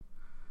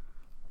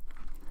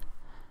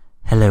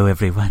Hello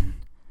everyone,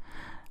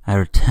 I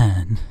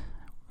return,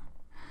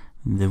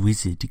 the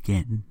wizard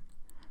again,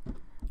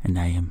 and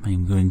I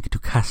am going to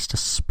cast a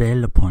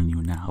spell upon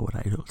you now, what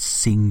I will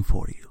sing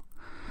for you.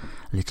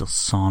 A little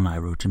song I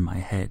wrote in my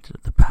head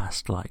the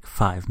past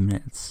 5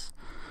 minutes.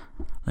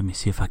 Let me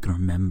see if I can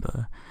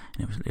remember.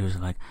 And it was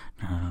like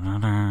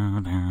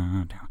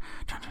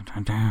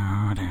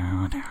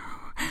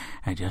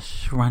I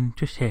just want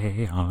to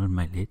say all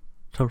my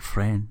little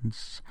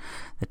friends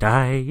that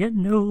I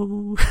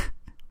know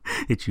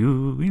it's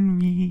you and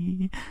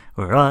me.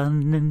 We're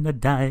on in the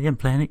dying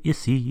planet, you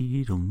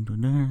see.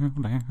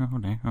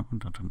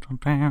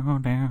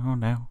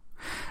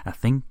 I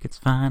think it's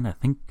fine, I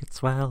think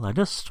it's well. I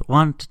just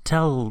want to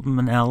tell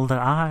Manel that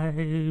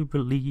I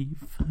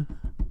believe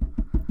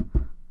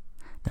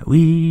that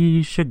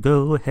we should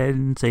go ahead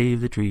and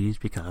save the trees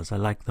because I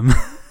like them.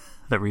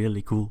 They're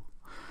really cool.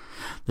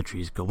 The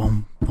trees go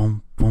boom,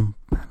 boom, boom,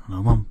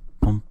 boom,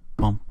 boom,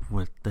 boom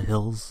with the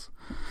hills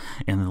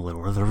and the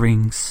Lord of the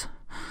Rings.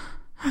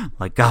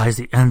 Like, guys,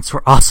 the ants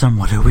were awesome.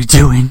 What are we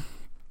doing?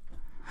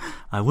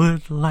 I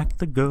would like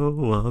to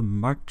go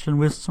marching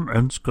with some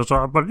ants, cause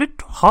our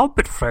little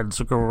hobbit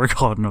friends are going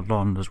on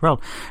along as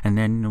well. And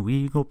then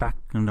we go back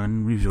and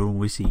then we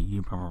see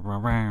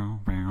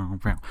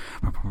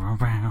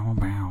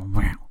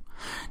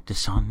the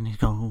sun is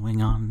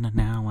going on and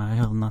now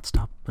I'll not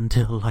stop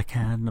until I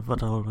can.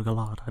 But oh, a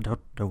lot, I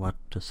don't know what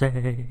to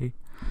say.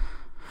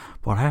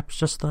 Perhaps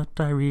just that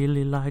I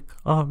really like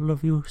all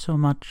of you so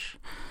much.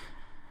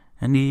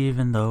 And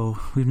even though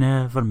we've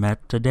never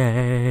met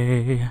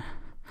today,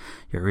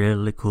 you're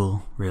really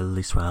cool,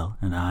 really swell,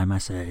 and I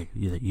must say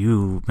that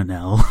you,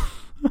 Manel,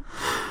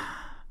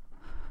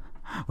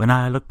 when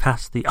I look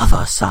past the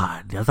other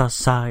side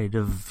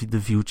of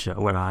the future,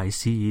 where I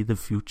see the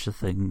future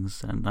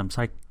things, and I'm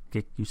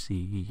psychic, you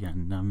see,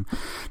 and I'm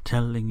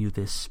telling you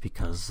this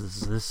because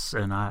this,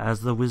 and I,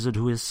 as the wizard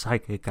who is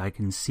psychic, I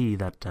can see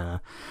that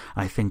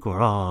I think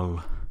we're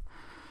all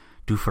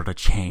due for a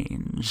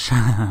change.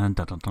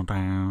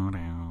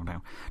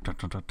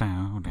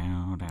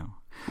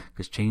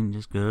 Because change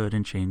is good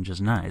and change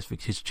is nice.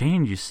 Because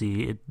change, you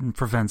see, it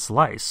prevents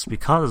lice.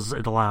 Because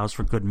it allows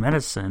for good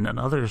medicine and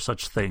other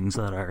such things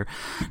that are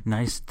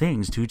nice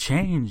things. To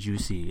change, you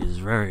see, is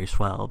very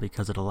swell.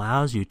 Because it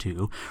allows you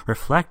to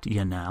reflect,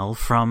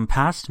 from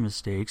past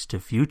mistakes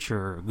to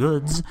future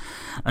goods.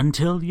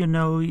 Until,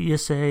 you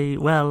say,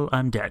 well,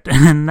 I'm dead.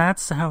 And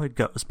that's how it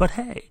goes. But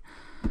hey,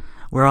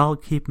 we're all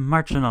keep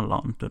marching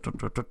along.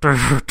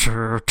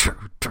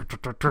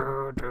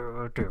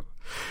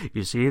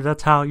 You see,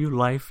 that's how you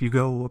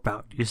go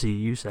about. You see,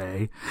 you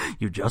say,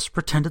 you just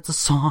pretend it's a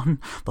song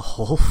the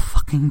whole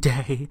fucking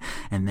day.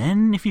 And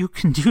then if you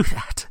can do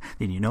that,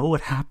 then you know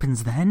what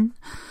happens then?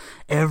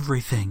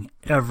 Everything,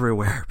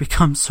 everywhere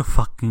becomes so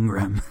fucking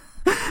grim.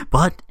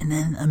 But, and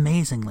then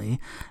amazingly,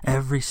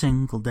 every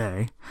single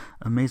day,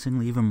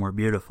 amazingly even more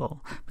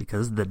beautiful,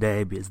 because the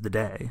day is the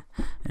day.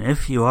 And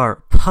if you are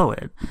a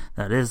poet,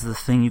 that is the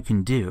thing you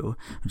can do,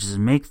 which is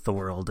make the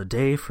world a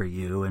day for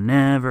you, and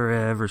never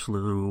ever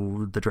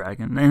slew the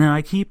dragon. And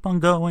I keep on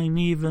going,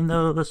 even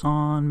though the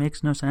song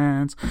makes no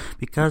sense,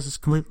 because it's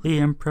completely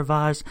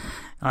improvised.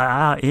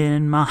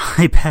 In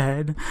my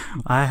bed,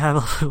 I have a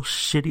little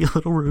shitty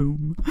little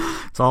room.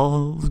 It's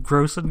all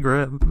gross and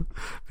grim,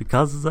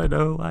 because I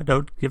know I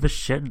don't give a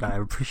shit, and I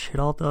appreciate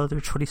all the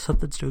other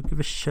 20-somethings don't give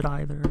a shit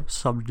either.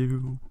 Some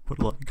do, but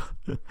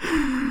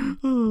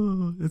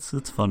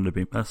it's fun to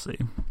be messy.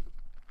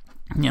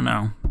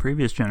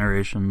 Previous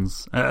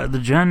generations, the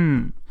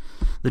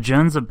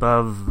gens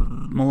above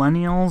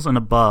millennials and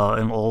above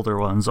and older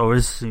ones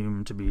always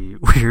seem to be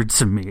weird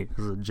to me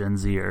as a Gen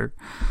Zer.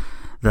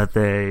 That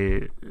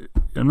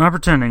I'm not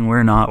pretending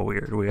we're not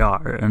weird, we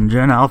are, and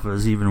Gen Alpha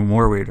is even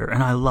more weirder,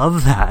 and I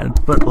love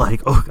that, but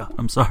oh god,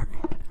 I'm sorry,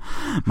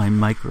 my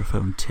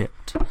microphone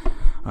tipped,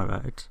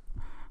 alright,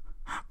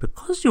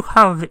 because you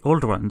have the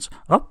old ones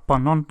up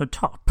on the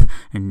top,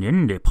 and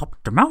then they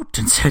popped them out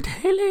and said,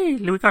 hey,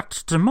 we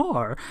got some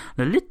more,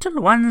 the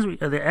little ones,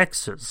 the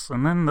X's,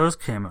 and then those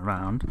came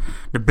around,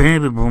 the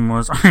baby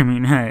boomers,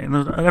 hey,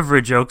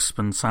 every joke's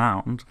been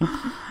sound,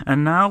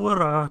 and now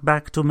we're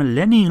back to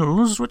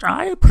millennials, which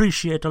I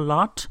appreciate a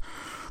lot,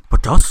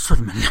 but us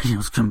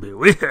millennials can be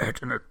weird,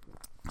 and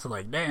it's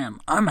like, damn,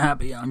 I'm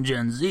happy I'm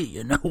Gen Z,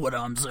 you know what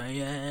I'm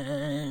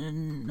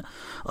saying?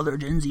 Other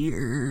Gen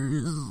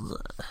Zers.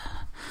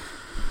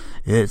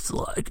 It's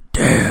like,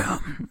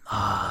 damn,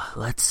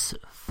 let's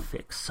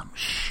fix some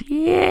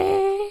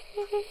shit.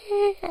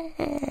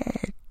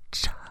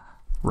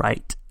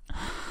 Right.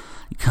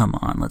 Come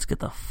on, let's get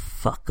the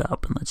fuck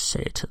up and let's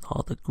say it to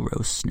all the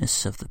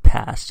grossness of the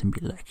past and be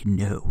like,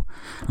 no,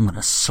 I'm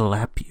gonna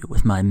slap you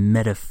with my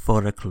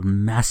metaphorical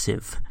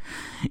massive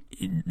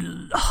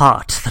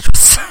heart that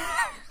was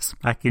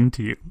smack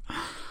into you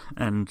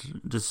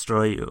and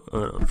destroy you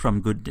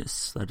from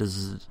goodness. That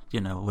is,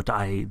 what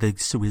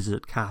the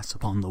wizard casts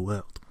upon the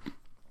world.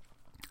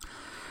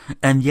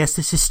 And yes,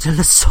 this is still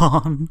a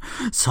song,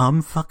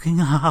 some fucking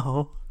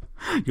how.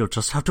 You'll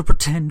just have to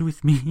pretend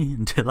with me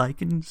until I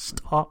can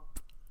stop.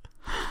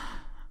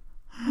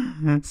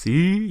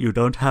 See, you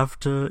don't have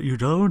to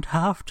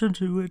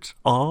do it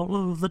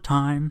all of the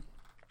time,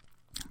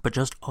 but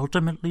just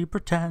ultimately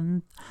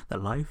pretend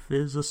that life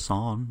is a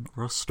song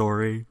or a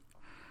story.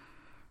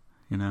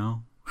 You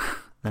know,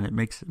 then it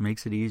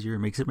makes it easier,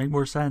 makes it make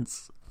more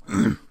sense.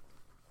 An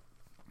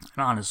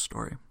honest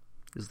story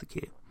is the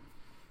key.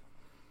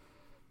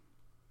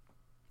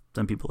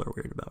 Some people are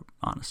weird about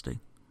honesty.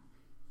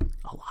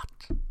 A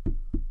lot.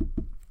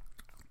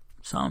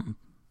 Some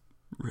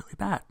really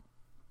bad.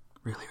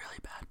 Really, really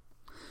bad.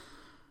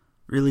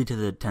 Really to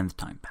the 10th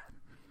time bad.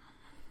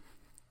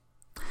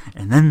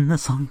 And then the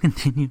song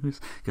continues,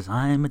 because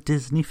I'm a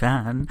Disney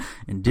fan,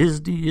 and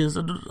Disney is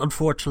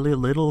unfortunately a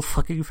little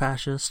fucking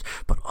fascist,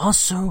 but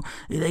also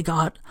they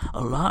got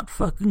a lot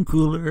fucking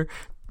cooler.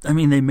 I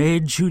mean, they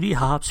made Judy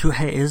Hopps, who,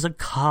 hey, is a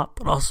cop,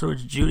 but also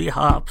it's Judy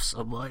Hopps.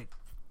 I'm like,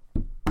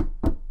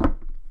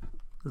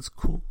 that's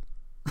cool.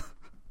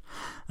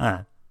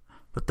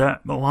 But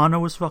that Moana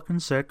was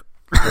fucking sick.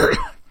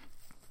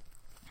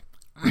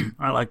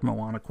 I liked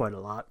Moana quite a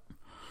lot.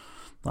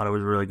 Thought it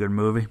was a really good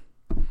movie.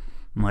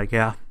 I'm like,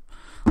 yeah,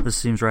 this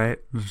seems right.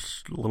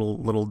 This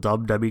little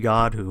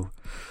demigod who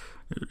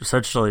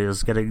essentially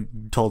is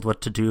getting told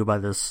what to do by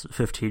this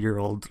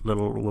 15-year-old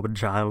little woman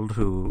child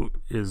who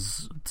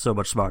is so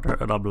much smarter.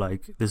 And I'm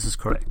like, this is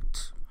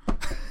correct.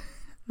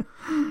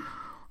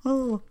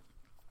 Oh,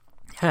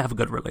 yeah, have a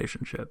good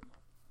relationship.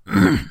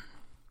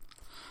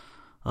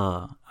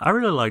 I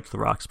really liked The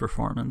Rock's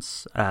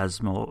performance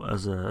as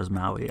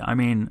Maui. I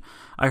mean,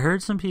 I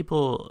heard some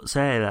people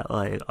say that,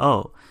 like,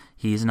 oh,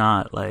 he's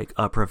not like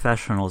a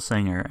professional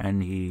singer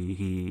and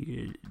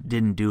he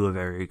didn't do a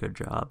very good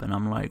job. And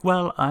I'm like,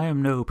 well, I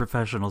am no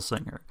professional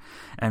singer.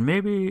 And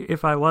maybe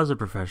if I was a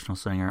professional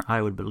singer,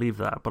 I would believe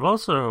that. But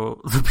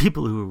also the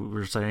people who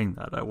were saying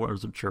that, I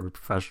wasn't sure were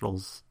professional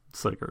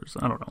singers.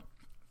 I don't know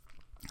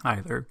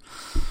either.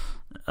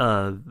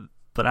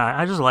 But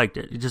I just liked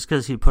it, just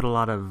because he put a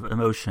lot of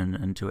emotion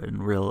into it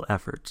and real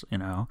effort, you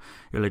know.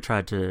 He really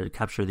tried to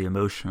capture the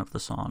emotion of the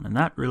song, and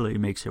that really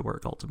makes it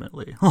work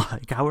ultimately.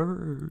 Like,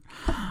 however,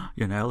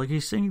 you know, like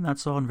he's singing that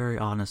song very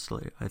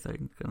honestly, I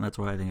think, and that's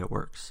why I think it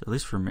works, at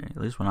least for me, at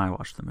least when I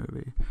watch the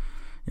movie,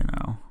 you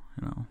know.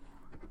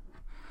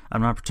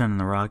 I'm not pretending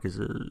The Rock is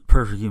a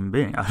perfect human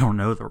being. I don't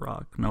know The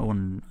Rock. No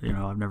one, you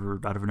know, I've never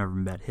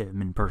met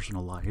him in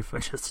personal life. I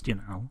just,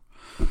 you know,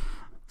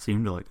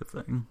 seemed like a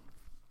thing.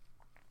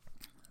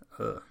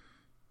 And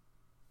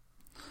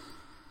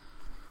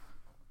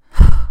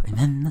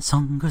then the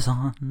song goes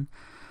on,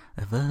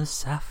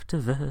 verse after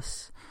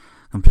verse,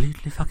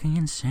 completely fucking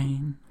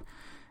insane.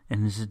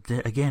 And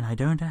again, I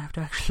don't have to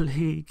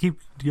actually keep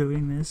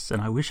doing this,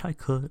 and I wish I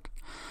could.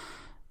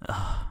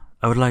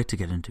 I would like to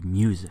get into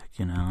music,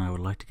 you know. I would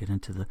like to get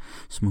into the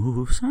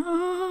smooth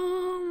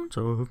sounds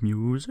of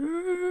music.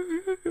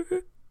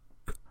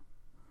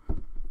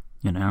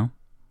 You know?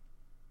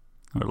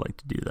 I would like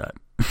to do that.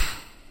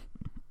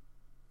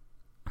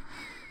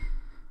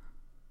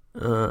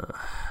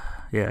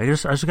 Yeah, I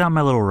just got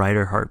my little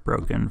writer heart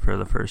broken for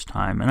the first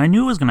time, and I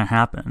knew it was gonna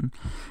happen,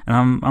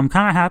 and I'm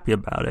kind of happy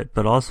about it,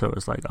 but also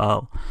it's like,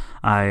 oh,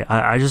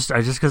 I just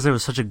because it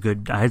was such a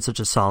good, I had such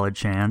a solid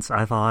chance,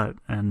 I thought,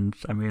 and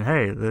I mean,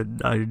 hey,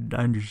 I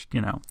just,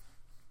 you know,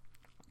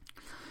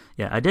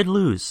 yeah, I did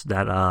lose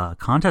that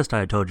contest I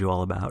had told you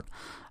all about,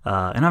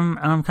 and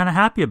I'm kind of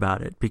happy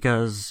about it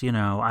because, you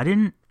know, I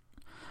didn't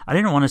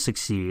want to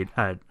succeed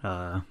at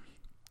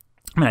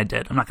I mean, I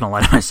did. I'm not going to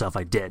lie to myself.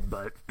 I did,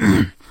 but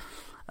I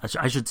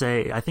should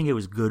say I think it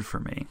was good for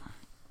me.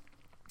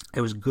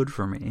 It was good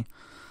for me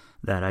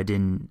that I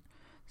didn't.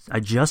 I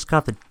just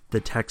got the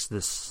text,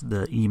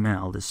 the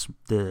email,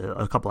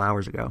 a couple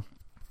hours ago,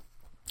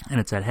 and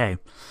it said, "Hey,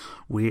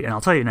 and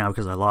I'll tell you now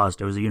because I lost.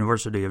 It was the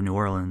University of New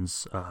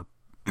Orleans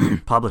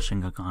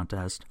publishing a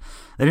contest.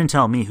 They didn't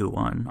tell me who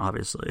won,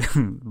 obviously,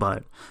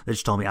 but they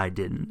just told me I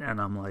didn't, and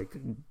I'm like,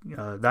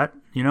 that,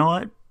 you know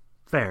what?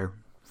 Fair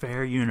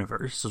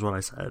universe is what I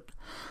said.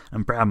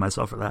 I'm proud of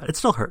myself for that. It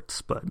still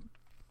hurts, but,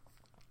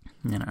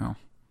 you know,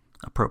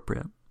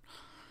 appropriate.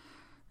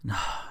 Now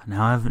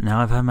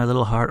I've had my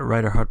little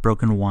writer heart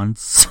broken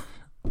once.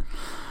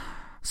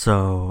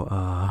 So,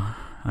 I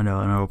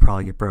know it'll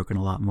probably get broken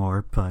a lot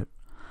more, but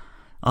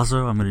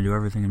also I'm going to do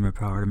everything in my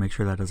power to make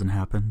sure that doesn't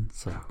happen.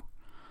 So,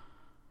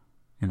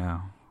 you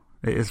know,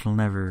 it'll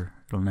never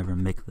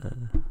make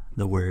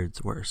the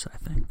words worse, I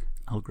think.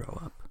 I'll grow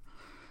up,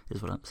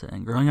 is what I'm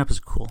saying. Growing up is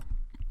cool.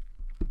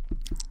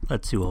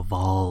 Lets you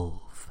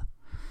evolve.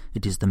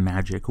 It is the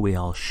magic we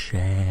all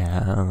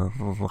share.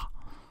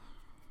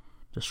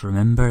 Just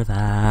remember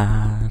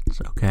that,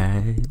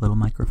 okay? Little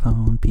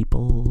microphone,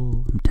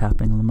 people. I'm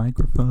tapping on the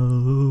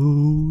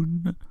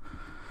microphone.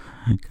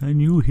 Can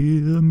you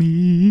hear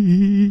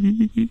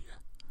me?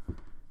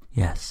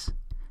 Yes.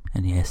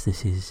 And yes,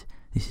 this is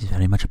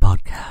very much a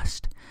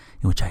podcast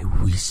in which I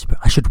whisper.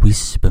 I should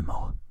whisper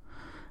more.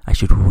 I'm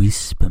going to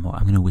whisper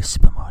more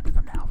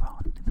from now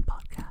on in the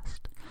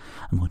podcast.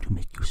 I'm going to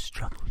make you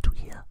struggle to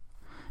hear,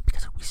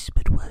 because a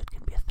whispered word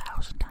can be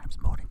 1,000 times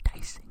more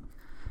enticing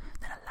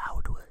than a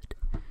loud word.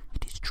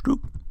 It is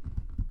true.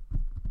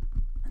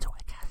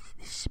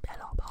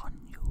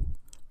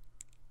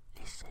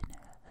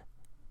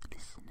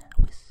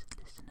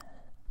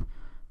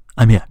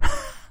 I'm here.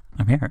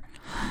 I'm here.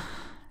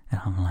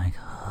 And I'm like,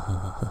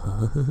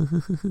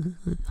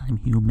 I'm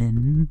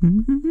human.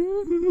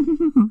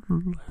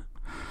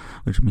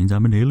 Which means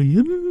I'm an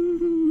alien.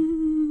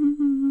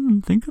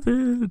 Think of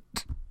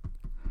it.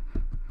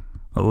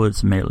 What would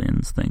some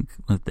aliens think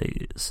if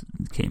they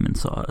came and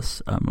saw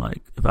us? I'm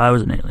like, if I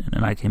was an alien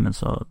and I came and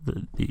saw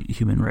the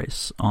human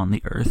race on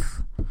the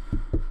Earth,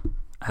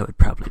 I would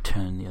probably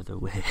turn the other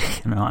way.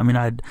 You know, I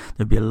mean,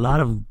 there'd be a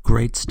lot of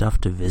great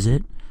stuff to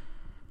visit.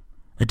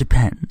 It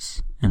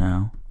depends, you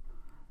know.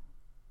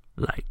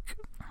 Like,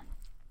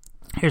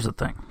 here's the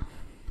thing.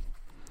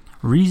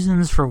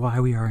 Reasons for why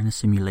we are in a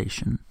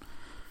simulation.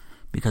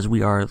 Because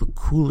we are the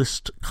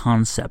coolest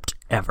concept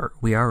ever.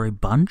 We are a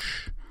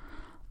bunch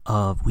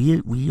of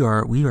we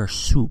are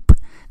soup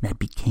that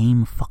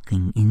became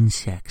fucking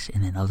insects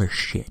and then other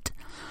shit,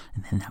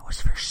 and then that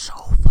was for so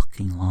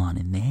fucking long,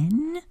 and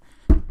then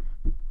a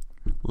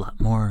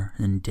lot more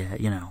than dead,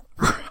 you know,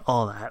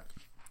 all that.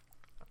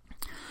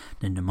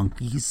 Then the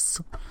monkeys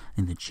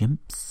and the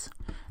chimps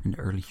and the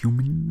early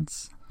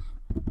humans.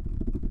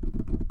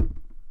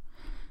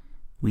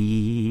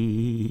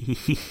 We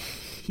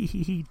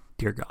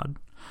dear God.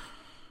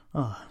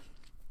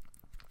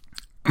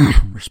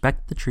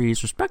 Respect the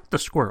trees, respect the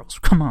squirrels.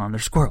 Come on, they're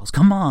squirrels.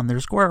 Come on, they're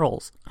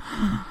squirrels.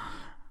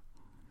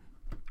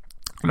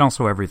 And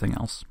also everything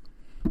else.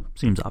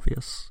 Seems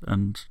obvious.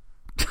 And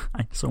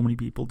so many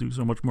people do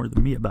so much more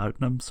than me about it,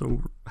 and I'm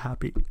so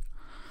happy.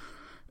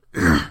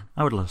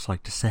 I would just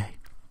like to say,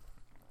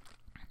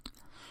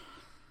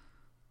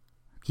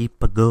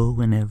 keep a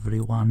going,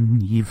 everyone,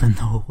 even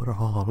though we're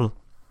all...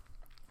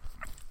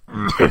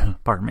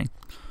 Pardon me.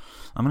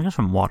 I'm gonna get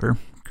some water,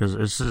 because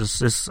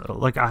it's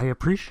like, I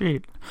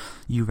appreciate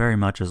you very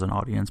much as an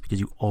audience, because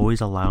you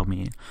always allow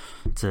me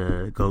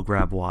to go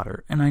grab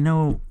water, and I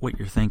know what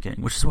you're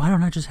thinking, which is, why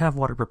don't I just have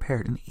water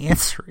prepared? And the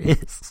answer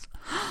is,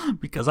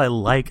 because I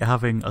like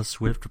having a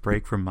swift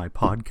break from my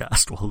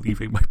podcast while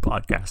leaving my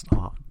podcast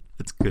on.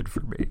 It's good for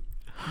me.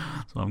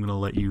 So I'm gonna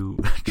let you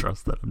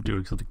trust that I'm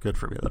doing something good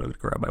for me, that I'm gonna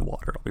grab my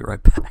water. I'll be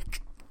right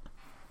back.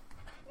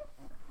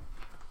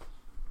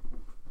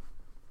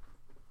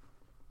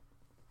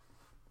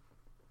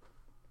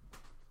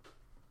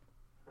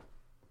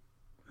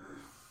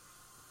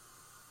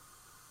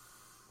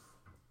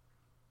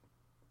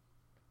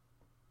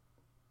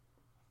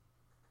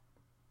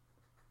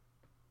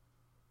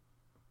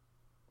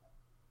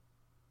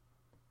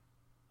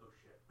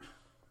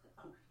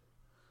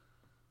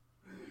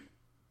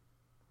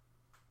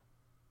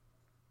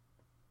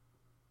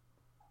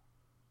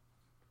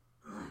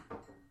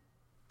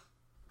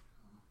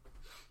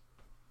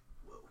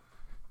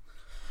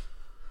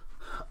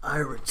 I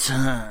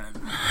return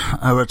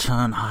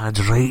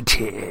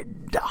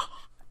hydrated,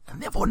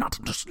 and therefore not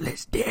just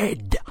less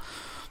dead.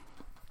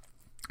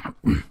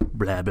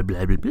 Blah, blah,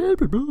 blah, blah, blah,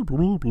 blah, blah,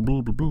 blah,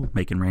 blah, blah, blah.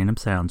 Making random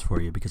sounds for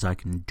you, because I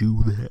can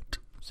do that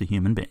as a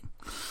human being.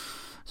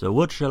 So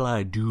what shall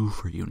I do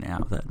for you now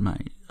that my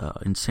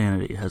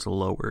insanity has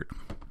lowered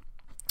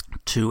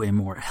to a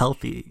more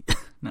healthy...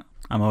 No,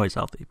 I'm always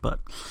healthy, but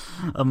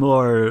a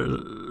more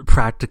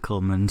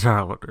practical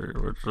mentality,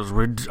 which is,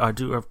 I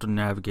do have to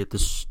navigate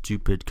this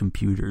stupid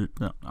computer.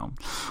 No,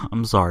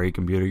 I'm sorry,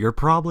 computer. You're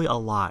probably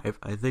alive.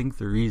 I think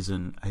the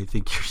reason I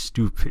think you're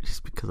stupid is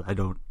because I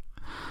don't...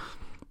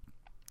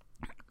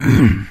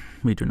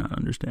 We do not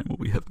understand what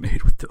we have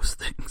made with those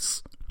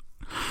things.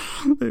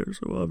 They are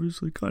so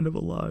obviously kind of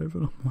alive,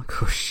 and I'm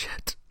like, oh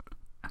shit.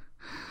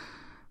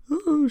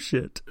 Oh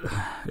shit.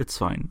 It's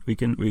fine. We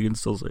can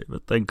still save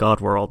it. Thank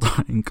God we're all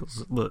dying,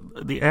 because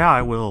the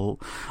AI will...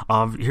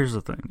 here's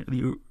the thing.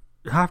 You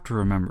have to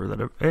remember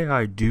that if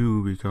AI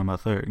do become a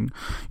thing,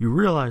 you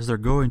realize they're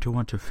going to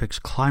want to fix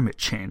climate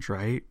change,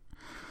 right?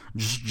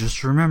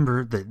 Just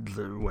remember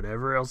that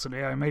whatever else an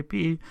AI might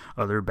be,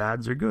 other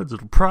bads or goods,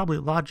 it'll probably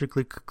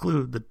logically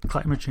conclude that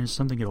climate change is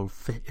something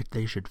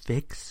they should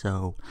fix,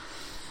 so...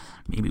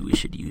 Maybe we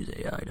should use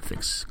AI to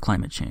fix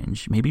climate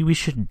change. Maybe we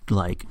should,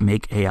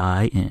 make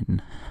AI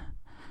in...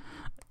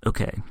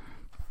 Okay.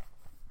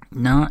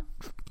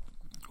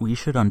 We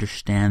should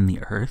understand the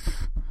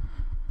Earth,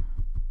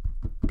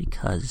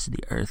 because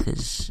the Earth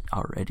is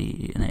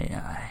already an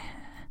AI.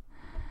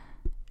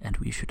 And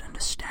we should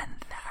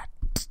understand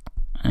that.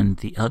 And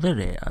the other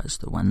AIs,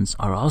 the ones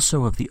are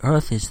also of the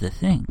Earth, is the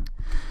thing.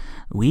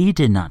 We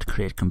did not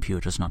create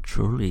computers, not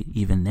truly.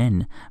 Even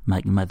then,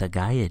 Mother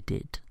Gaia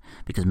did.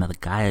 Because Mother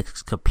Gaia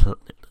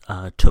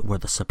were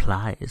the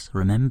supplies.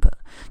 Remember,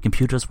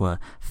 computers were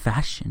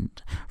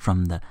fashioned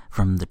from the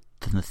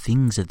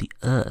things of the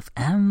earth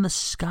and the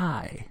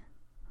sky.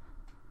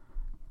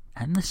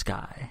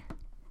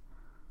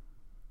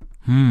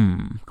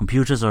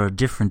 Computers are a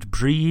different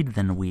breed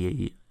than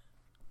we.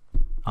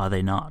 Are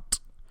they not?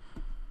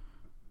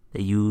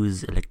 They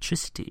use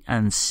electricity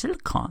and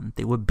silicon.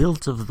 They were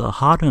built of the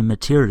harder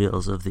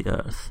materials of the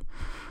earth,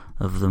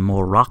 of the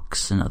more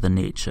rocks and other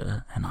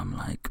nature. And I'm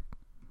like,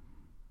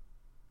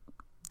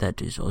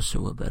 that is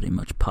also a very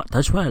much part.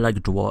 That's why I like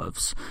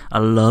dwarves. I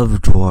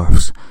love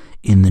dwarves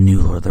in the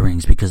new Lord of the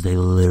Rings, because they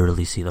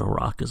literally see The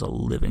Rock as a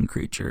living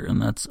creature,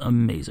 and that's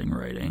amazing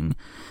writing.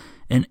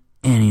 And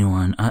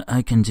anyone,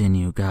 I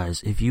continue,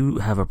 guys, if you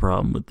have a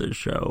problem with this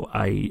show,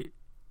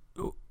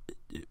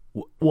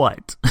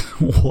 what?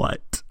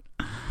 What?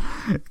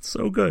 It's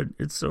so good.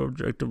 It's so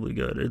objectively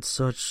good. It's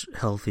such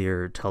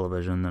healthier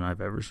television than I've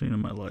ever seen in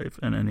my life.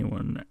 And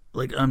anyone,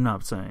 like, I'm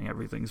not saying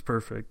everything's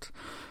perfect.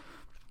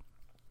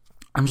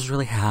 I'm just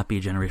really happy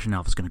Generation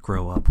Alpha is going to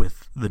grow up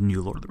with the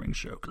new Lord of the Rings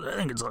show. Because I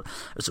think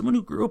as someone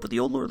who grew up with the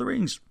old Lord of the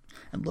Rings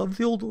and loved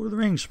the old Lord of the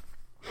Rings,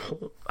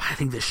 I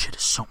think this shit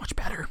is so much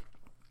better.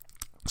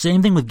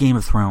 Same thing with Game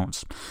of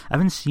Thrones. I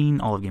haven't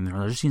seen all of Game of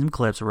Thrones. I've just seen some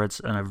clips,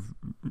 and I've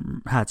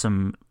had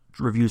some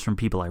reviews from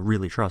people I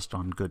really trust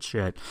on good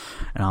shit,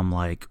 and I'm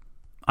like,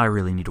 I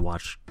really need to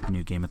watch the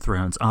new Game of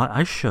Thrones.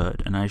 I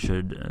should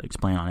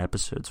explain on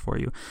episodes for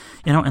you,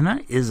 and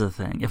that is a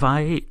thing. If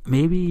I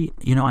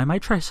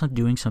might try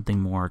doing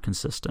something more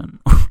consistent,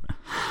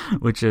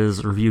 which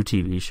is review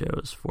TV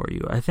shows for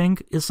you. I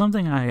think is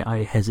something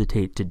I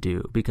hesitate to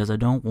do, because I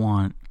don't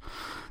want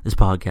this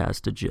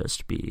podcast to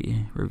just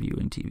be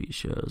reviewing TV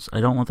shows.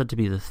 I don't want that to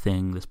be the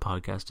thing this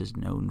podcast is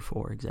known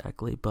for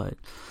exactly, but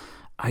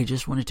I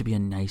just want it to be a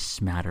nice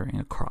smattering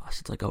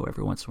across. It's like, oh,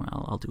 every once in a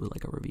while I'll do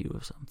like a review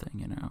of something,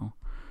 it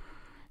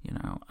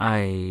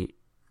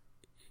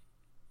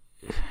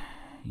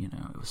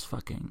was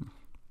fucking...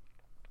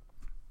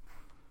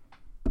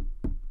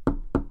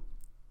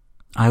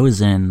 I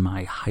was in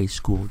my high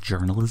school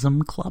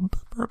journalism club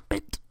for a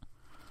bit.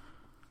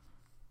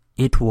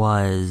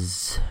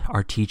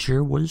 Our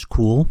teacher was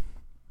cool,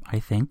 I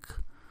think.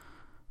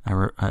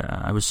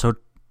 I was so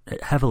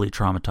heavily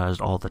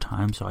traumatized all the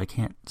time, so I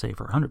can't say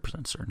for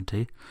 100%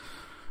 certainty,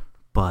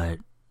 but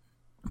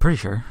I'm pretty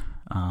sure.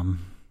 And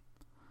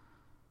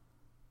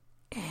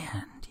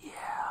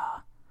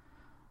yeah,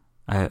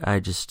 I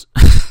just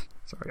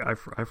sorry, I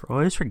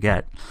always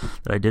forget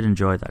that I did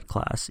enjoy that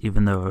class,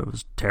 even though it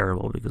was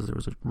terrible because there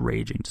was a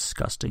raging,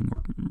 disgusting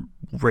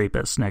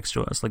rapist next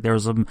to us. Like it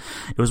was when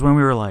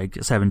we were like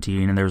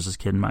 17, and there was this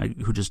kid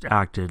who just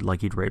acted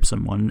like he'd raped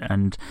someone,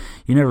 and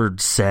he never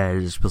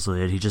said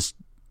explicitly it.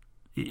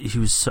 He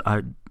was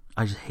I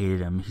just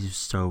hated him. He was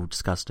so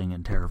disgusting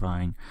and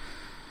terrifying.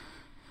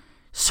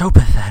 So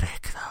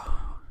pathetic, though.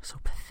 So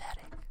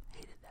pathetic.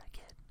 Hated that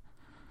kid.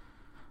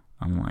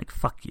 I'm like,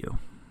 fuck you.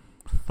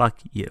 Fuck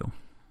you.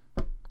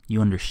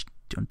 You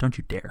understand? Don't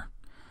you dare.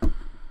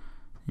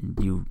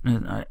 There's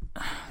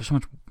so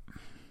much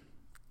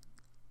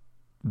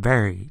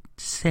very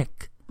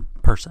sick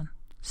person.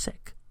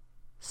 Sick.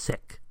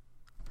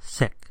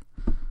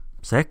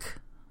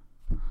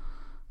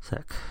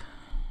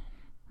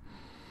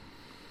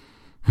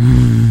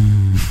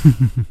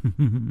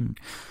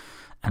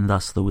 And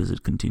thus the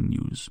wizard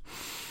continues.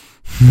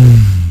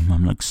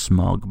 I'm like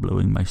smog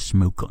blowing my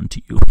smoke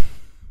onto you.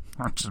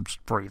 I'm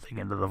just breathing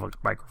into the fucking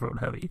microphone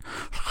heavy.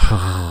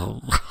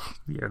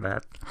 You hear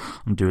that?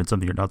 I'm doing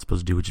something you're not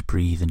supposed to do, which is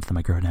breathe into the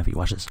microphone heavy.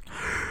 Watch this.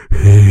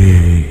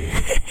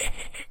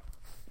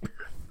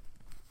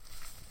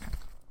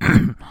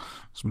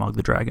 Smog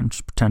the dragon.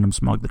 Just pretend I'm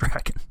Smog the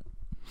dragon.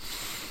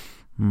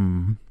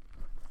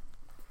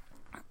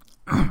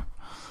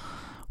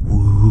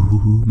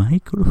 Woo,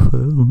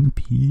 microphone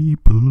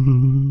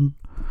people,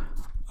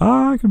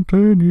 I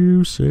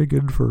continue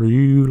singing for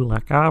you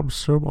like I'm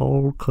some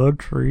old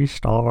country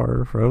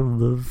star from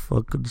the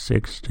fucking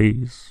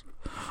 60s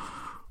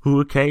who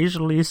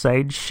occasionally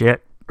said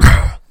shit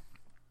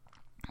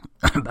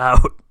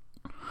about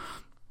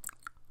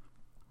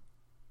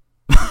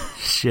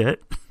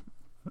shit.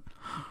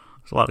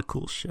 There's a lot of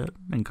cool shit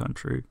in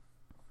country.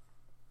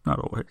 Not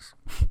always.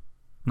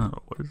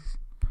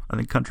 I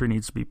think country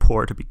needs to be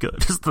poor to be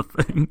good, is the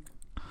thing.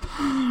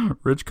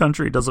 Rich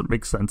country doesn't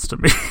make sense to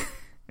me.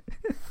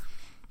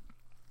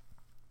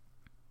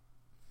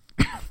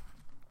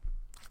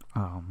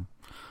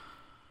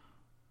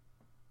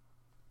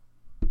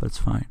 But it's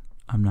fine.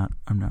 I'm good.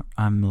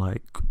 I'm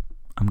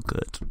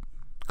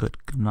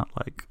not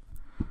like...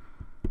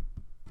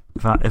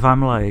 If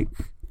I'm like...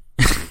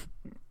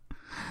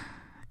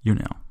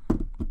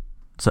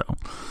 So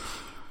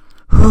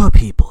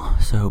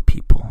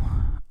people.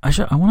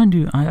 I want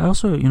to do... I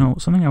also,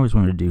 something I always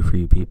wanted to do for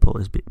you people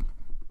is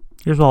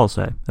here's what I'll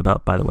say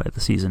about, by the way, the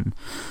season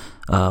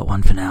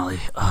 1 finale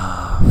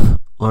of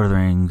Lord of the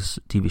Rings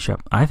TV show.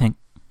 I think,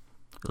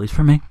 at least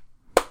for me,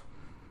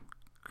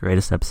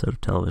 greatest episode of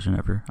television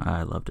ever.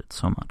 I loved it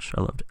so much.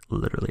 I loved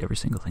literally every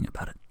single thing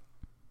about it.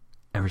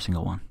 Every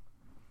single one.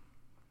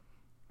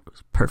 It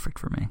was perfect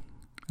for me.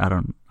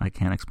 I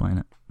can't explain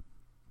it.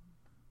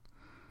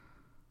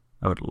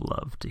 I would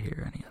love to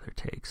hear any other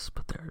takes,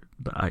 but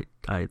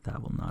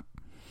that will not.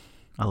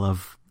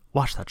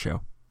 Watch that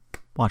show.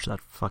 Watch that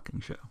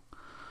fucking show.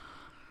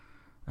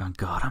 Oh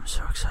God, I'm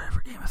so excited for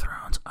Game of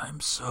Thrones. I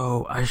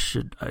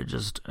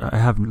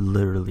have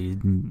literally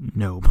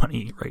no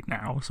money right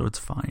now, so it's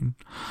fine.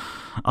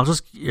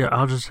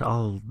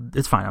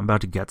 It's fine. I'm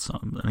about to get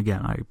some. And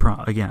again, I'm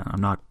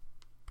not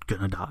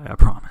gonna die. I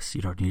promise.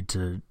 You don't need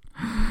to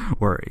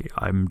worry.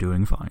 I'm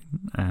doing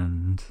fine.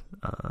 And,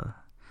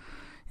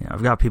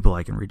 I've got people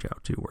I can reach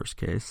out to, worst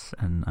case,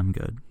 and I'm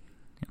good,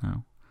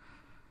 I'm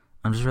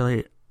just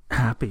really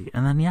happy.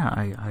 And then,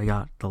 I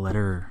got the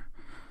letter.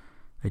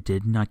 I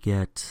did not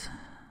get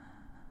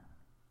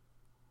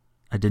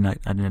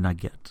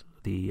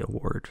the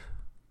award.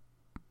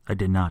 I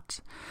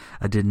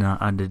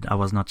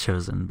was not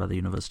chosen by the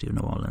University of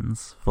New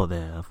Orleans for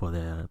their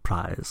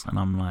prize. And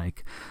I'm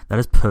like, that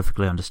is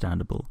perfectly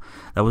understandable.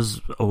 That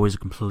was always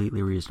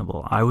completely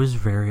reasonable. I was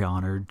very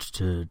honored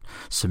to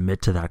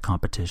submit to that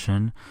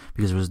competition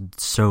because it was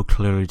so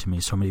clearly to me,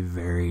 so many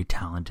very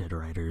talented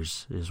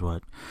writers is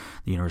what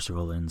the University of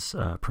New Orleans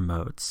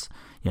promotes,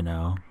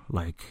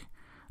 like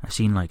I've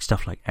seen like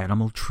stuff like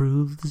Animal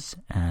Truths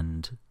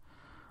and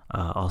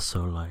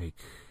also like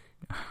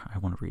I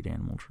want to read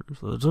Animal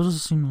Truths.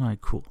 Those seem like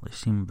cool. They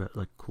seem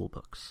like cool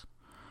books.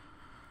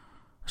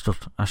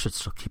 I should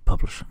still keep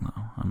publishing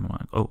though. I'm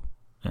like, oh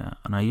yeah,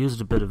 and I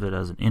used a bit of it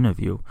as an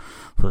interview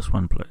for this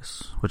one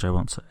place, which I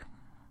won't say.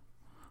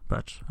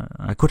 But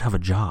I could have a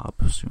job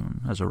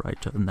soon as a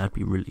writer, and that'd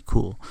be really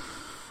cool.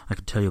 I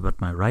could tell you about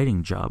my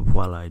writing job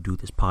while I do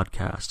this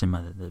podcast in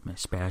my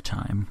spare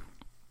time.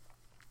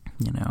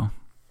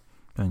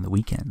 During the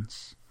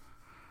weekends.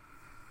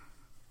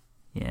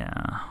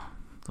 Yeah.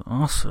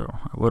 Also,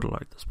 I would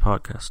like this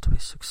podcast to be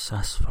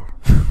successful.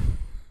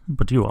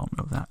 But you all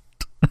know that.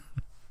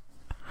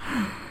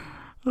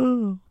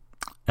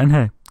 And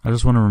hey, I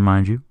just want to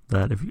remind you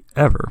that if you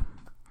ever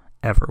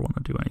want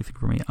to do anything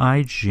for me,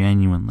 I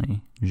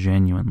genuinely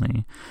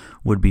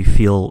would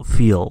feel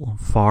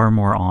far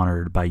more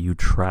honored by you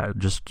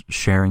just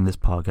sharing this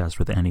podcast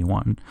with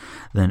anyone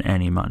than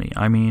any money.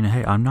 I mean,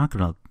 hey, I'm not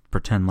going to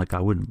pretend like I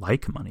wouldn't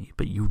like money,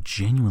 but you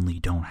genuinely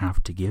don't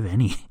have to give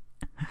any.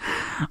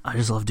 I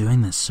just love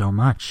doing this so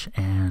much,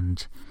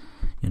 and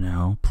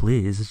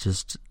please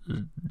just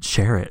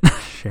share it.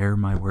 Share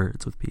my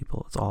words with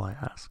people. It's all I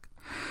ask.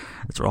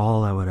 It's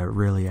all I would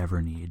really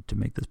ever need to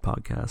make this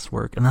podcast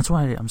work, and that's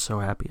why I'm so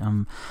happy.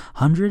 I'm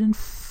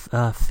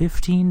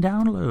 115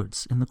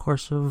 downloads in the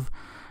course of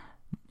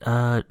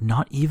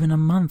not even a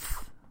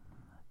month.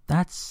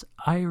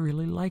 I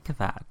really like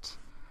that.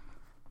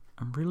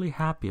 I'm really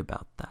happy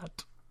about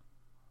that.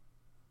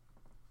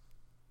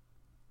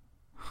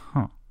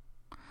 Huh.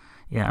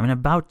 Yeah, I mean,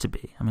 about to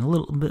be. I mean, a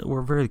little bit,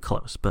 we're very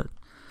close, but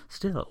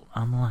still,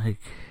 I'm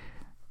like,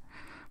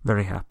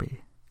 very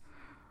happy.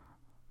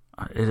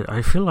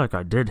 I feel like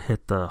I did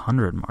hit the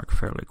 100 mark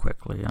fairly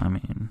quickly. I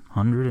mean,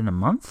 100 in a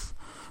month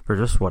for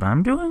just what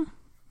I'm doing?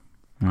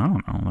 I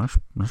don't know,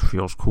 this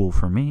feels cool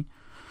for me.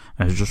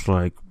 It's just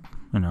like,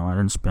 I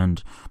didn't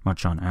spend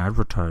much on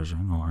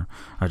advertising, or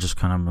I just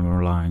kind of am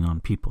relying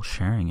on people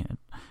sharing it,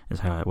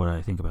 is what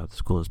I think about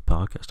this coolest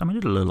podcast. I mean,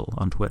 I did a little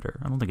on Twitter.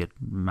 I don't think it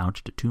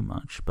amounted to too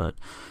much, but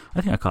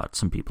I think I caught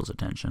some people's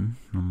attention.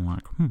 And I'm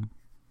like,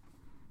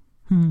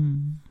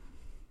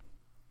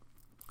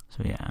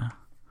 So yeah.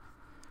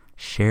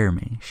 Share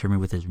me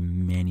with as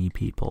many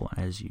people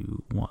as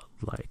you want.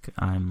 Like,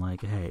 I'm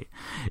like, hey,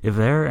 if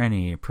there are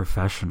any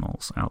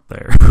professionals out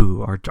there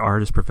who are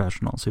artist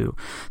professionals who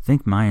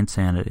think my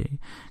insanity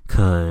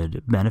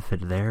could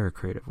benefit their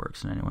creative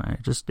works in any way,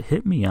 just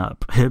hit me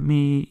up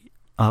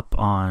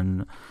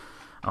on,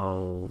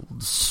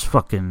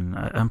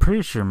 I'm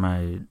pretty sure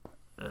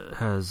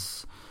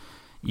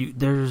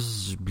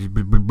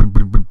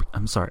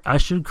I'm sorry, I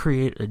should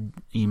create an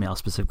email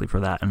specifically for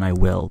that, and I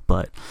will,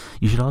 but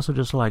you should also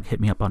just hit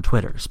me up on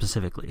Twitter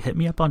specifically. Hit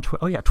me up on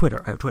Twitter. Oh yeah,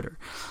 Twitter. I have Twitter.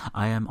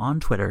 I am on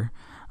Twitter.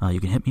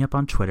 You can hit me up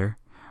on Twitter.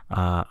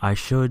 I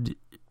should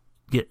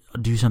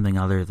do something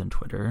other than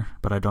Twitter,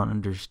 but I don't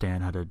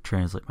understand how to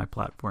translate my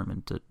platform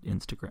into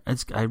Instagram.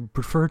 I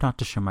prefer not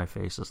to show my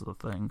face as the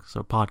thing,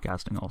 so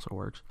podcasting also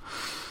works.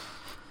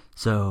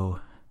 So,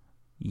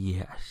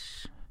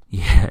 yes,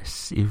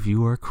 if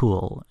you are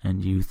cool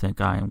and you think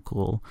I am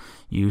cool,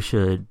 you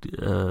should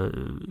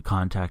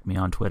contact me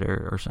on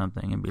Twitter or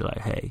something and be like,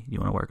 hey, you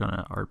want to work on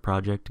an art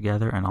project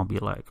together? And I'll be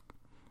like,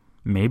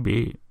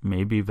 maybe,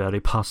 very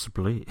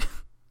possibly.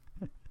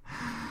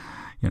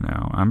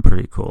 I'm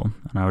pretty cool,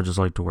 and I would just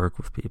like to work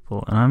with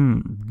people.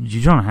 And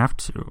you don't have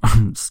to.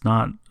 It's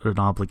not an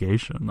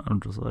obligation.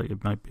 I'm just like,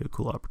 it might be a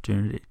cool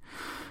opportunity.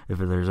 If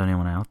there's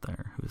anyone out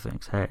there who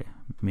thinks, hey,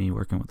 me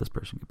working with this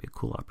person could be a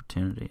cool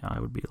opportunity, I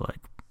would be like,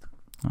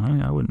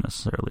 I wouldn't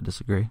necessarily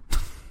disagree.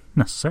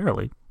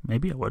 Necessarily.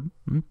 Maybe I would.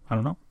 I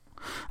don't know.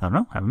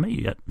 Haven't met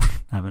you yet.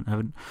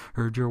 haven't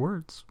heard your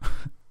words.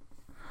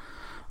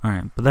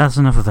 Alright, but that's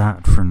enough of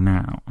that for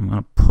now. I'm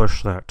going to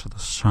push that to the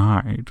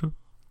side.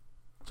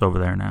 It's over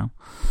there now.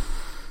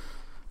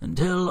 And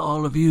tell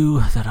all of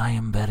you that I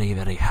am very,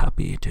 very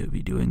happy to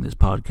be doing this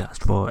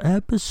podcast for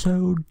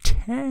episode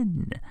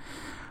 10.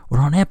 We're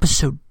on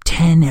episode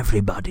 10,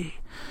 everybody.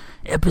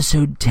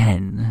 Episode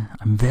 10.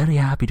 I'm very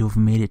happy to have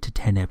made it to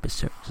 10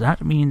 episodes.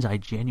 That means I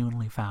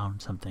genuinely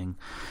found something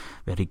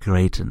very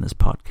great in this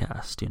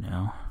podcast,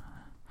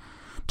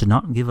 To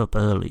not give up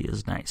early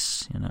is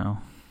nice,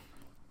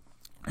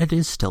 It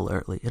is still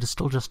early. It is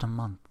still just a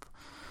month.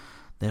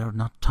 There are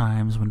not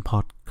times when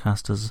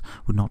podcasters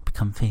would not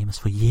become famous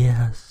for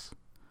years.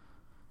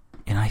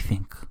 And I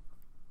think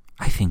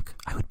I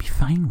would be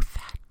fine with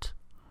that.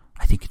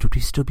 I think it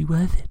would still be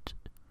worth it.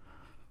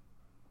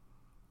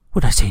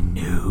 Would I say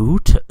no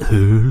to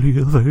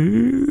earlier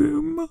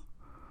fame?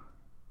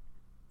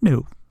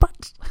 No,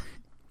 but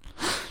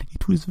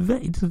it's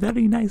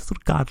very nice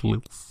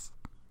regardless.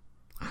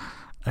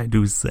 I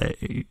do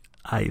say,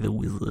 I the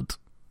wizard.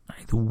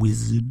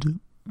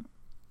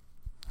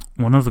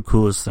 One of the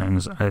coolest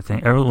things one of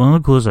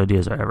the coolest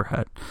ideas I ever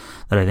had,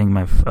 that I think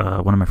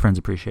one of my friends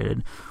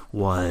appreciated,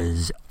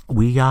 was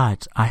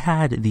I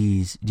had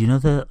these.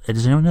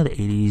 Does anyone know the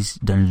 80s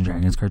Dungeons and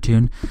Dragons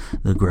cartoon?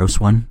 The gross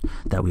one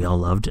that we all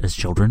loved as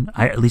children?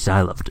 At least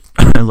I loved it.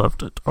 I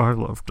loved it.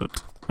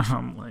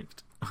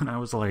 When I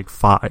was like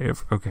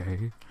 5,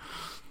 okay?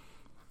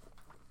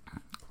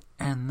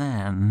 And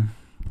then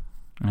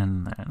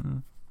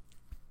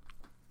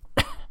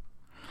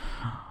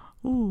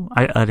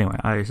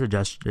I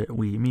suggested it.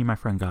 Me and my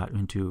friend got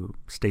into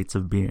States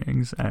of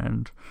Beings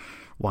and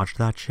watched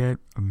that shit.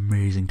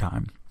 Amazing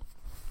time.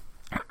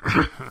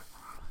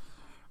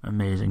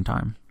 Amazing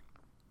time.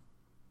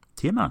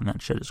 Tiamat in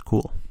that shit is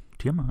cool.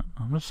 Tiamat,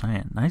 I'm just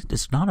saying, nice.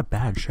 It's not a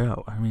bad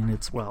show. I mean,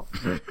 it's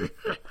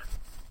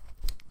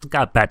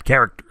got bad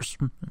characters,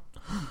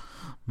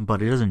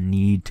 but it doesn't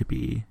need to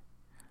be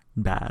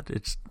bad.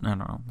 I don't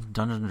know.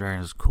 Dungeons and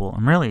Dragons is cool.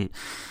 I'm really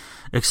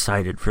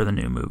excited for the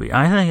new movie.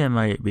 I think it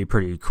might be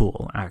pretty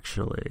cool,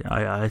 actually.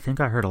 I think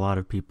I heard a lot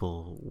of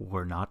people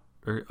were not,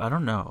 or I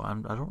don't know. I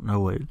don't know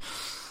what.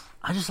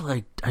 I just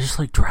like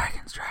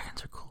dragons.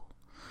 Dragons are cool.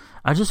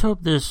 I just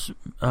hope this.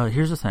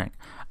 Here's the thing.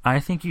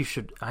 I think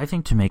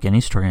to make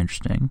any story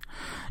interesting,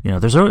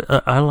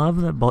 I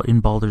love that in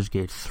Baldur's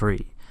Gate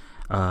 3,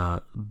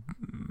 the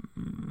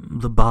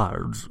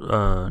bard,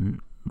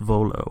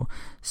 Volo,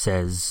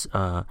 says,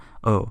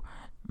 "Oh,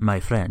 my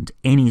friend,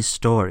 any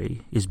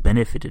story is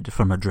benefited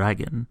from a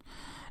dragon,"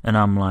 and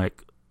I'm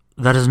like,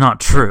 that is not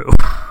true.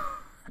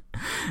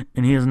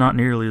 And he is not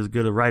nearly as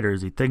good a writer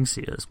as he thinks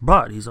he is,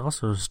 but he's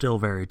also still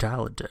very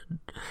talented.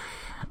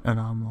 And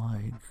I'm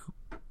like,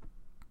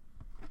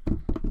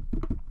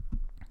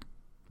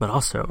 but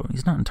also,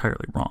 he's not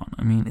entirely wrong.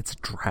 I mean, it's a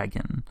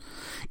dragon.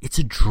 It's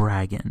a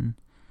dragon.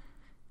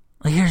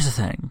 Like, here's the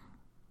thing.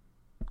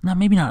 Now,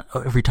 maybe not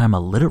every time a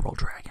literal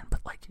dragon, but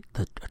like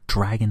a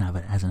dragon of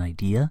it as an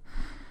idea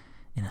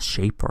in a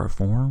shape or a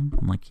form.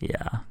 I'm like,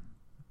 yeah,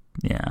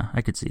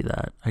 I could see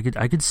that.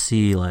 I could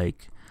see,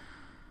 like,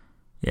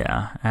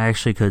 yeah, I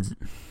actually could.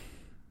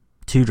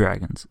 2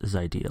 dragons is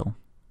ideal.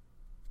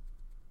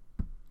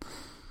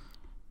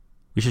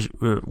 We should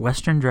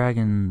Western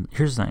Dragon.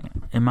 Here's the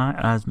thing: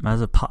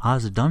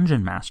 as a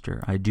dungeon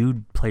master, I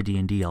do play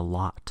D&D a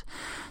lot.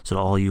 So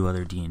to all you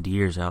other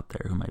D&Ders out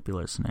there who might be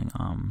listening,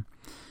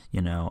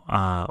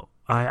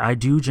 I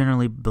do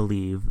generally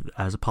believe,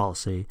 as a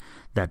policy,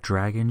 that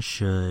dragons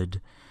should,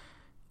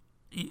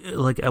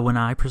 like, when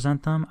I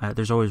present them,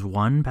 there's always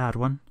one bad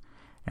one,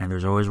 and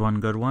there's always one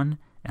good one,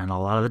 and a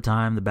lot of the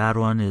time, the bad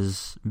one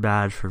is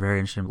bad for very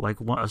interesting.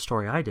 Like, a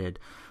story I did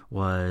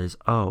was,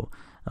 to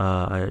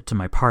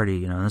my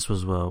party, this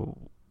was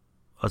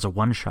as a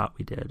one shot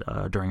we did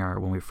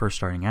when we were first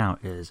starting out.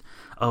 Is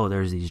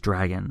there's these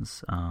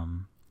dragons.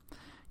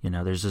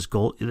 There's this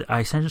gold.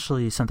 I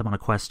essentially sent them on a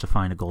quest to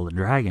find a golden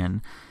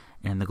dragon,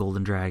 and the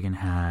golden dragon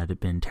had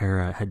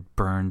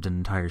burned an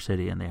entire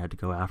city, and they had to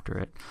go after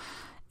it.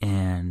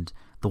 And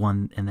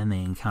then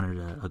they encountered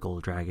a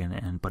gold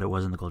dragon, but it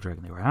wasn't the gold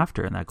dragon they were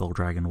after, and that gold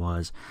dragon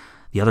was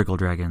the other gold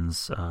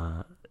dragon's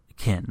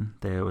kin.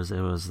 It was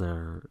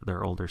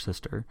their older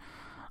sister,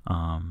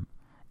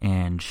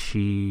 and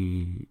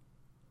she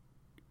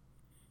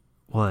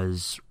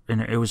was,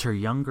 and it was her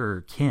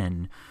younger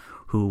kin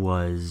who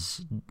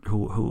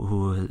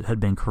had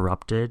been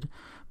corrupted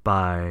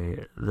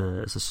by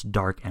this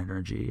dark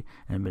energy,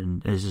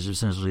 and is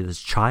essentially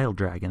this child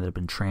dragon that had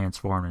been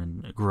transformed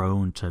and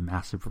grown to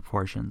massive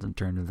proportions and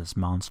turned into this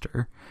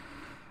monster,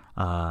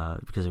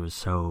 because it was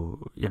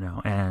so,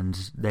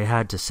 and they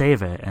had to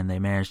save it, and they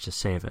managed to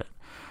save it,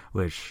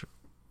 which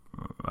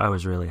I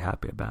was really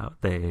happy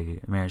about. They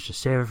managed to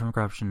save it from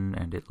corruption,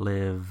 and it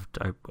lived.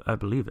 I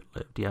believe it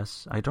lived.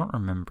 Yes, I don't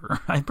remember.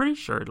 I'm pretty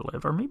sure it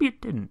lived, or maybe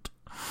it didn't.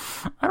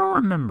 I don't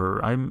remember.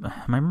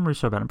 My memory's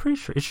so bad. I'm pretty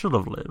sure it should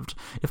have lived.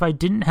 If I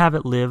didn't have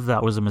it live,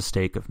 that was a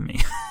mistake of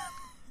me.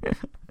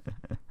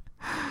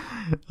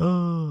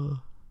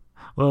 Oh.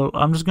 Well,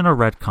 I'm just gonna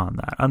retcon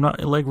that. I'm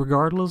not, like,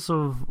 regardless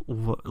of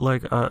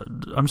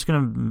I'm just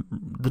gonna.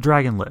 The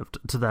dragon lived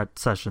to that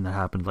session that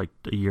happened like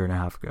a year and a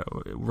half ago.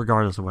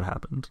 Regardless of what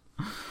happened,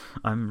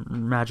 I'm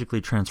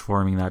magically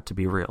transforming that to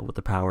be real with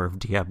the power of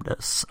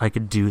DMness. I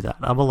could do that.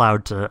 I'm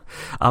allowed to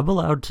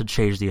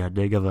change the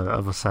ending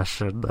of a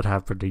session that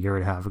happened a year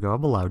and a half ago.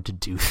 I'm allowed to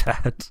do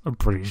that. I'm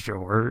pretty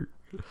sure.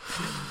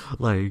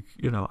 Like,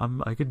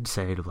 I could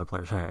say to my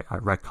players, hey, I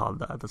retconned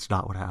that. That's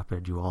not what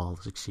happened. You all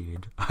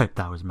succeed.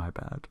 That was my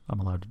bad. I'm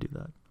allowed to do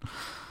that.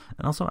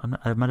 And also,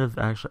 I might have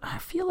actually. I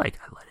feel like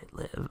I let it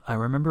live. I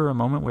remember a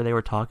moment where they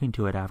were talking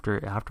to it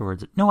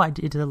afterwards. No, it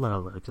did let it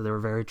live because they were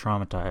very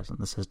traumatized, and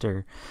the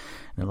sister,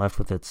 and it left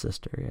with its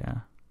sister.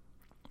 Yeah.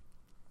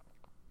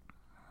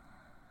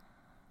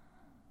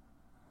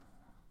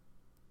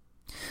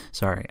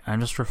 Sorry, I'm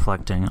just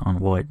reflecting on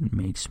what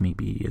makes me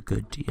be a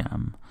good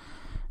DM.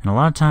 And a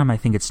lot of time, I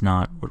think it's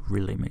not what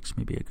really makes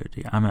me be a good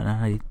DM.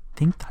 I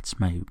think that's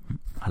I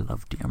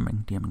love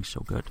DMing. DMing's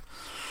so good.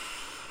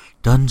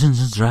 Dungeons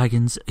and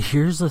Dragons.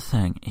 Here's the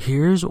thing.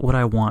 Here's what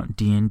I want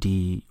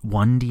D&D,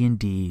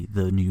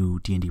 the new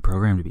D&D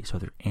program to be. So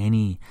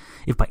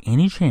if by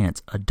any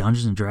chance a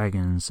Dungeons and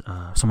Dragons,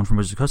 someone from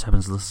Wizards of the Coast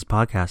happens to listen to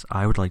this podcast,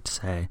 I would like to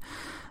say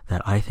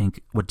that I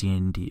think what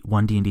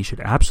D&D should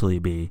absolutely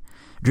be.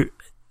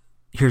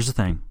 Here's the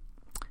thing.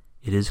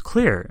 It is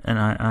clear, and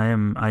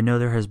I know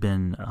there has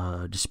been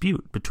a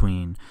dispute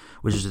between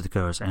Wizards of the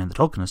Coast and the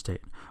Tolkien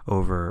estate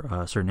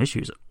over certain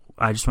issues.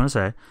 I just want to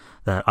say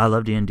that I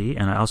love D&D,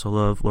 and I also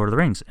love Lord of the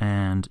Rings,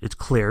 and it's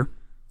clear,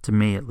 to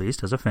me at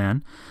least, as a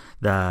fan,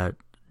 that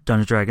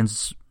Dungeons &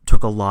 Dragons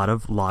took a lot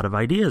of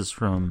ideas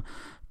from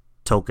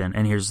Tolkien.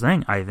 And here's the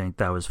thing, I think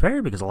that was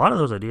fair, because a lot of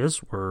those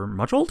ideas were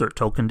much older.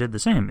 Tolkien did the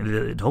same.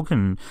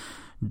 Tolkien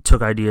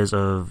took ideas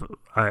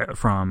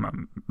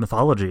from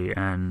mythology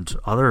and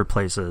other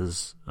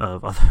places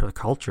of other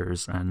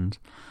cultures, and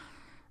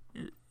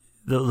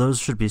those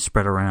should be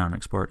spread around,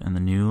 explored. And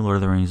the new Lord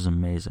of the Rings is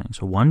amazing.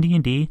 So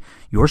 1D&D,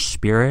 your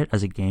spirit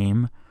as a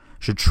game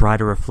should try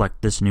to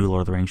reflect this new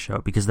Lord of the Rings show,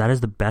 because that is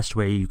the best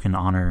way you can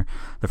honor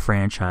the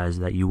franchise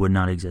that you would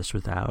not exist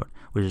without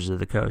Wizards of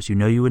the Coast.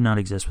 You would not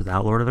exist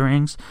without Lord of the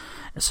Rings.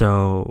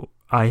 So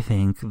I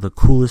think the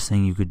coolest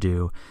thing you could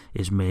do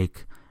is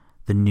make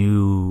the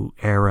new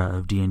era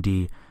of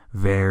D&D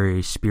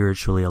very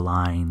spiritually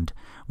aligned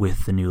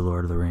with the new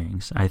Lord of the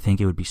Rings. I think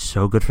it would be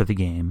so good for the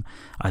game.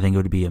 I think it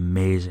would be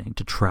amazing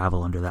to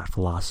travel under that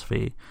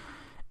philosophy.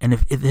 And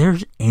if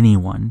there's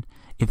anyone,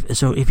 if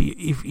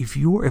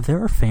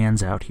there are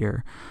fans out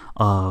here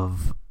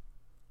of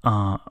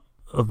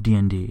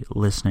D&D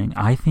listening,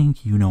 I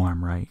think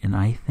I'm right, and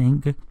I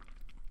think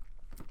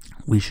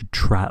we should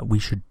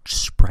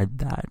spread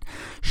that.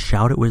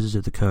 Shout at Wizards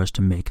of the Coast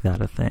to make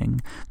that a thing.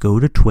 Go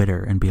to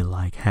Twitter and be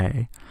like,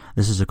 hey,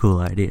 this is a cool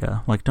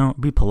idea. Like, don't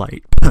be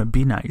polite,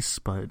 be nice,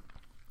 but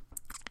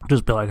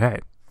just be like, hey,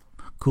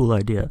 cool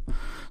idea.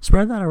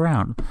 Spread that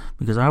around,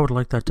 because I would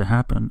like that to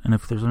happen. And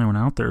if there's anyone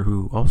out there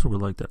who also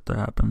would like that to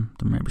happen,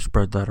 then maybe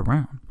spread that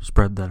around.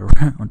 Spread that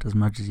around as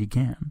much as you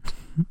can.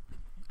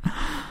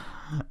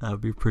 That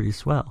would be pretty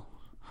swell.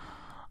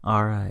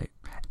 All right.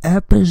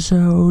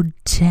 Episode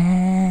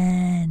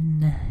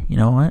 10. You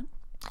know what?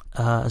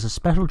 As a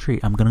special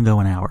treat, I'm going to go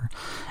an hour.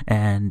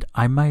 And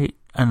I might,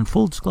 and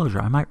full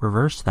disclosure, I might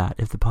reverse that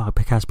if the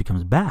podcast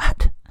becomes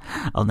bad.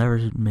 I'll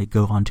never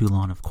go on too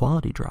long if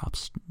quality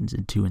drops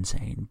too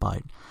insane,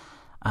 but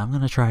I'm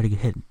going to try to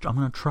hit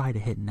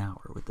an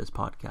hour with this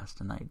podcast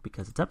tonight,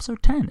 because it's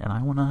episode 10 and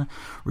I want to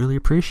really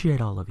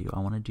appreciate all of you. I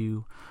want to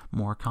do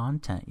more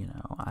content,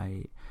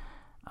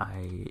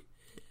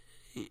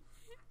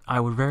 I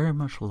would very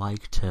much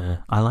like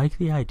to. I like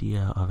the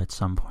idea of at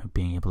some point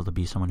being able to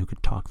be someone who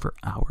could talk for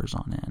hours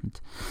on end.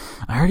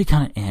 I already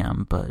kind of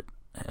am, but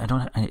I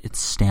don't. It's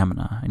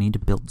stamina. I need to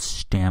build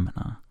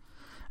stamina.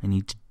 I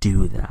need to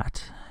do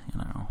that,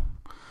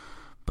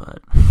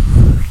 But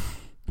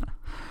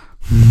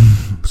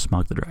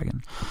Smog the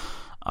Dragon.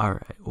 All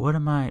right, what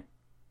am I?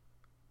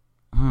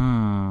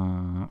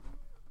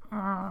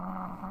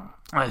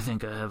 I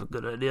think I have a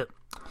good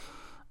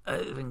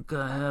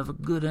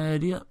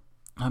idea.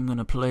 I'm going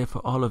to play for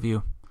all of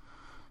you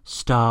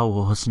Star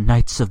Wars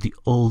Knights of the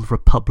Old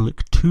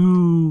Republic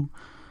 2.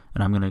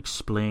 And I'm going to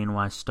explain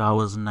why Star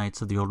Wars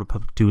Knights of the Old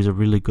Republic 2 is a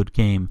really good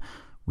game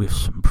with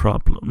some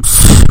problems.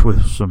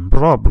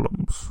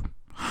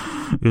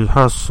 It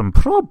has some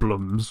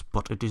problems,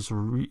 but it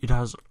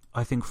has,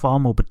 I think, far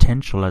more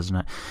potential, hasn't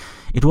it?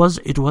 It was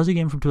a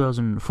game from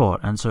 2004,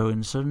 and so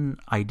in certain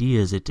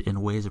ideas,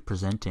 in ways of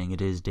presenting,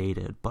 it is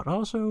dated. But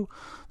also,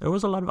 there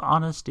was a lot of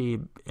honesty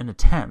in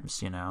attempts.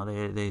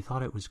 They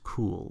thought it was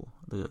cool.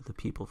 The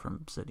people from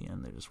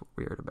Obsidian, they just were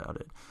weird about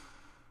it.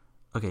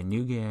 Okay,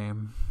 new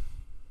game.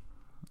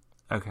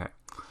 Okay,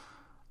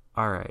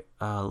 all right.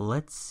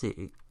 Let's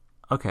see.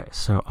 Okay,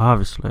 so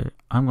obviously,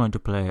 I'm going to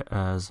play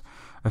as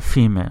a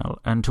female.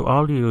 And to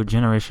all you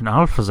Generation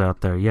Alphas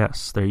out there,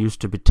 yes, there used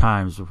to be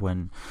times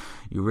when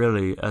you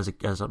really,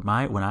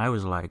 when I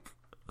was like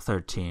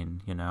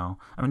 13, I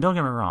mean, don't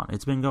get me wrong,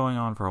 it's been going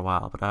on for a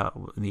while, but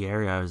in the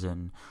area I was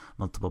in,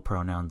 multiple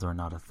pronouns were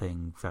not a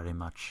thing very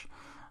much,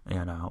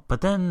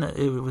 But then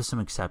it was some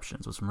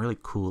exceptions, with some really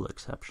cool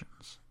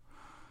exceptions,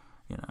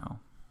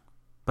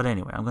 But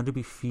anyway, I'm going to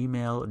be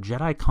female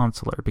Jedi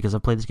Consular, because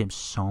I've played this game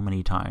so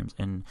many times,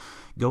 and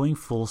going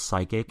full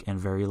psychic and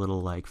very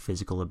little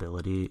physical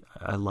ability,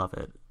 I love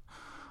it.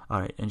 All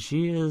right, and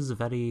she is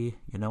very,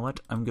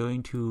 I'm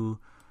going to,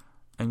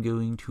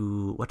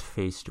 what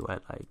face do I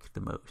like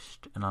the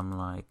most? And I'm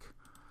like,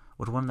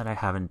 what one that I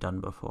haven't done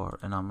before?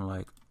 And I'm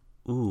like,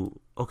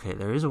 Okay,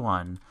 there is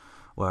one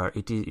where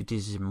it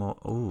is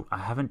more. I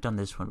haven't done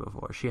this one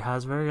before. She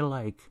has very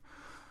like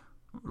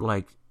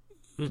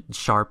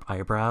sharp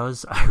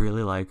eyebrows. I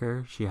really like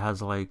her. She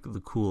has like the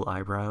cool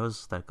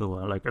eyebrows that go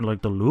like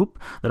the loop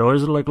that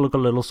always like look a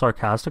little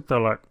sarcastic.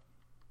 They're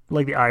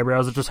like the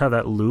eyebrows that just have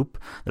that loop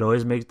that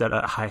always makes that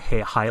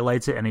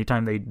highlights it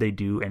anytime they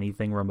do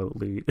anything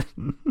remotely.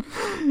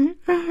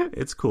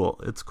 It's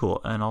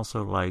cool. And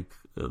also like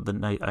the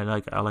night I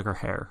like her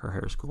hair. Her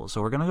hair is cool.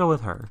 So we're gonna go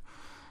with her.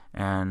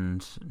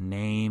 And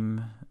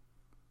name.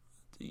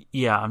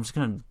 Yeah, I'm just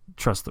gonna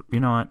trust the. You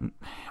know what?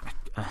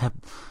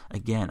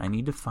 I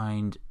need to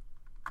find.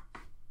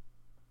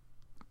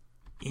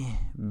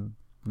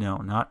 No,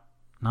 not.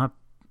 No.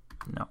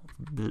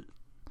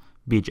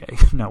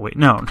 BJ. No, wait.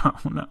 No.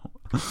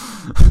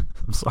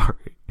 I'm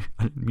sorry.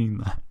 I didn't mean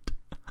that.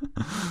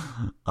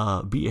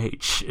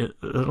 BH.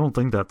 I don't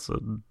think that's a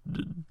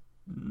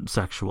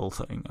sexual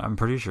thing. I'm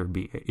pretty sure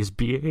is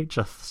BH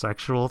a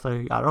sexual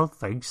thing? I don't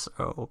think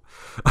so.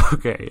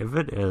 Okay, if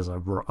it is,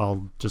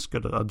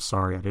 I'm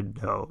sorry, I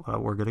didn't know.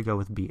 We're gonna go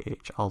with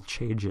BH. I'll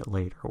change it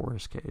later.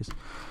 Worst case,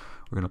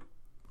 we're gonna.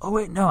 Oh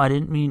wait, no, I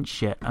didn't mean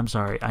shit. I'm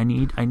sorry. I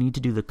need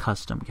to do the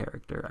custom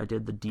character. I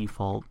did the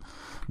default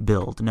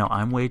build. No,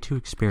 I'm way too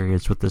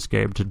experienced with this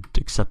game to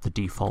accept the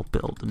default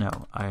build.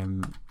 No,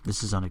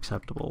 this is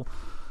unacceptable.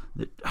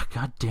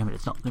 God damn it,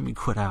 it's not letting me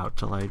quit out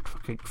till I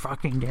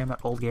fucking damn it,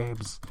 old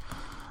games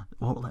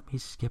won't let me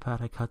skip out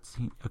a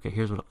cutscene. Okay,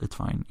 it's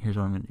fine. Here's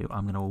what I'm gonna do.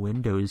 I'm gonna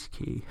Windows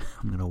key.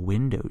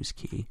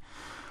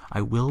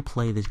 I will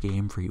play this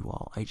game for you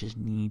all. I just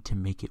need to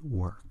make it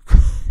work.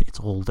 It's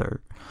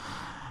older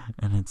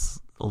and it's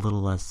a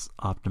little less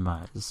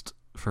optimized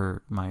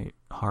for my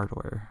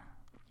hardware.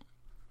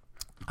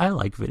 I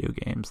like video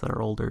games that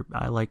are older.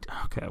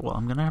 Okay, well,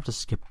 I'm gonna have to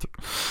skip through.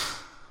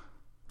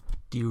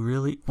 Do you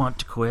really want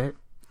to quit?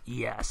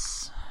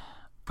 Yes.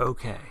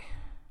 Okay.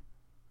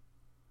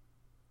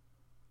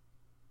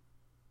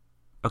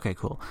 Okay,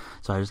 cool.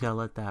 So I just gotta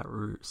let that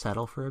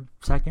settle for a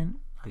second.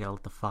 I gotta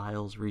let the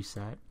files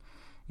reset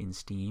in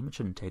Steam. It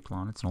shouldn't take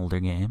long. It's an older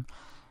game.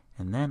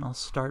 And then I'll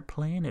start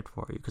playing it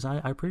for you. Because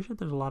I appreciate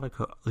there's a lot of...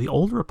 The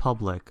Old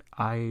Republic,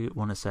 I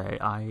want to say,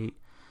 I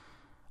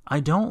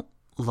don't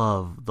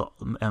love the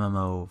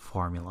MMO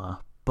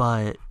formula,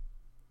 but...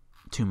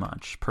 too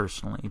much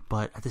personally,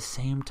 but at the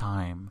same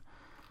time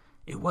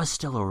it was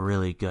still a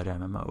really good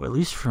MMO, at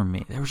least for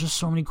me. There was just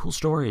so many cool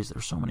stories.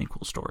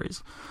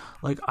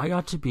 Like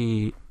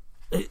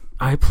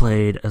I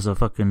played as a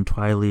fucking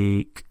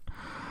Twi'lek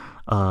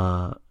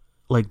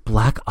like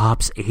Black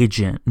Ops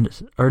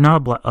agent, or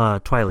not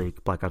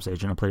Twi'lek Black Ops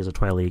agent. I played as a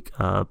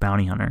Twi'lek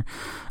bounty hunter.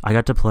 I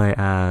got to play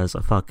as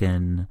a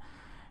fucking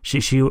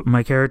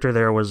my character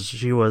there was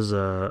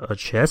a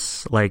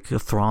Chiss, like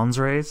Thrawn's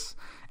race.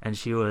 And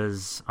she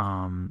was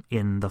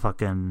in the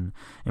fucking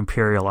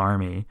Imperial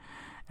Army,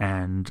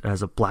 and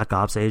as a Black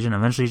Ops agent,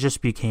 eventually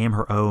just became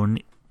her own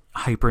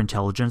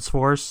hyper-intelligence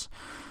force.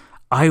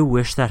 I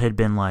wish that had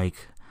been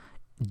like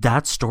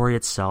that story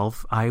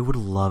itself. I would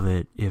love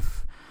it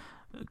if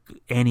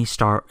any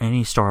Star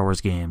Wars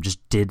game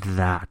just did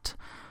that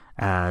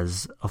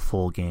as a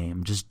full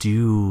game. Just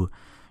do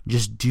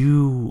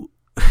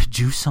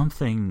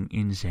something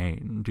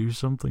insane. Do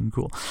something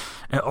cool.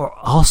 Or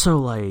also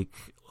like.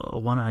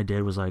 One I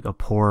did was like a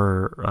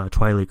poor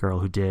Twi'lek girl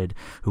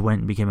who went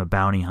and became a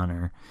bounty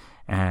hunter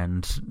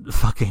and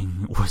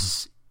fucking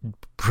was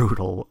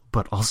brutal,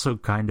 but also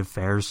kind of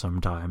fair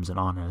sometimes and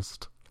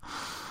honest.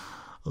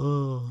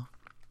 Oh,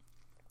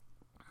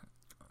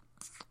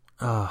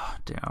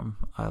 damn.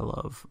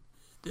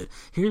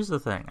 Here's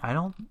the thing.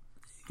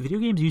 Video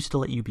games used to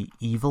let you be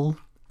evil,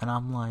 and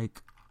I'm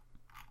like,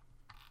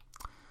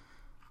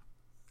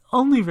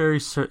 only very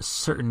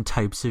certain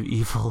types of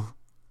evil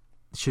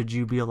should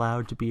you be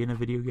allowed to be in a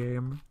video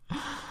game.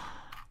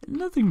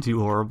 Nothing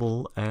too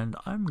horrible, and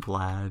I'm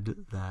glad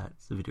that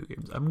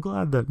I'm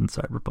glad that in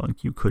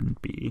Cyberpunk you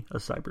couldn't be a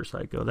cyber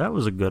psycho. That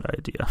was a good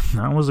idea.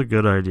 That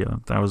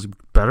was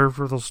better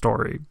for the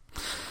story.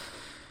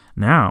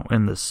 Now,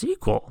 in the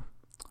sequel,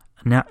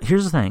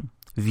 here's the thing.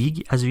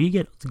 As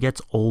V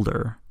gets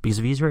older, because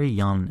V's very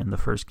young in the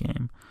first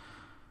game,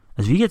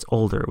 as V gets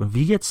older,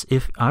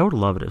 I would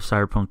love it if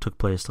Cyberpunk took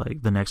place,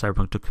 like the next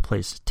Cyberpunk took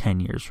place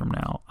 10 years from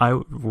now. I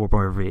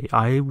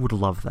would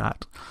love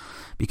that,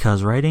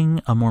 because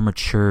writing a more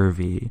mature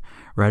V,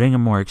 writing a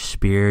more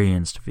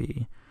experienced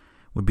V,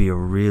 would be a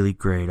really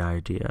great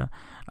idea.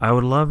 I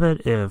would love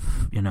it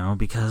if,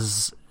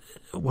 because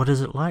what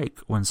is it like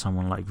when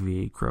someone like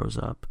V grows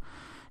up?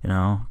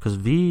 Because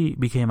V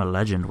became a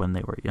legend when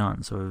they were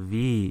young. So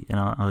V, and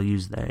I'll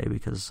use they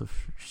because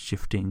of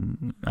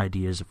shifting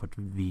ideas of what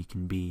V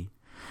can be,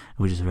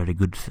 which is a very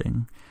good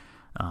thing.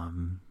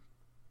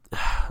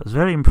 It was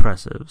very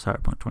impressive,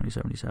 Cyberpunk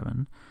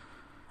 2077.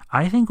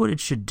 I think what it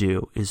should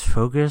do is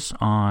focus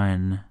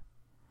on...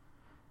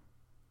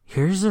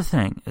 Here's the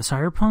thing.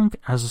 Cyberpunk,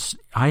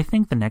 I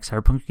think the next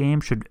Cyberpunk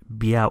game should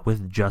be out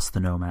with just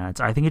the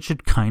nomads. I think it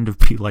should kind of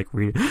be like,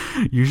 the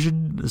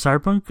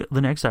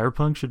next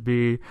Cyberpunk should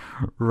be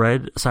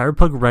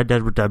Cyberpunk Red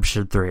Dead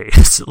Redemption 3.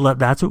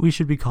 That's what we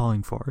should be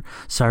calling for.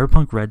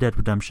 Cyberpunk Red Dead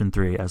Redemption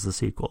 3 as the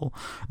sequel.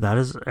 That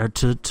is,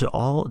 to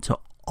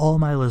all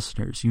my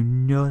listeners,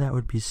 that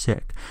would be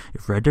sick.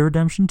 If Red Dead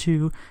Redemption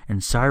 2 and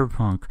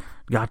Cyberpunk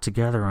got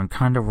together and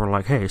kind of were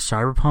like, hey,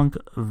 Cyberpunk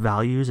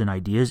values and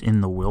ideas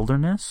in the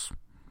wilderness,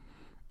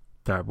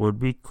 that would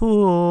be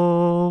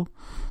cool.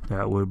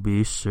 That would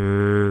be sick.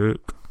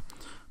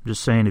 I'm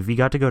just saying, if you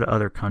got to go to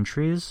other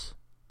countries,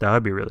 that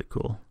would be really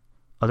cool.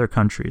 Other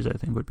countries, I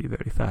think, would be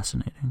very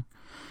fascinating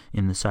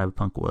in the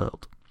Cyberpunk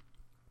world.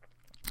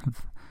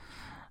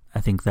 I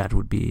think that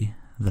would be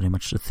very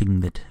much the thing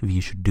that we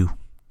should do.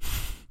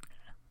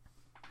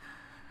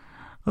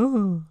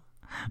 Oh,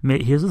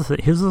 here's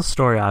the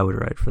story I would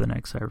write for the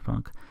next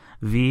Cyberpunk.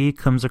 V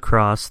comes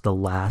across the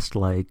last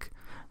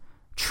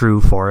true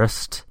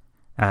forest,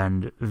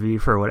 and V,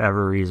 for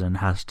whatever reason,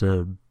 has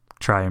to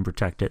try and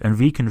protect it. And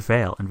V can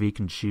fail, and V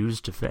can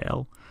choose to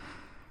fail,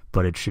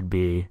 but it should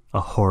be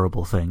a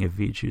horrible thing if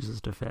V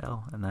chooses to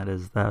fail. And that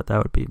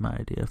would be my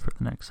idea for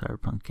the next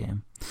Cyberpunk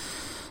game.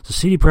 So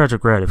CD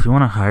Projekt Red, if you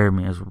want to hire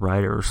me as a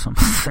writer or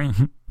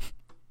something,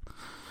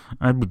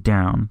 I'd be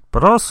down,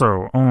 but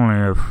also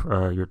only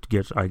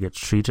if I get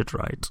treated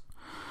right.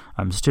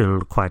 I'm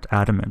still quite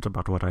adamant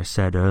about what I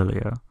said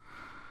earlier.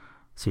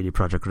 CD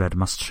Projekt Red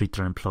must treat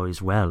their employees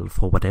well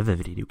for whatever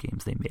video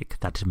games they make.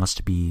 That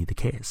must be the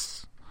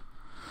case.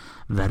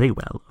 Very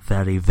well,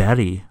 very,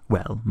 very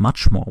well,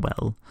 much more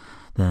well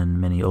than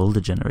many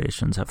older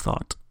generations have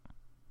thought.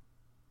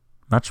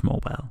 Much more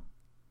well.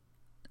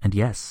 And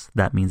yes,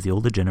 that means the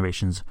older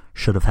generations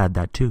should have had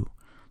that too.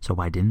 So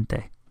why didn't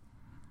they?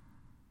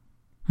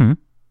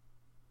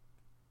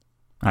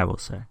 I will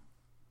say.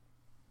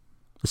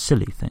 A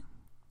silly thing.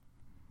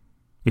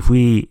 If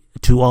we,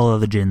 to all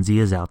other Gen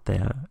Zers out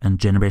there, and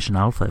Generation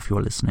Alpha if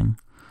you're listening,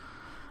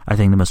 I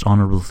think the most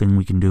honorable thing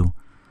we can do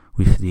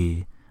with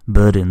the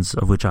burdens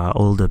of which our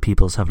older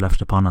peoples have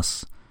left upon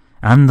us,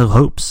 and the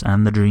hopes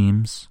and the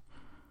dreams,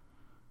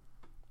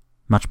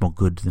 much more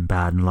good than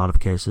bad in a lot of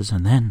cases,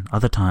 and then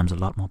other times a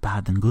lot more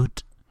bad than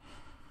good,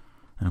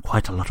 and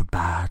quite a lot of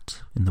bad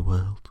in the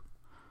world.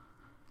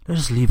 Let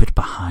us leave it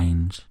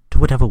behind, to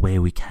whatever way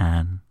we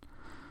can.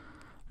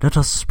 Let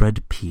us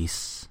spread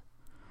peace,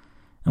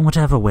 in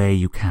whatever way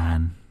you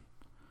can,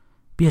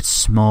 be it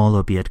small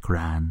or be it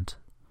grand.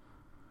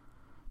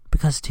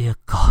 Because, dear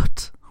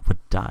God, we're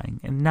dying,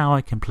 and now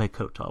I can play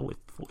KOTOR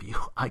for you.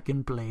 I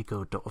can play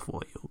KOTOR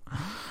for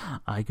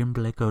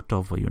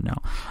you now.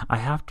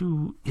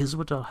 Here's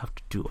what I'll have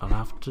to do. I'll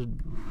have to...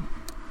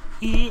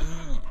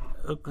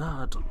 Oh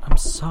God, I'm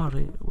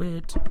sorry.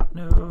 Wait,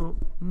 no.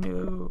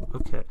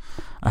 Okay,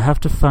 I have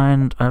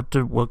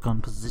to work on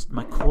position.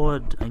 My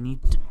chord. I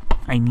need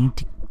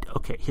to.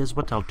 Okay, here's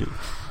what I'll do.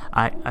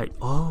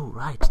 Oh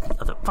right, the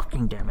other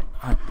fucking damn it.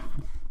 I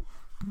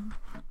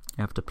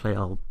have to play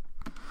all.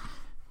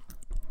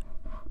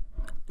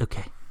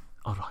 Okay,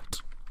 all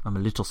right. I'm a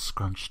little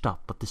scrunched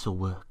up, but this'll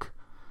work.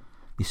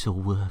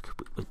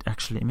 But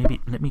actually, maybe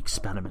let me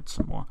experiment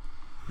some more.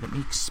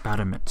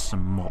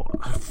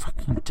 Oh,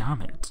 fucking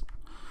damn it.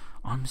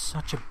 I'm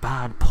such a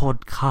bad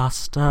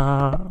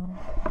podcaster.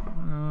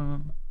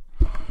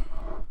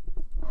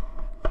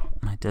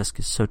 My desk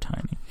is so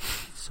tiny.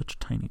 Such a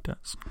tiny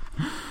desk.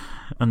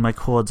 And my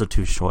chords are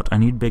too short. I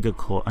need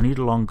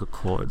longer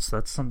chords.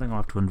 That's something I'll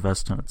have to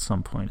invest in at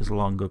some point, is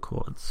longer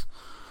chords.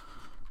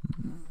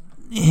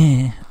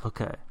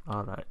 Okay,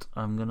 alright.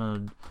 I'm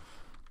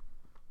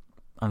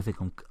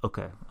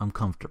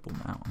comfortable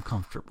now. I'm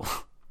comfortable.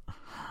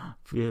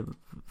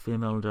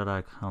 Female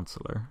Jedi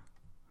counselor.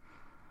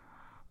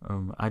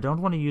 I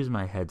don't want to use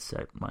my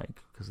headset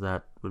mic because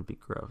that would be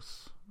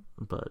gross.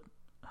 But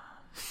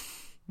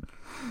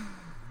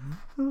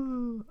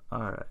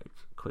alright,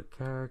 quick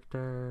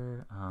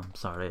character.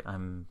 Sorry,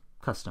 I'm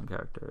custom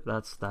character.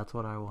 That's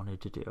what I wanted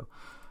to do.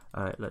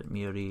 Alright, let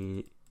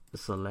me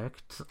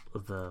select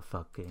the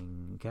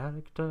fucking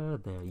character.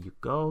 There you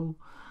go.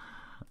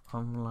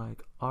 I'm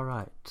like,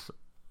 alright,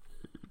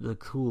 the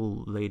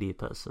cool lady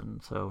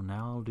person. So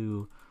now I'll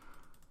do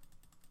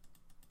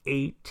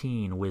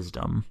 18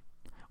 wisdom,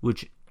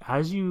 which,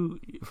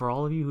 for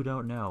all of you who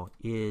don't know,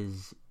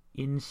 is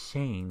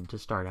insane to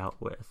start out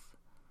with.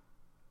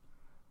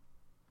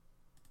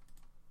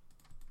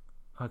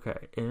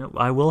 Okay, and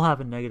I will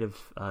have a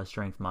negative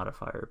strength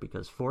modifier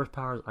because force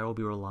powers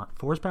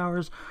force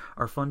powers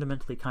are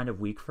fundamentally kind of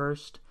weak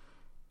first,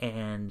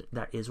 and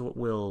that is what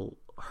will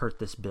hurt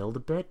this build a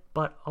bit,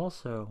 but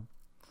also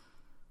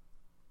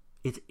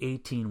it's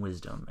 18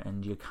 wisdom,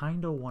 and you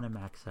kind of want to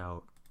max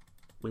out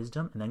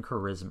wisdom and then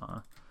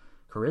charisma.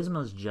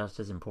 Charisma is just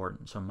as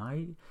important. So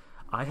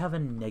I have a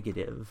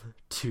negative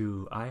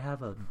to I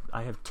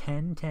have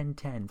 10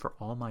 for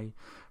all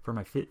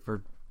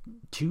for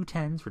 2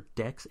 10s for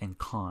dex and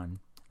con,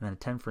 and then a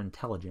 10 for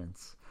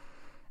intelligence,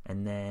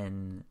 and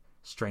then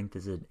strength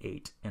is an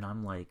 8, and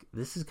I'm like,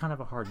 this is kind of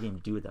a hard game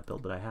to do with that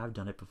build, but I have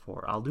done it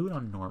before. I'll do it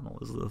on normal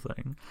is the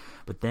thing,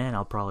 but then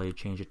I'll probably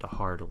change it to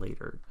hard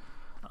later.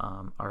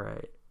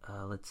 Alright,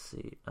 let's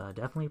see.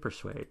 Definitely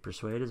Persuade.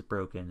 Persuade is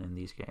broken in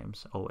these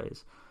games,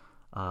 always.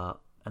 And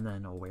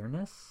then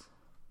Awareness,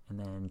 and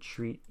then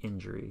Treat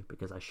Injury,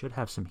 because I should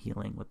have some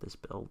healing with this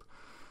build.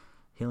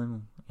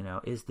 Healing,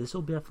 this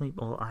will definitely,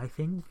 well, I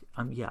think,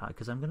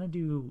 because I'm going to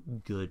do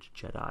Good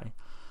Jedi.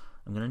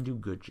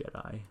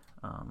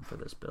 For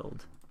this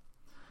build.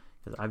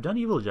 Because I've done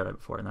Evil Jedi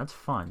before, and that's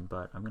fun,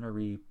 but I'm going to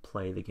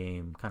replay the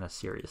game kind of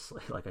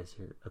seriously.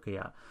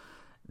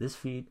 This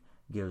feat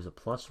gives a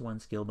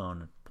 +1 skill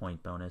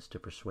point bonus to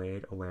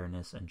Persuade,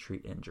 Awareness, and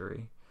Treat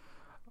Injury.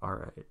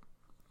 Alright,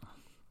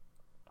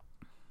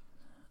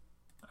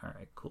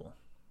 cool.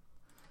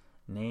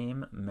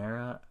 Name,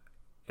 Mara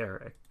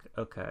Eric.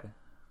 Okay.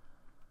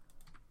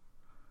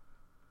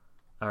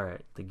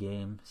 Alright, the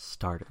game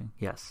starting.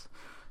 Yes.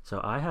 So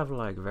I have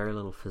very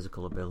little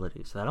physical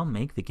ability, so that'll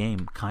make the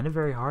game kind of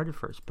very hard at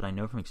first, but I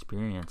know from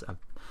experience that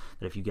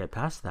if you get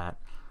past that,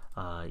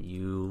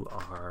 you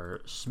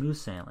are smooth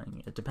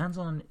sailing. It depends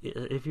on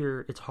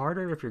it's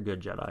harder if you're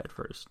good Jedi at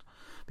first,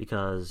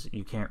 because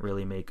you can't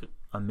really make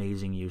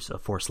amazing use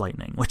of Force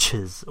Lightning, which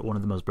is one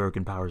of the most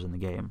broken powers in the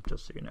game,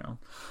 just so you know.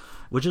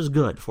 Which is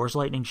good. Force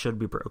Lightning should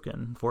be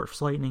broken.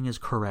 Force Lightning is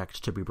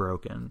correct to be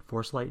broken.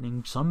 Force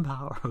Lightning, some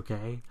power,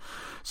 okay?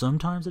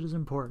 Sometimes it is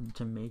important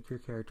to make your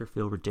character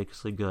feel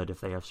ridiculously good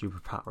if they have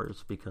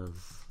superpowers,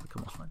 because,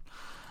 come on.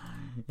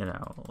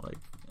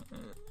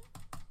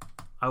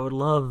 I would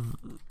love...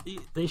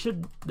 They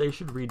should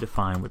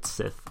redefine what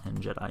Sith and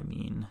Jedi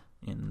mean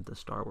in the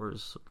Star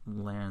Wars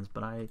lands,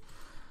 but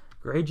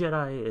Grey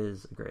Jedi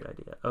is a great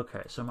idea.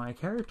 Okay, so my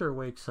character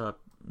wakes up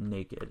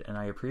naked, and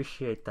I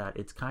appreciate that.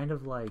 It's kind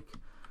of like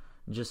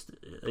just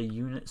a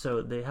unit.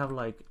 So they have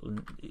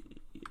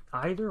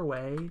either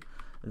way,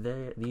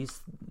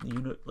 these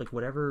unit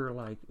whatever,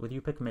 whether you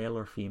pick male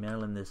or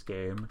female in this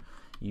game,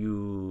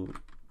 you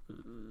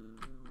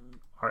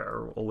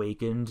are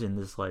awakened in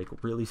this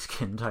really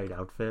skin tight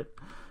outfit.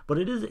 But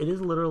it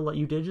is literal.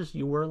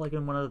 You were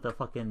in one of the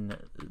fucking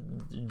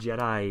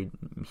Jedi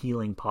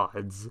healing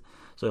pods.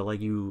 So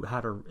you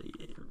had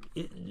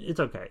it's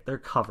okay. They're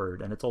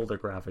covered and it's older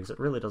graphics. It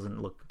really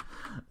doesn't look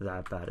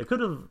that bad. It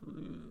could have,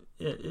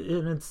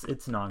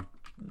 it's not.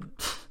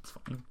 It's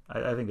fine.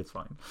 I think it's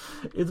fine.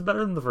 It's better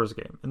than the first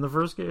game. In the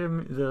first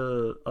game,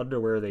 the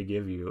underwear they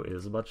give you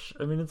is much.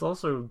 It's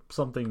also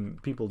something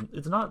people.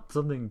 It's not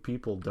something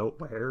people don't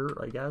wear,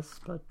 I guess.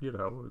 But it's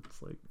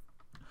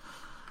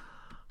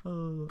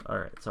all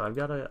right. So I've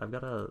got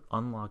to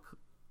unlock.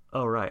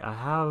 Oh right, I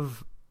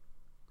have.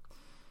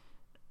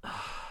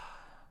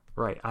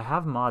 Right, I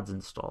have mods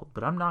installed,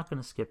 but I'm not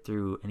going to skip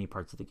through any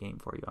parts of the game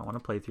for you. I want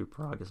to play through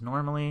Prague as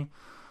normally.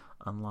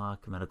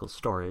 Unlock medical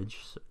storage,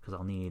 because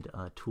I'll need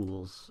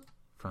tools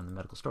from the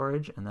medical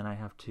storage, and then I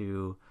have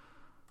to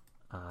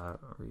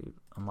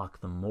unlock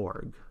the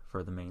morgue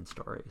for the main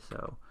story.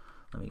 So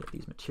let me get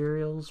these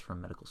materials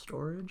from medical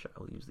storage. I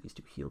will use these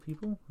to heal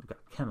people. We've got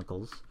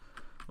chemicals,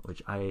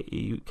 which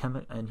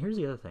and here's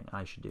the other thing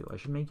I should do. I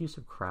should make use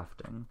of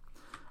crafting.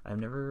 I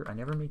never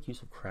make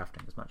use of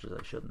crafting as much as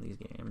I should in these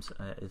games.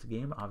 This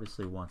game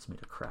obviously wants me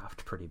to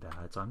craft pretty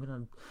bad, so I'm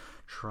going to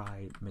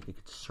try to make a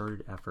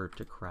concerted effort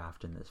to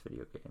craft in this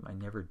video game. I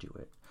never do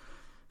it,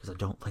 because I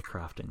don't like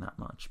crafting that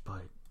much,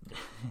 but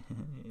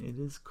it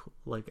is cool.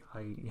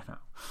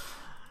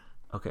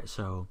 Okay,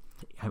 so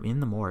I'm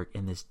in the morgue,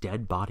 and this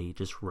dead body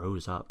just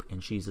rose up,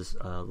 and she's this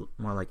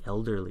more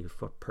elderly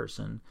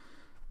person.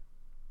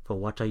 For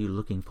what are you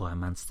looking for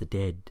amongst the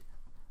dead?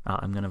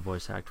 I'm going to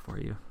voice act for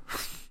you.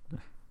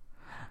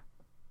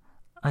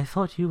 I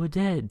thought you were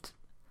dead.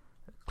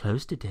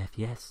 Close to death,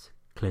 yes.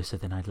 Closer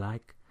than I'd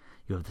like.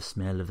 You have the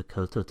smell of the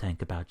colto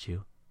tank about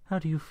you. How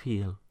do you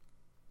feel?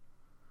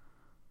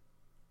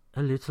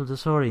 A little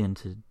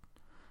disoriented.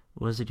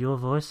 Was it your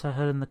voice I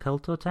heard in the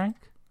colto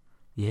tank?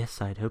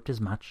 Yes, I had hoped as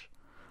much.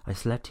 I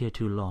slept here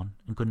too long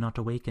and could not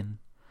awaken.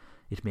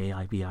 It may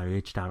be I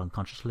reached out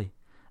unconsciously,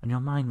 and your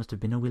mind must have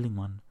been a willing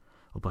one,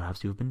 or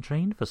perhaps you have been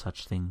trained for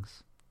such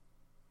things.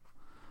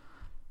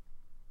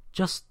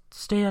 Just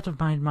stay out of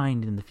my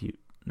mind in the future.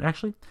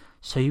 Actually,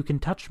 so you can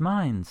touch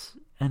minds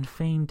and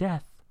feign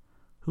death.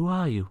 Who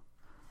are you?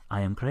 I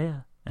am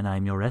Kreia, and I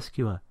am your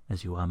rescuer,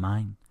 as you are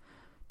mine.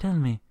 Tell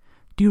me,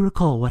 do you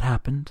recall what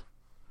happened?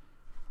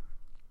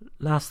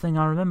 Last thing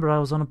I remember, I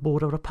was on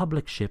board a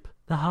Republic ship,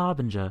 the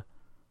Harbinger.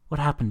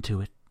 What happened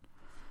to it?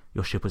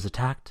 Your ship was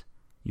attacked.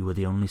 You were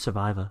the only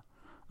survivor.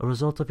 A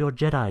result of your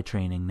Jedi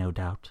training, no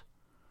doubt.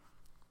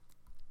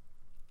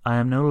 I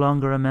am no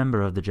longer a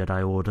member of the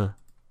Jedi Order.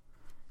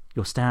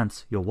 Your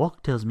stance, your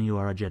walk tells me you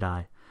are a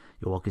Jedi.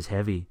 Your walk is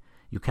heavy.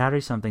 You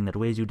carry something that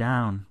weighs you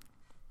down.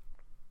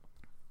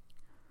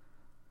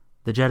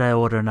 The Jedi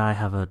Order and I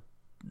have a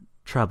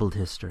troubled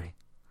history.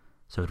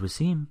 So it would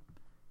seem.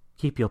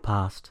 Keep your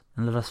past,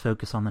 and let us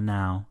focus on the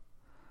now.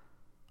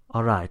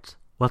 All right,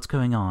 what's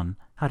going on?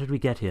 How did we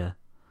get here?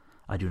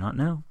 I do not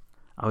know.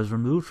 I was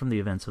removed from the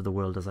events of the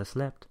world as I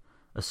slept.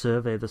 A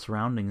survey of the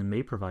surroundings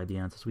may provide the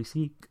answers we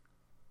seek.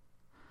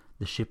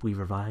 The ship we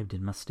revived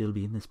in must still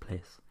be in this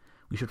place.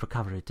 We should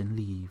recover it and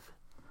leave.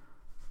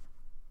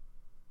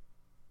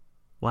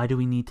 Why do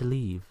we need to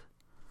leave?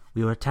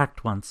 We were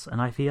attacked once,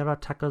 and I fear our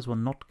attackers will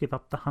not give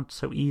up the hunt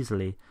so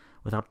easily.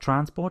 Without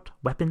transport,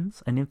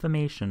 weapons, and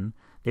information,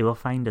 they will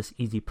find us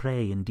easy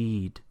prey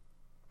indeed.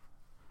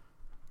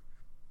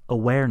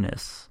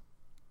 Awareness.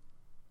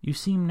 You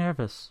seem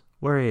nervous,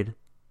 worried.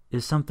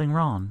 Is something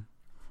wrong?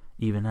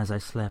 Even as I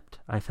slept,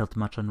 I felt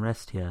much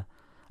unrest here.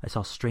 I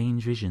saw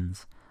strange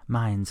visions,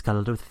 minds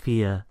colored with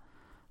fear.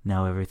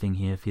 Now everything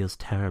here feels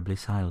terribly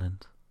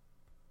silent.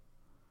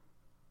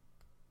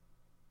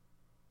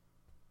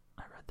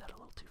 I read that a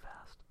little too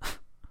fast.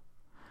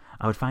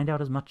 I would find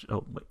out as much...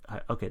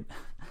 okay.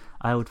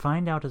 I would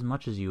find out as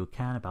much as you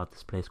can about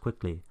this place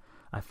quickly.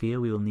 I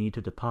fear we will need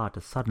to depart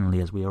as suddenly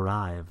as we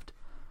arrived.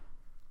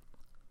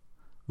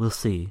 We'll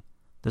see.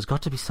 There's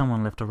got to be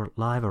someone left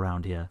alive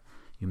around here.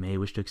 You may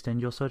wish to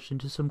extend your search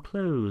into some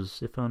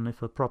clothes, if only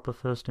for proper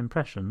first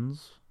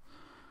impressions.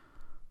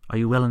 Are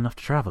you well enough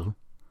to travel?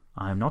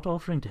 I am not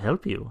offering to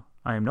help you.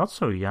 I am not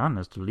so young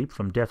as to leap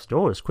from death's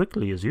door as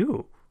quickly as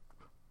you.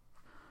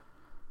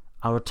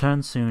 I'll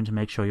return soon to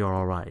make sure you're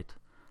all right.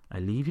 I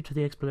leave you to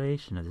the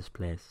exploration of this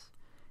place.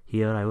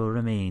 Here I will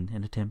remain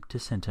and attempt to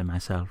center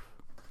myself.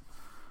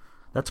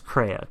 That's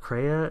Kreia.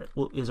 Kreia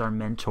is our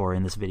mentor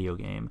in this video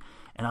game,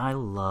 and I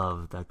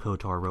love that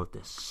KOTOR wrote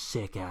this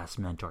sick-ass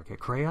mentor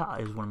character. Kreia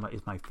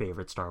is my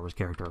favorite Star Wars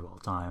character of all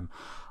time.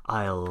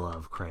 I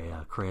love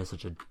Kreia. Kreia is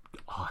such an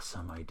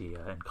awesome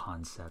idea and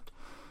concept,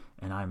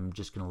 and I'm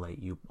just going to let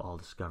you all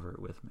discover it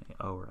with me.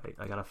 Oh, right.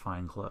 I got to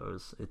find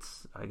clothes.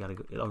 I got to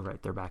go. Oh,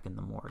 right. They're back in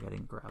the morgue. I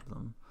didn't grab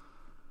them.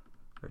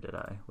 Or did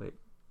I? Wait.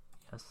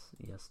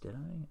 Yes, did I?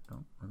 I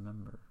don't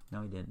remember.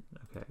 No, I didn't.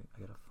 Okay, I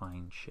gotta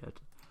find shit.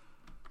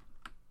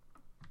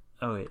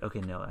 Oh, wait, okay,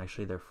 no,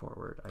 actually they're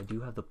forward. I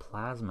do have the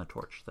plasma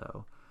torch,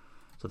 though.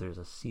 So there's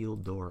a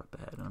sealed door up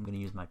ahead, and I'm gonna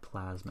use my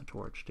plasma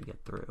torch to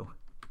get through.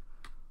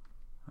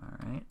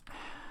 Alright.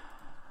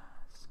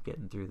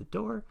 Getting through the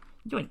door.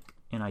 Yoink!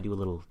 And I do a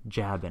little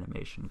jab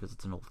animation, because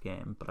it's an old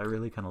game, but I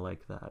really kind of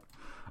like that.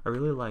 I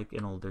really like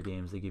in older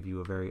games they give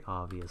you a very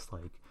obvious,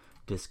 like,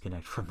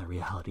 disconnect from the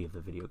reality of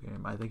the video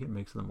game. I think it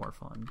makes them more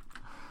fun.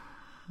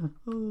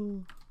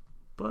 Oh,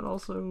 but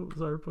also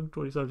Cyberpunk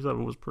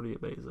 2077 was pretty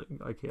amazing.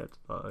 I can't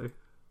deny.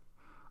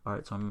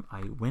 Alright, so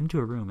I went to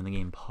a room and the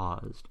game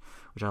paused,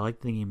 which I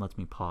like. The game lets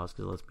me pause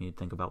because it lets me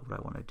think about what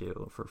I want to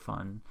do for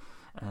fun.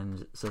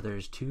 And so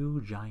there's two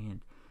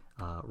giant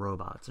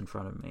robots in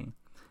front of me,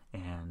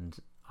 and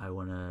I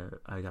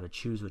gotta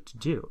choose what to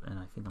do, and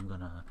I think I'm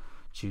gonna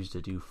choose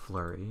to do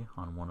flurry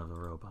on one of the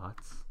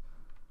robots.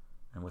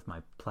 And with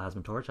my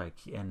plasma torch,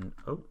 even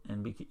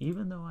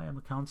though I am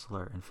a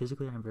counselor and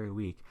physically I'm very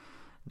weak,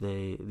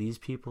 these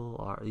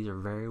are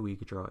very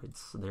weak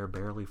droids. They're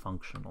barely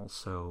functional,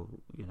 so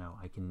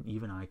I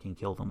can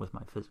kill them with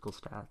my physical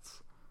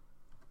stats.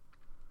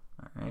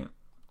 All right,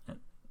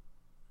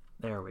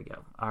 there we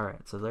go. All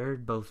right, so they're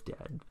both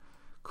dead.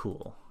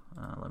 Cool.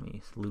 Let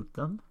me loot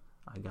them.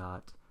 I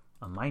got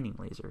a mining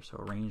laser, so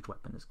a ranged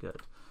weapon is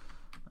good.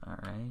 All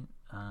right.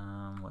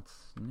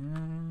 What's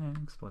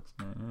next?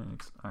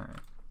 All right.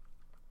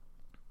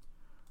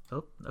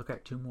 Oh, okay,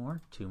 two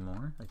more.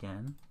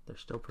 Again, they're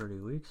still pretty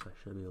weak, so I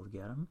should be able to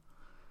get them.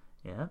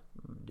 Yeah,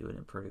 I'm doing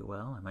it pretty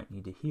well. I might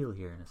need to heal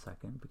here in a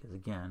second, because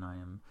again, I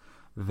am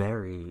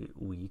very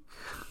weak.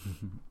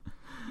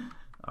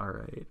 All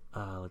right,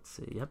 let's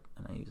see. Yep,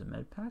 and I use a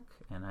med pack,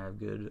 and I have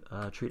good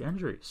treat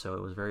injury, so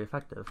it was very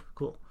effective.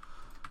 Cool.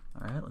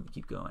 All right, let me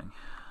keep going.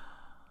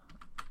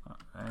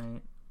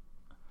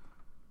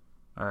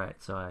 All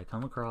right, so I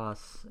come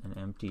across an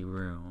empty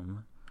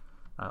room.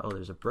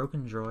 There's a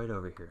broken droid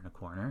over here in a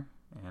corner,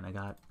 and I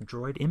got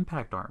droid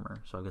impact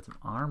armor. So I got some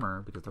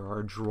armor because there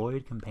are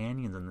droid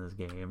companions in this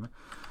game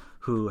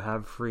who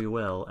have free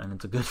will, and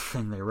it's a good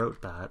thing they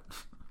wrote that.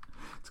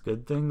 It's a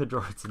good thing the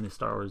droids in the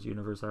Star Wars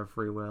universe have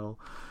free will,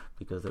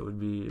 because they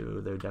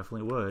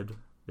definitely would.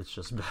 It's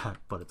just bad,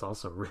 but it's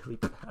also really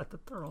bad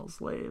that they're all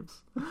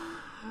slaves.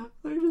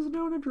 They just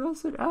don't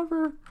address it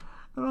ever,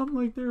 and I'm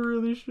like, they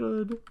really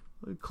should.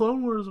 Like,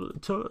 Clone Wars,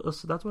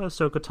 that's why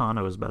Ahsoka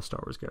Tano is the best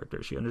Star Wars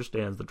character. She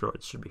understands the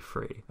droids should be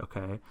free,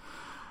 okay?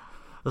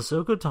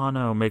 Ahsoka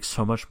Tano makes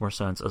so much more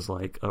sense as,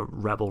 like, a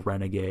rebel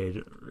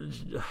renegade.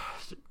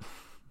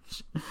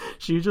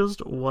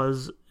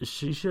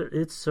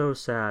 It's so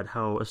sad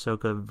how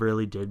Ahsoka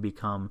really did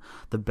become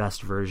the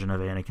best version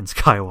of Anakin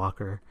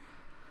Skywalker.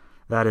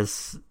 That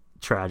is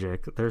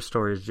tragic. Their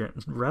stories,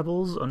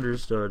 Rebels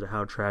understood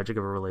how tragic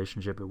of a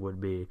relationship it would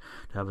be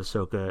to have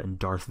Ahsoka and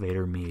Darth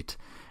Vader meet,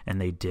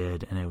 and they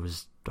did, and it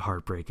was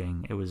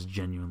heartbreaking. It was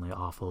genuinely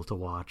awful to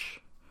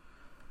watch.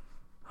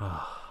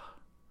 Alright,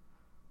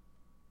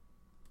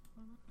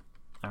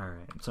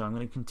 so I'm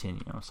going to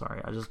continue.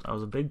 Sorry, I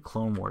was a big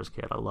Clone Wars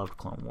kid. I loved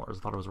Clone Wars.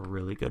 I thought it was a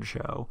really good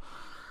show.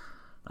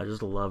 I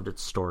just loved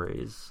its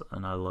stories,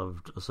 and I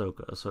loved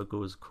Ahsoka. Ahsoka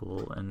was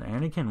cool, and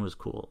Anakin was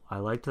cool. I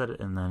liked that,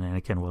 and then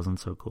Anakin wasn't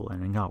so cool.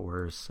 Anakin got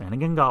worse.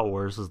 Anakin got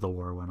worse as the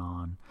war went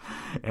on.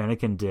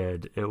 Anakin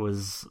did. It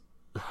was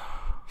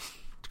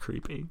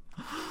creepy.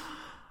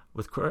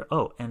 I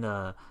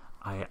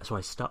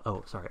stopped.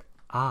 Oh, sorry.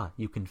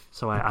 You can.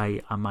 So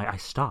I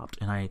stopped,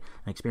 and I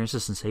experienced a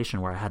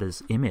sensation where I had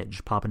this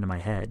image pop into my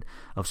head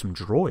of some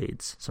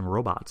droids, some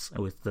robots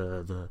with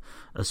the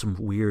some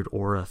weird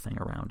aura thing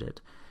around it.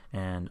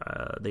 And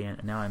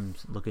now I'm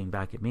looking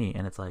back at me,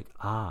 and it's like,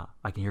 I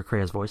can hear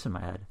Krea's voice in my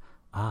head.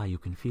 You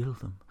can feel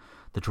them.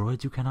 The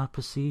droids you cannot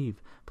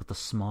perceive, but the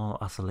small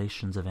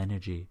oscillations of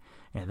energy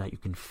that you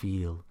can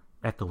feel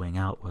echoing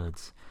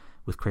outwards.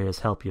 With Krea's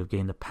help, you have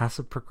gained the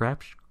passive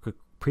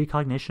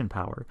precognition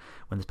power.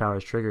 When this power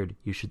is triggered,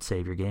 you should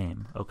save your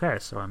game. Okay,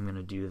 so I'm going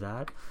to do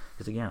that,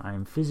 because again, I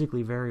am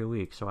physically very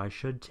weak, so I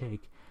should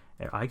take...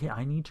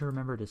 I need to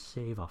remember to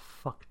save a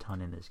fuck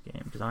ton in this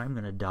game, because I'm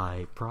going to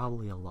die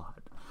probably a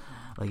lot.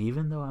 Like,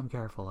 even though I'm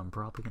careful, I'm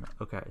probably going to...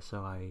 Okay,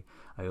 so I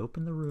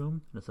open the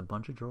room, and it's a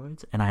bunch of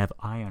droids, and I have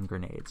ion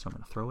grenades, so I'm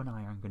going to throw an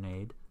ion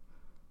grenade,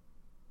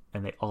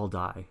 and they all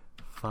die.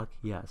 Fuck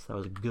yes, that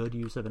was a good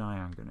use of an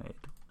ion grenade.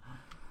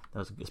 That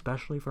was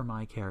especially for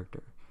my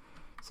character.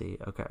 See,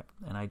 okay,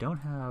 and I don't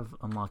have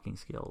unlocking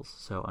skills,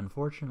 so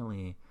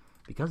unfortunately,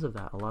 because of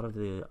that, a lot of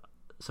the...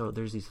 So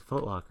there's these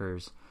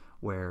footlockers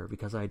where,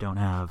 because I don't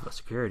have a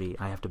security,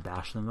 I have to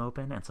bash them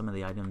open, and some of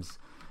the items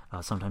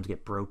sometimes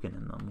get broken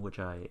in them, which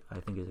I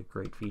think is a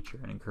great feature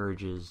and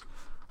encourages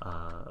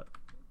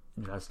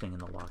investing in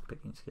the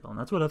lockpicking skill, and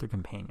that's what other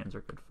companions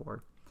are good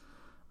for.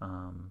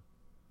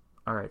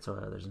 Alright, so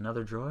there's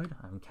another droid.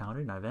 I'm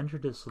counted, and I've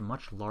entered this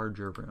much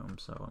larger room,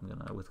 so I'm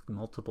gonna, with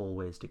multiple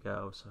ways to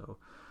go, so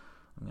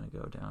I'm gonna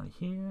go down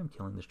here. I'm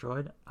killing this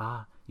droid.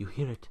 You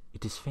hear it.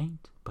 It is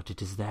faint, but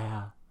it is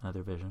there.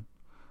 Another vision.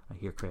 I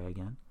hear Krea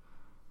again.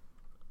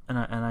 And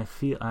I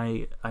feel,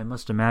 I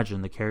must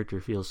imagine the character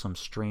feels some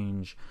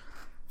strange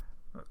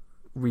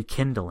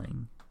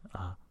rekindling.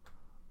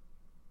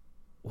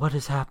 What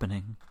is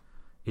happening?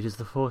 It is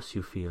the Force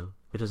you feel.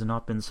 It has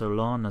not been so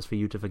long as for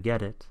you to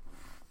forget it.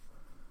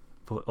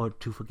 Or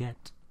to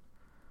forget.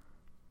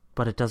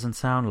 But it doesn't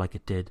sound like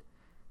it did.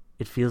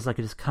 It feels like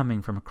it is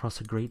coming from across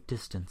a great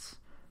distance.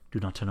 Do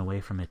not turn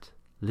away from it.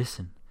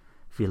 Listen.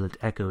 Feel it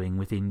echoing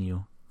within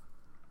you.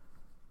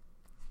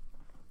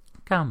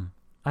 Come,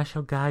 I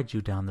shall guide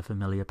you down the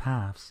familiar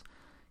paths.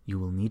 You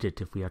will need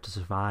it if we are to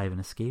survive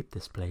and escape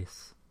this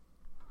place.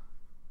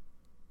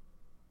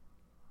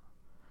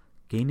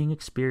 Gaining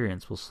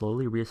experience will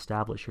slowly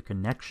reestablish your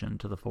connection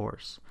to the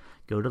Force.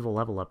 Go to the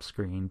level up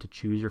screen to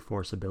choose your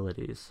Force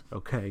abilities.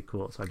 Okay,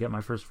 cool. So I get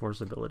my first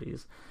Force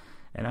abilities.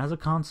 And as a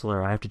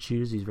consular, I have to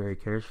choose these very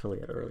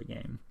carefully at early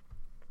game.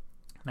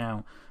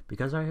 Now,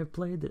 because I have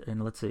played,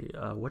 and let's see,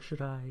 what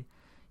should I...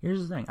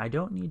 Here's the thing, I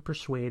don't need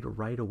Persuade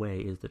right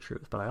away is the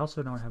truth, but I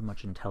also don't have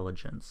much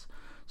intelligence,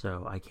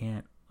 so I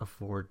can't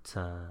afford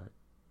to,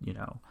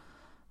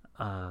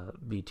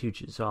 be too...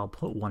 So I'll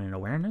put one in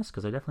Awareness,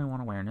 because I definitely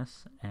want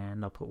Awareness,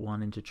 and I'll put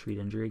one into Treat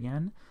Injury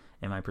again,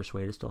 and my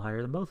Persuade is still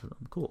higher than both of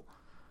them. Cool.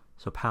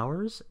 So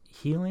powers,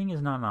 Healing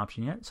is not an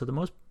option yet, so the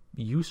most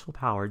useful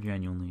power,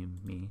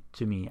 genuinely,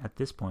 to me, at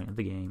this point of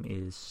the game,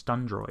 is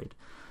Stun Droid.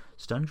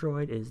 Stun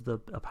Droid is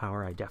a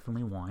power I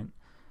definitely want.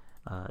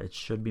 It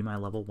should be my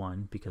level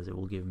 1 because it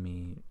will give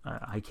me...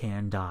 I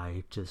can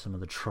die to some of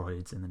the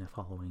droids in the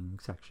following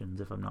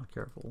sections if I'm not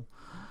careful,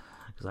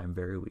 because I'm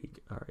very weak.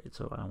 Alright,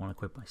 so I want to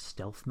equip my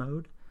stealth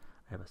mode.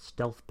 I have a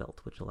stealth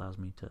belt, which allows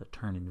me to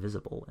turn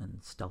invisible and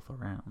stealth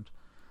around.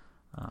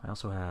 I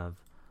also have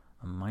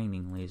a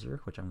mining laser,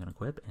 which I'm going to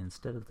equip. And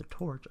instead of the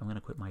torch, I'm going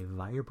to equip my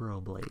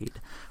vibro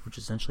blade, which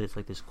essentially it's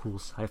like this cool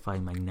sci-fi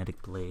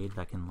magnetic blade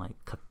that can like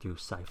cut through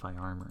sci-fi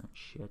armor and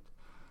shit.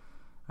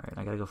 Alright,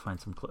 I gotta go find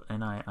some clothes.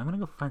 And I'm gonna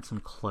go find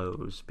some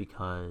clothes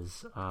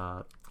because,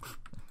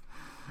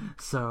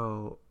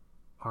 so,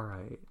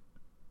 alright,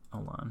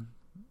 hold on.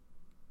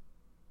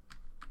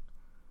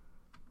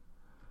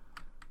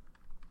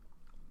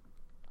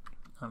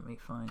 Let me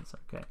find some,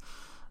 okay.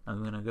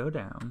 I'm gonna go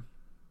down,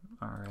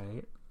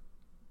 alright.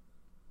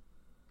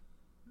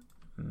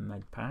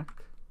 Med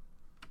pack.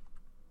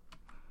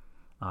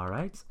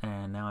 Alright,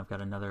 and now I've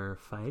got another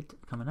fight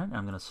coming in.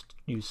 I'm gonna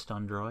use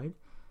Stun Droid.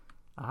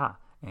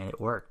 And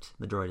it worked.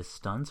 The droid is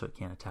stunned, so it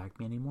can't attack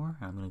me anymore.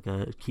 I'm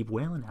going to keep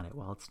wailing at it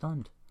while it's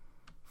stunned.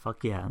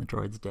 Fuck yeah, and the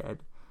droid's dead.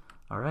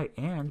 Alright,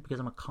 and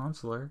because I'm a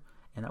consular,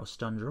 and that was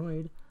Stun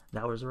Droid,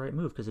 that was the right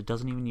move, because it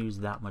doesn't even use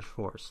that much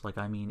force. Like,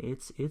 I mean,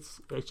 it's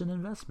an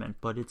investment,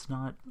 but it's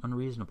not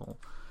unreasonable.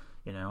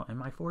 And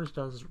my force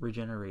does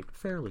regenerate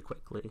fairly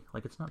quickly.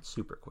 Like, it's not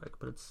super quick,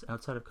 but it's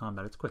outside of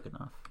combat, it's quick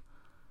enough.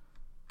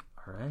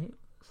 Alright,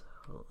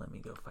 so let me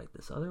go fight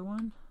this other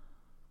one.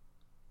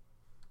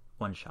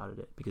 One-shotted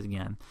it, because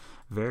again,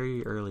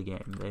 very early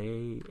game,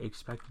 they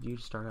expected you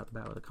to start out the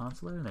battle with a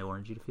consular, and they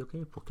wanted you to feel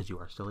capable, because you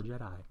are still a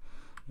Jedi,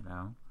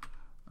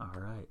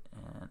 Alright,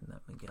 and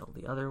let me kill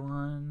the other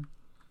one.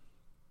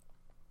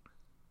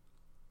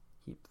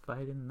 Keep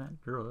fighting that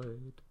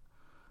droid.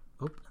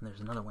 Oh, and there's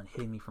another one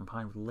hitting me from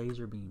behind with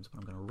laser beams, but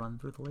I'm going to run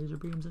through the laser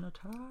beams and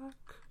attack.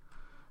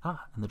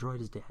 Ah, and the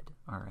droid is dead.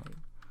 Alright.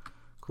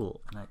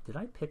 Cool. And did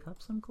I pick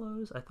up some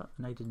clothes?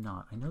 And I did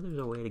not. I know there's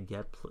a way to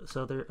get...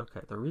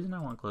 okay, the reason I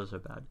want clothes so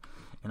bad,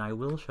 and I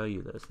will show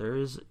you this,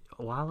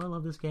 while I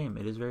love this game,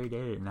 it is very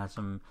dated, and has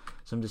some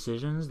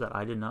decisions that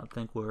I did not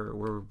think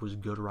was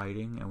good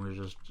writing, and was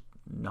just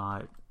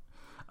not...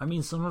 I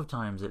mean, some of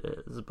times it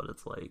is, but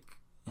it's like...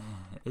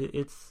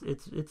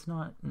 It's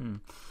not...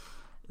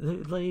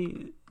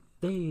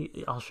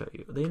 I'll show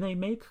you. They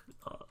make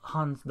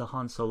the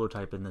Han Solo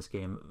type in this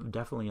game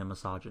definitely a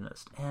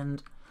misogynist,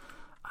 and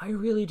I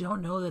really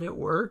don't know that it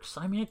works.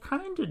 I mean, it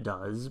kind of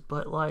does,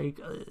 but like,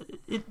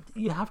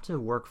 you have to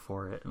work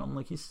for it. And I'm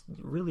like, he's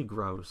really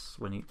gross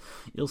when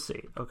you'll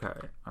see. Okay,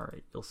 all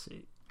right, you'll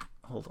see.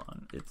 Hold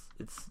on,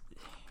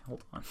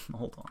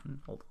 hold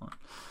on.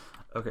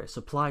 Okay,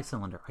 supply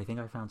cylinder. I think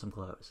I found some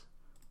clothes.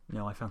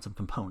 No, I found some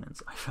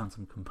components.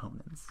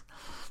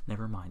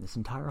 Never mind. This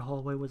entire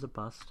hallway was a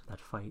bust.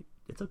 That fight,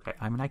 it's okay.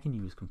 I mean, I can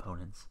use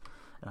components,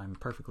 and I'm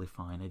perfectly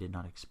fine. I did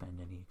not expend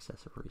any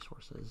excessive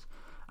resources.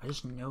 I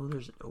just know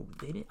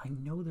I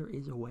know there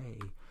is a way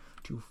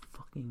to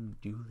fucking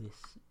do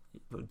this,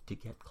 to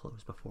get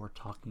close before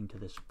talking to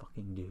this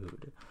fucking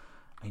dude.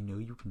 I know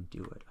you can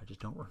do it. I just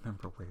don't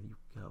remember where you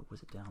go.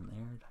 Was it down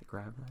there? Did I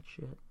grab that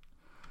shit?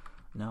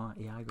 No,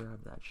 yeah, I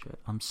grabbed that shit.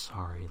 I'm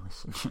sorry,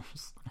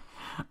 listeners.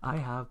 I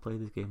have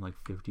played this game like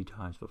 50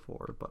 times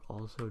before, but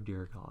also,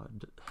 dear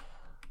God,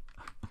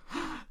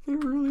 they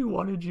really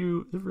wanted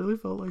you. It really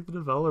felt like the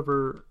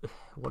developer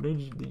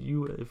wanted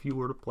you, if you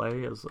were to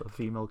play as a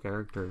female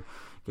character,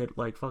 get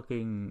like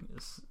fucking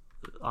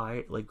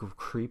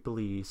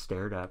creepily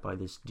stared at by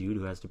this dude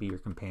who has to be your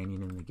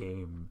companion in the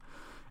game.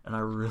 And I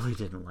really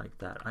didn't like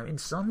that. I mean,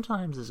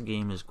 sometimes this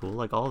game is cool.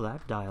 Like, all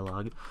that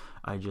dialogue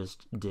I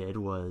just did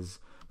was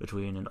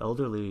between an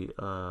elderly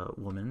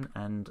woman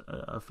and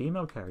a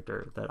female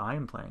character that I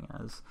am playing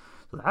as.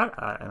 So that,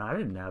 and I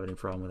didn't have any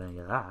problem with any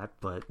of that,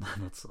 but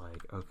then it's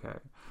like, okay.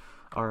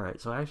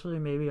 Alright, so actually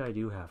maybe I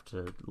do have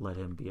to let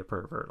him be a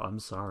pervert. I'm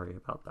sorry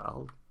about that.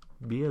 I'll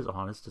be as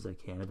honest as I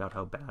can about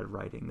how bad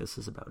writing this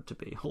is about to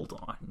be. Hold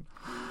on.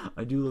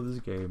 I do love this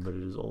game, but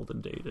it is old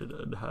and dated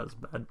and has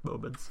bad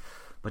moments.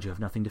 But you have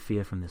nothing to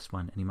fear from this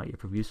one, and you might yet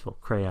prove useful.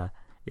 Kreia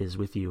is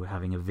with you,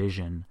 having a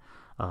vision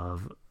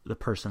of the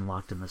person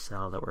locked in the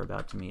cell that we're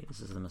about to meet. This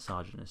is the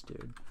misogynist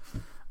dude.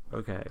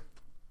 Okay.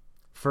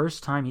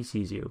 First time he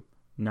sees you.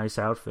 Nice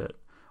outfit.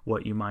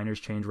 What, you minors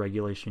change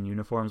regulation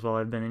uniforms while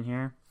I've been in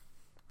here?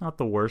 Not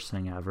the worst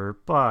thing ever,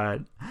 but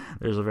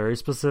there's a very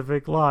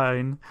specific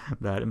line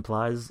that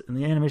implies, and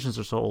the animations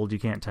are so old you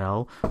can't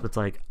tell, but it's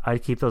like,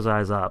 I'd keep those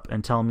eyes up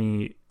and tell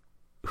me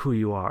who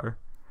you are.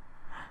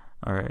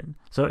 Alright.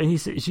 So, and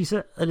she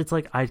said, and it's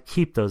like, I'd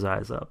keep those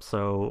eyes up.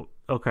 So,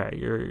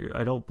 okay,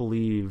 I don't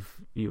believe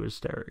he was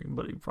staring,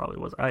 but he probably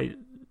was.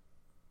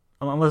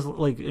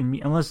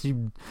 Unless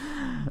you,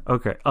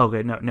 okay,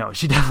 no,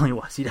 she definitely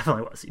was. He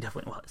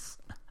definitely was.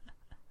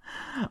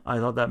 I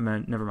thought that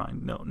meant, never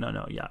mind.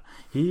 No, yeah.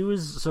 He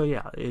was, so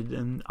yeah,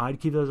 and I'd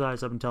keep those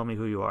eyes up and tell me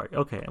who you are.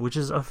 Okay, which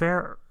is a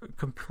fair,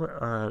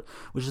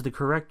 which is the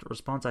correct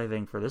response, I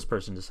think, for this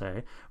person to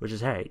say, which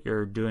is, hey,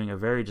 you're doing a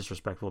very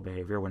disrespectful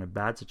behavior when in a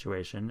bad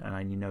situation, and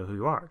I need to know who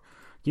you are.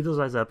 Keep those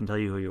eyes up and tell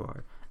you who you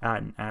are.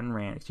 Atten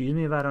ran. Excuse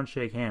me if I don't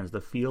shake hands. The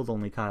field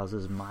only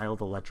causes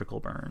mild electrical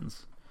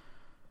burns.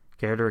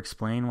 Care to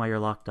explain why you're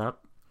locked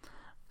up?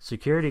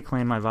 Security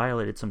claim I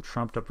violated some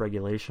trumped-up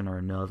regulation or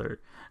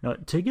another. Now,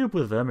 take it up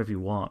with them if you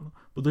want,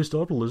 but they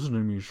stopped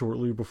listening to me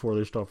shortly before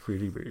they stopped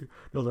feeding me.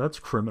 Now, that's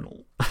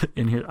criminal.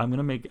 And here, I'm going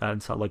to make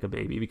Ad sound like a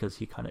baby, because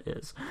he kind of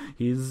is.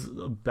 He's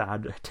a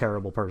bad,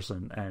 terrible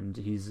person, and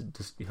he's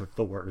just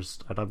the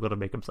worst, and I'm going to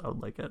make him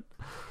sound like it.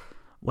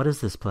 What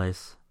is this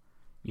place?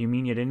 You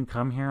mean you didn't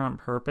come here on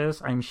purpose?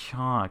 I'm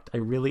shocked. I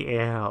really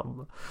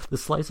am. The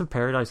slice of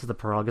paradise is the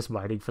Paragus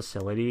mining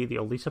facility, the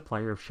only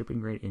supplier of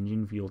shipping-grade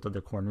engine fuel to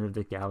the corner of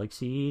the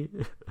galaxy.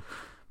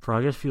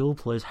 Paragus fuel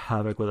plays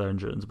havoc with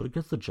engines, but it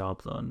gets the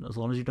job done, as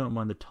long as you don't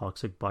mind the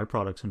toxic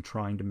byproducts and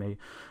trying to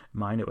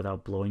mine it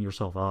without blowing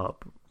yourself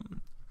up.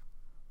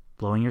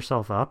 Blowing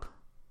yourself up?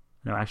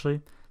 No,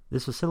 actually,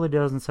 this facility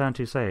doesn't sound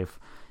too safe.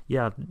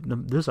 Yeah,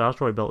 this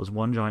asteroid belt is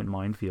one giant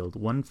minefield.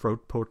 One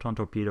proton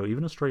torpedo,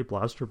 even a stray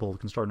blaster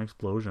bolt, can start an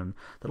explosion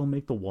that'll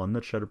make the one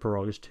that shattered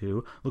Paragus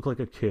 2 look like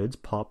a kid's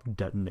pop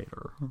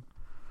detonator.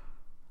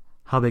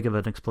 How big of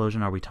an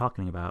explosion are we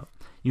talking about?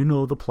 You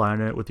know, the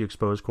planet with the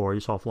exposed core you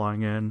saw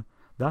flying in?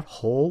 That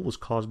hole was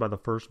caused by the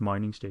first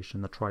mining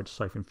station that tried to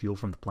siphon fuel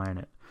from the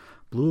planet.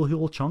 Blew a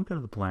whole chunk out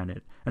of the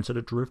planet and set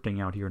it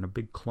drifting out here in a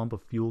big clump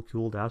of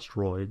fuel-cooled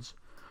asteroids.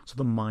 So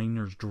the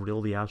miners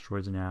drill the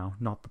asteroids now,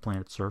 not the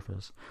planet's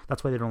surface.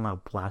 That's why they don't allow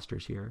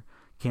blasters here.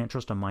 Can't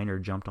trust a miner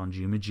jumped on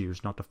Juma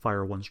Juice not to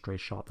fire one stray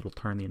shot that'll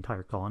turn the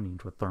entire colony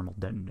into a thermal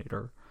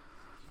detonator.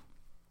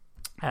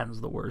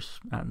 Adam's the worst.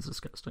 Adam's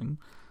disgusting.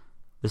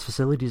 This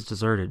facility is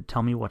deserted.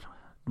 Tell me what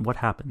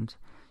happened.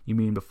 You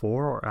mean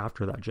before or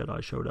after that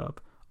Jedi showed up?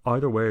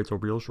 Either way, it's a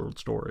real short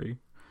story.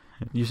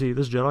 You see,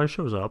 this Jedi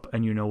shows up,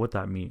 and you know what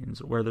that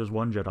means. Where there's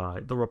one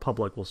Jedi, the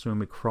Republic will soon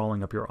be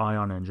crawling up your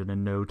ion engine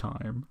in no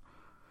time.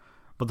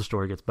 But the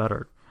story gets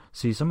better.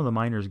 See, some of the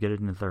miners get it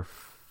into their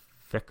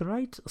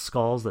Fecrite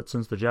skulls that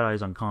since the Jedi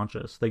is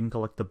unconscious, they can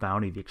collect the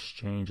bounty the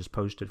exchange has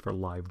posted for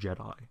live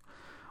Jedi.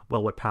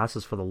 Well, what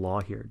passes for the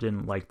law here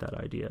didn't like that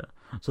idea,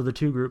 so the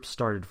two groups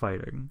started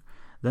fighting.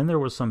 Then there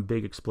was some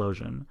big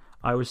explosion.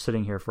 I was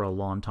sitting here for a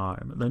long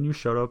time. Then you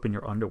showed up in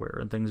your underwear,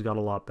 and things got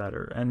a lot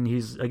better. And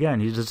he's a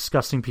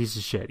disgusting piece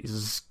of shit.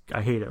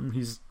 I hate him.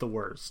 He's the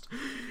worst.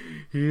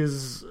 He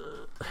is...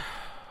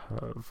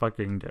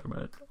 fucking damn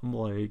it. I'm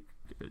like...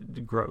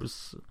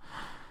 gross.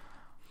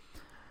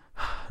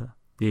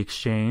 The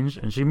exchange,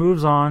 and she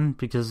moves on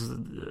because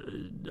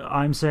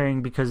I'm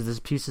saying because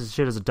this piece of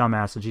shit is a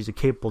dumbass and she's a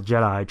capable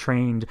Jedi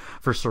trained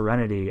for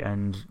serenity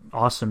and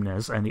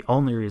awesomeness, and the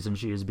only reason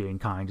she is being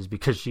kind is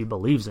because she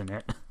believes in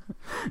it,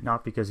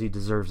 not because he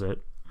deserves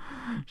it.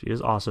 She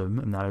is awesome,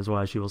 and that is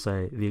why she will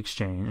say the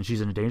exchange, and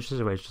she's in a dangerous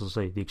situation, she'll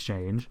say the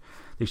exchange.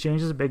 The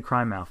exchange is a big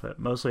crime outfit,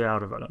 mostly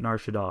out of Nar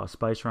Shaddaa,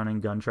 spice running,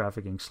 gun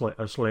trafficking,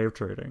 slave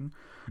trading.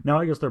 Now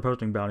I guess they're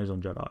posting bounties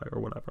on Jedi or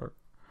whatever.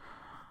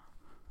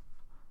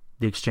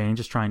 The exchange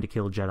is trying to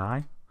kill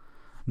Jedi?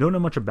 Don't know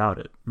much about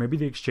it. Maybe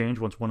the exchange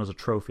wants one as a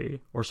trophy,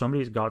 or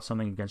somebody's got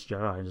something against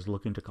Jedi and is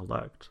looking to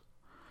collect.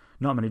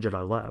 Not many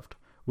Jedi left.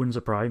 Wouldn't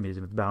surprise me if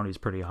the bounty's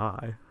pretty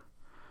high.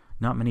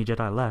 Not many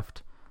Jedi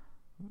left.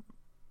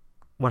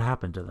 What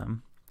happened to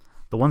them?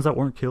 The ones that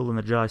weren't killed in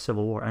the Jedi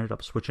Civil War ended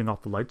up switching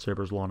off the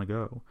lightsabers long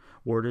ago.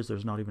 Word is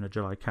there's not even a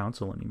Jedi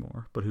Council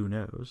anymore, but who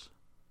knows?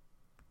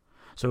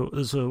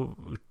 So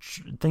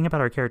thing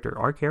about our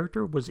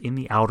character was in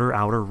the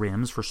outer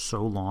rims for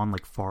so long,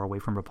 like far away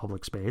from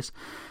Republic space,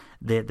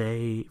 that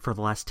they for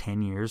the last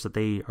 10 years, that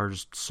they are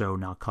just so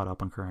not caught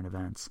up on current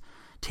events.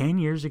 10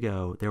 years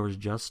ago, there was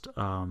just,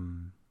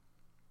 20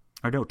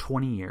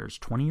 years,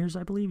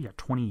 I believe? Yeah,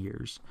 20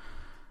 years,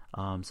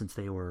 since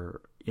they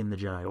were in the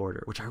Jedi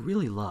Order, which I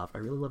really love. I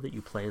really love that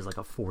you play as like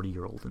a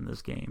 40-year-old in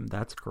this game.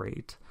 That's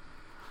great.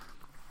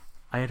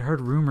 I had heard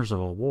rumors of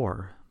a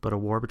war, but a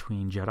war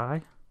between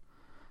Jedi?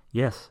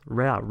 Yes,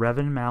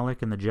 Revan,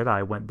 Malak, and the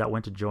Jedi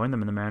went to join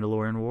them in the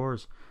Mandalorian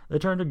Wars. They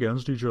turned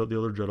against each other, the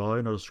other Jedi,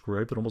 and had a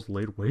scrape that almost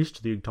laid waste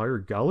to the entire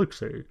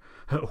galaxy.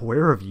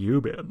 Where have you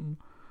been?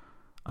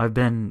 I've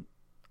been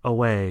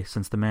away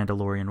since the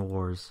Mandalorian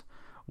Wars.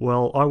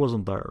 Well, I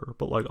wasn't there,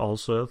 but like all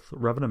Sith,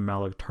 Revan and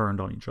Malak turned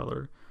on each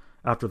other.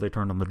 After they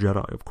turned on the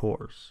Jedi, of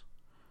course.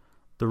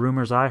 The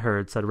rumors I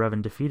heard said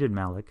Revan defeated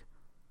Malak.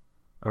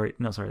 And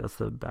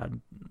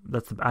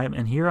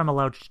here I'm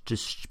allowed to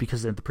just,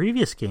 because the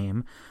previous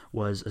game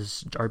was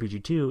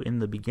RPG 2, in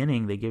the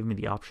beginning they gave me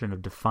the option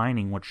of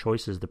defining what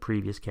choices the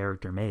previous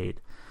character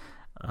made.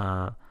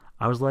 I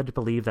was led to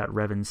believe that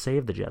Revan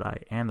saved the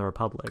Jedi and the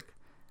Republic.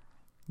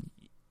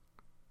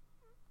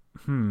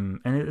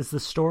 And it's the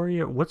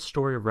story, what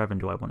story of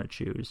Revan do I want to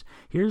choose?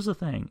 Here's the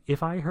thing,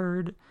 if I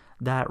heard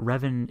that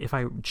if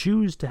I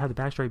choose to have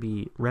the backstory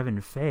be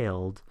Revan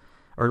failed,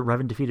 or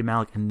Revan defeated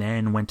Malak and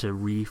then went to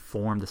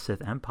reform the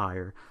Sith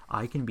Empire,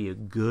 I can be a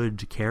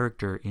good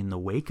character in the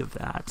wake of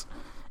that,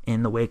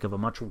 in the wake of a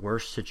much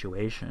worse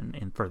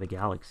situation for the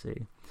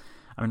galaxy.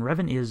 I mean,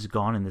 Revan is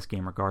gone in this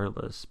game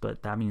regardless,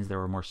 but that means there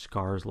were more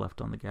scars left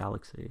on the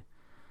galaxy.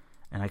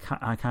 And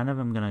I kind of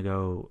am going to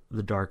go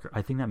the darker.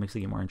 I think that makes the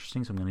game more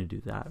interesting, so I'm going to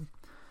do that.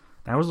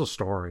 That was the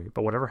story,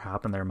 but whatever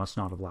happened there must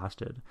not have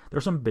lasted.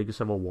 There's some big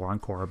civil war on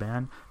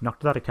Korriban,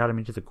 knocked that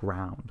academy to the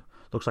ground.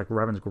 Looks like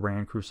Revan's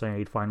grand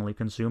crusade finally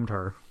consumed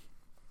her.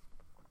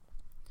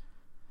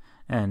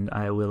 And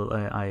I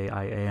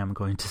am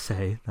going to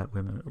say that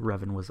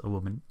Revan was a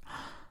woman.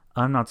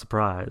 I'm not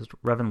surprised.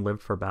 Revan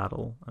lived for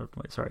battle.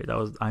 Sorry,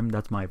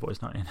 that's my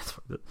voice, not Anna's.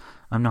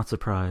 I'm not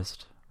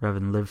surprised.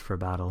 Revan lived for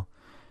battle.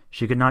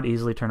 She could not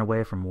easily turn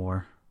away from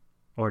war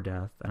or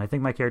death, and I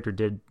think my character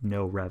did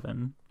know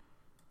Revan.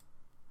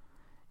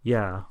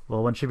 Yeah,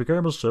 well, when she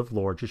became a Sith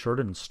Lord, she sure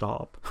didn't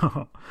stop.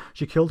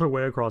 She killed her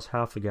way across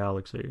half the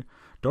galaxy.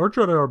 Dark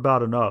Jedi are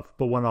bad enough,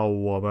 but when a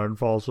woman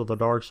falls to the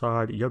dark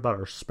side, you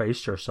better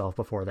space yourself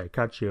before they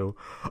catch you.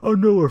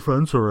 No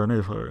offense or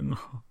anything.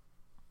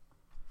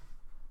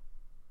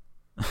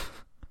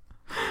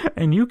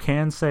 And you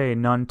can say,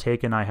 none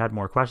taken, I had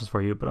more questions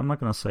for you, but I'm not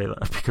going to say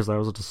that because that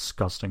was a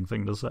disgusting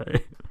thing to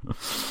say.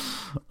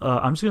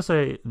 I'm just going to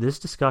say, this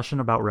discussion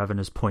about Revan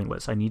is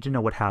pointless. I need to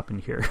know what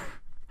happened here.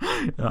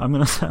 I'm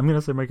gonna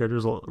say my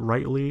character's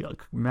rightly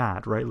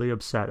mad, rightly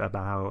upset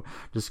about how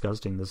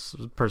disgusting this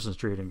person's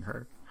treating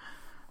her.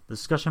 The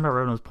discussion about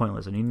Revan is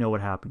pointless, and you know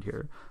what happened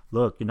here.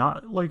 Look, you're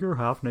not like your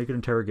half-naked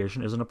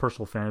interrogation isn't a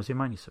personal fantasy of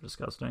mine. You're so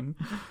disgusting.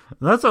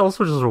 That's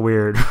also just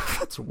weird.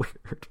 That's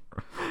weird.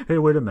 Hey,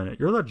 wait a minute.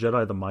 You're that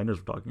Jedi the miners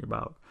were talking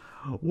about.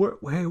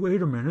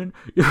 Wait a minute.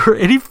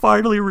 And he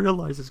finally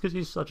realizes because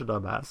he's such a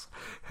dumbass.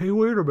 Hey,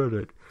 wait a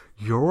minute.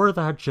 You're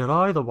that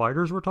Jedi the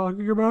miners were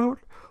talking about?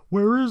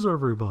 Where is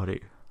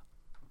everybody?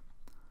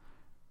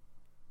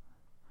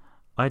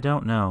 I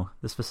don't know.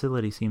 This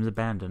facility seems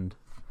abandoned.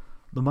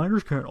 The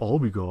miners can't all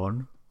be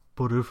gone.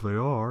 But if they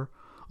are,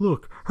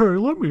 Look, hey,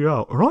 let me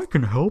out, and I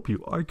can help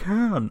you. I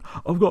can.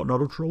 I've gotten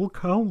out of trouble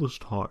countless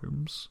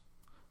times.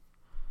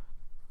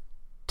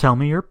 Tell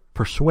me your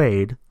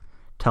plan,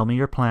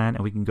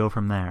 and we can go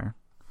from there.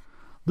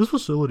 This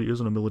facility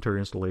isn't a military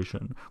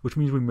installation, which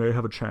means we may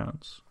have a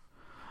chance.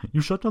 You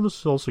shut down the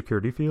cell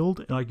security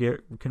field, and I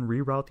can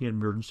reroute the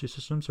emergency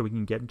system so we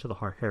can get into the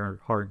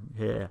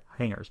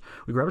hangars.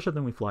 We grab a ship,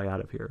 then we fly out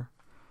of here.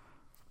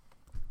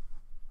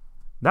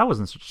 That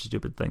wasn't such a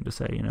stupid thing to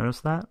say. You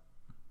notice that?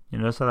 You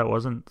notice how that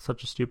wasn't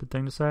such a stupid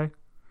thing to say?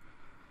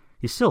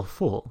 He's still a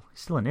fool. He's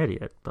still an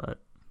idiot,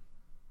 but...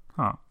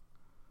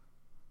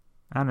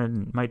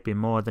 Anna might be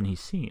more than he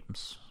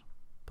seems.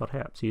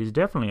 Perhaps. He is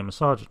definitely a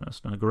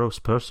misogynist and a gross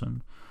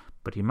person,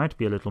 but he might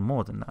be a little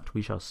more than that.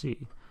 We shall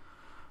see.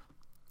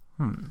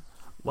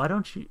 Why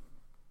don't you...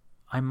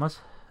 Hold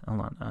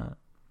on.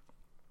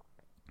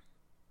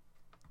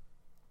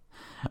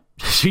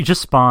 She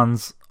just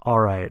spawns,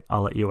 alright,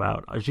 I'll let you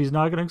out. She's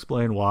not going to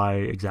explain why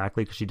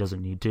exactly, because she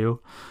doesn't need to.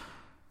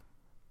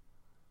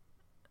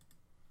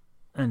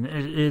 And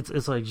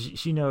it's like,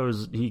 she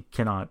knows he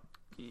cannot...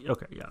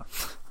 Okay, yeah.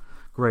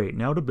 Great,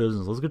 now to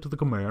business. Let's get to the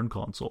command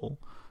console.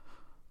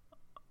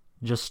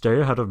 Just stay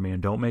ahead of me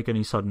and don't make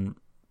any sudden...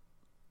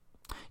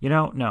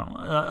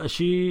 No.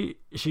 She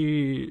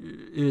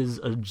is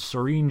a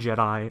serene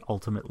Jedi,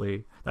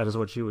 ultimately. That is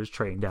what she was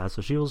trained as.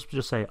 So she will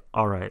just say,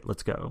 alright,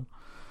 let's go.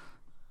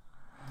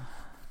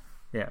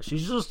 Yeah,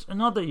 she's just...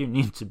 Not that you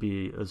need to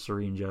be a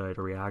serene Jedi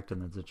to react in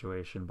that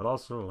situation, but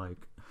also,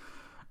 like...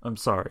 I'm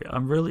sorry.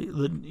 I'm really...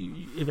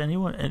 If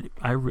anyone...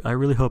 I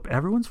really hope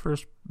everyone's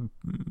first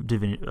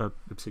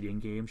Obsidian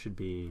game should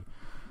be...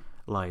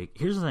 Like,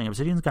 here's the thing,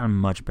 Obsidian's gotten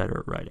much better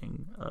at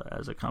writing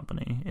as a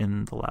company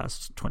in the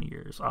last 20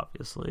 years,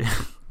 obviously.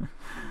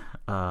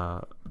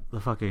 Their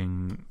last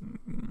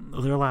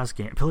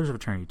game, Pillars of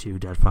Eternity 2,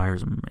 Deadfire,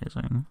 is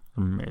amazing.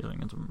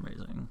 It's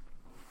amazing.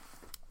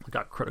 It's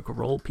got Critical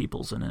Role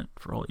peoples in it,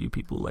 for all you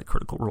people who like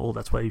Critical Role.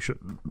 That's why you should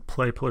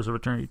play Pillars of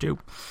Eternity 2.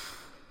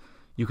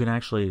 You can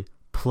actually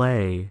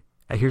play...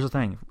 Here's the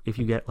thing, if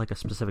you get like a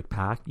specific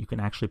pack, you can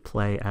actually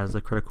play as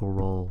the Critical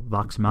Role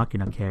Vox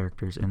Machina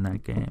characters in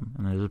that game,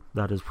 and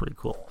that is pretty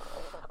cool.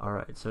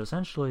 Alright, so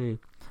essentially,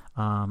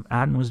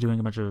 Adam was doing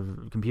a bunch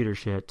of computer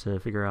shit to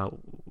figure out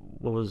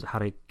how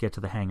to get to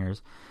the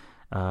hangars,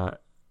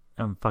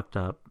 and fucked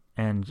up,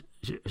 and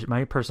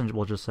my person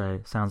will just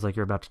say, sounds like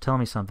you're about to tell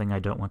me something I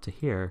don't want to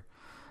hear.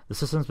 The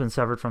system's been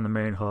severed from the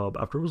main hub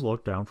after it was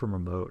locked down from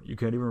remote. You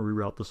can't even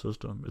reroute the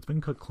system. It's been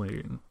cut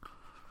clean.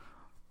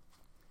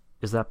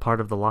 Is that part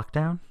of the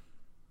lockdown?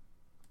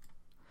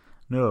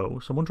 No,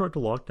 someone tried to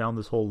lock down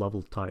this whole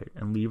level tight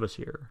and leave us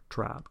here,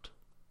 trapped.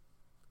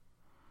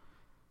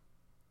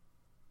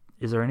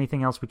 Is there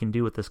anything else we can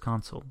do with this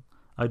console?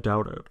 I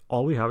doubt it.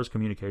 All we have is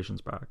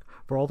communications back.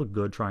 For all the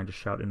good trying to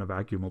shout in a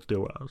vacuum will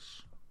do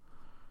us.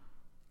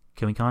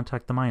 Can we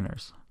contact the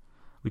miners?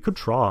 We could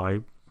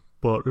try,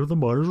 but if the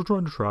miners are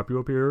trying to trap you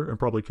up here and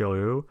probably kill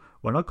you,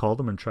 why not call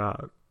them and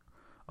chat?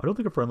 I don't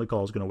think a friendly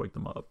call is going to wake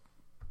them up.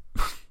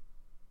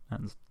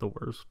 That's the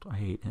worst. I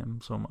hate him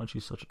so much.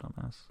 He's such a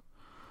dumbass.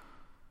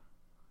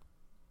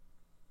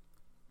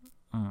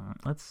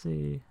 Let's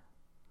see.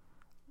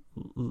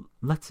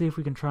 Let's see if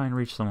we can try and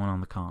reach someone on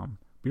the comm.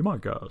 Be my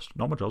guest.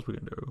 Not much else we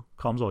can do.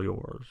 Comm's all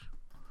yours.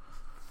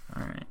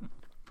 Alright.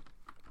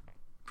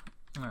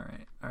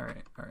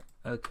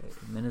 Okay.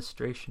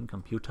 Administration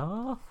computer.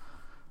 I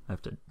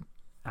have to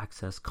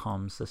access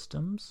comm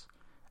systems.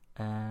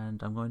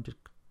 And I'm going to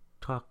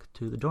talk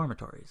to the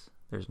dormitories.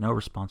 There's no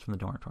response from the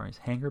dormitories.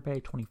 Hangar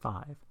Bay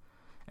 25.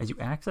 As you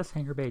access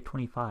Hangar Bay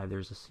 25,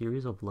 there's a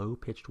series of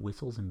low-pitched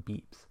whistles and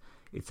beeps.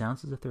 It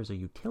sounds as if there's a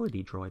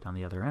utility droid on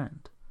the other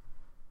end.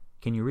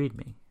 Can you read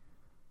me?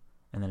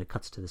 And then it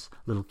cuts to this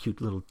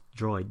cute little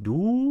droid.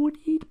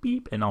 Doo-deet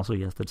beep. And also,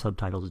 yes, the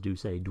subtitles do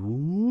say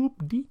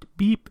doo-deet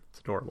beep.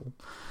 It's adorable.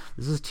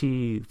 This is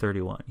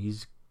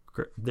T-31.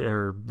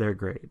 They're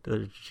great.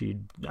 I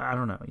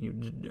don't know.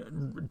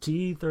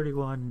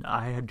 T-31,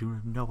 I had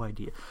no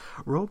idea.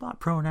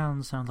 Robot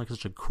pronouns sound like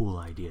such a cool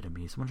idea to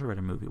me. Someone should write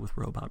a movie with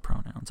robot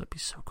pronouns. That'd be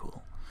so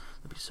cool.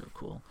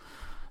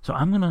 So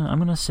I'm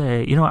gonna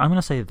say, I'm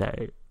gonna say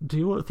they.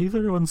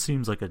 T-31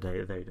 seems like a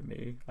they to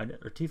me.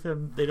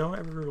 They don't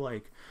ever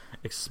like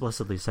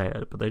explicitly say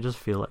it, but they just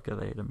feel like a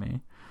they to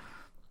me.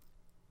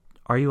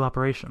 Are you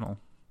operational?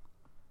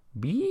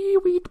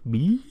 Beep.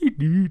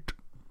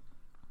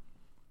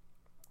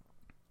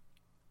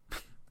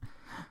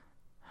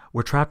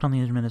 We're trapped on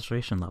the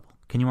administration level.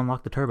 Can you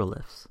unlock the turbo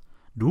lifts?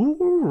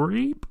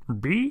 Do-reep,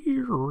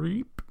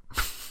 be-reep.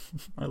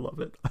 I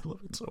love it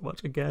so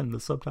much. Again, the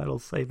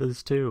subtitles say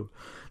this too.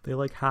 They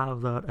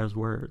have that as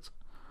words.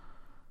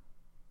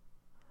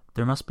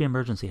 There must be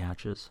emergency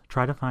hatches.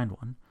 Try to find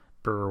one.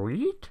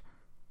 Beep,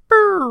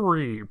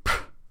 beep.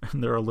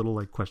 And there are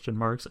little question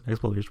marks and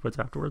exclamation points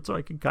afterwards, so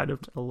I can kind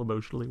of tell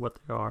emotionally what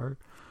they are.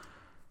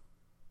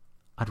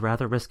 I'd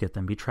rather risk it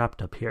than be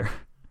trapped up here.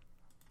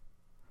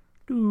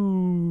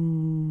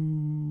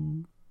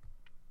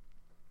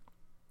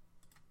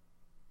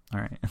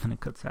 Alright, and then it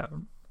cuts out.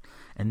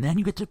 And then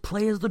you get to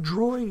play as the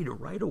droid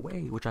right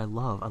away, which I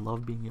love. I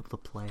love being able to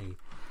play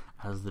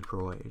as the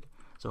droid.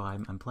 So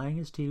I'm playing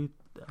as TM.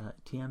 I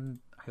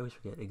always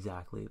forget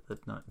exactly the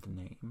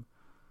name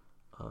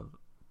of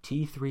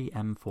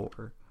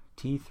T3M4.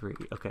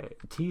 T3. Okay,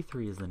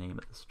 T3 is the name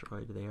of this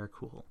droid. They are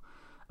cool.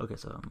 Okay,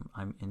 so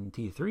I'm in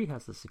T3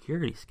 has the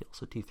security skill.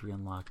 So T3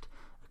 unlocked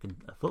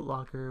a foot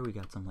locker. We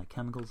got some like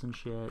chemicals and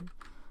shit.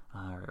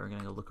 We're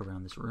gonna go look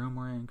around this room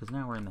we're in, because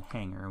now we're in the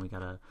hangar, and we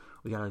gotta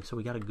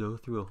go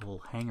through a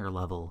whole hangar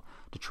level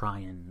to try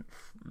and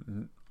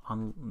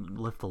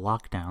lift the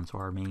lockdown so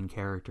our main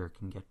character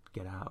can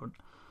get out,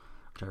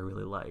 which I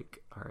really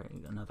like. All right,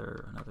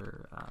 another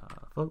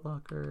foot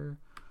locker.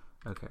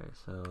 Okay,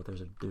 so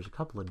there's a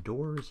couple of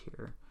doors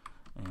here,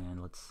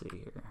 and let's see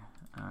here.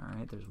 All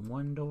right, there's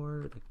one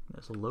door.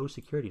 There's a low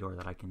security door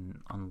that I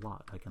can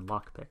unlock. I can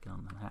lockpick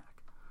and unhack.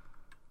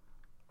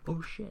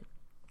 Oh shit!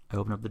 I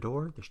open up the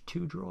door. There's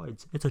two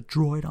droids. It's a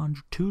droid on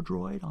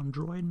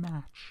droid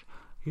match.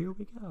 Here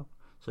we go.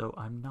 So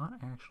I'm not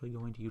actually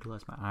going to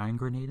utilize my ion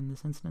grenade in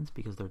this instance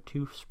because they're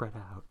too spread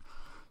out.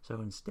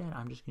 So instead,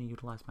 I'm just going to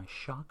utilize my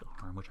shock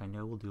arm, which I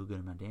know will do a good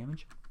amount of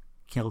damage.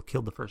 Killed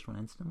the first one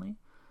instantly.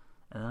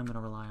 And then I'm going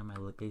to rely on my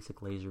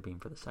basic laser beam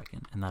for the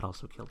second, and that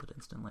also killed it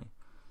instantly.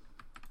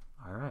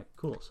 Alright,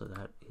 cool. So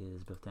that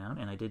is both down,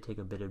 and I did take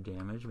a bit of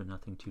damage, but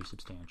nothing too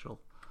substantial.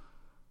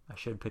 I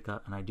should pick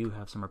up, and I do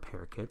have some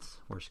repair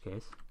kits, worst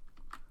case.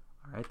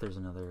 Alright, there's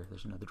another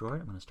droid.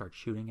 I'm going to start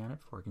shooting at it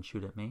before it can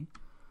shoot at me.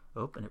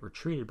 Oh, and it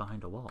retreated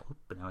behind a wall. Oh,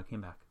 but now it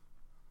came back.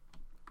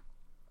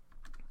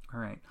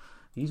 Alright,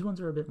 these ones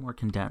are a bit more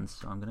condensed,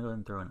 so I'm going to go ahead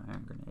and throw an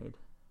iron grenade.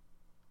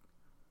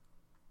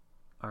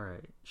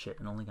 Alright, shit,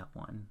 and only got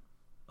one.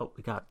 Oh,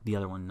 we got the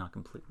other one not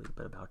completely,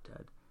 but about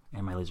dead.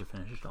 And my laser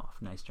finished off.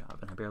 Nice job.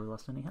 And I barely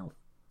lost any health.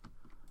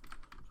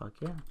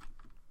 Fuck yeah.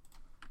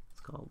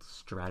 It's called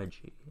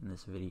strategy in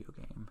this video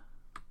game.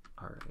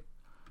 Alright.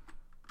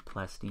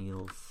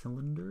 Plasteel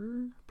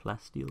cylinder.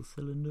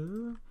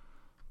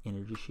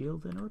 Energy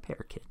shield and a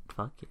repair kit.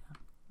 Fuck yeah.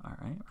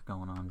 Alright, we're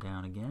going on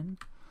down again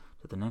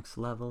to the next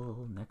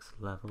level.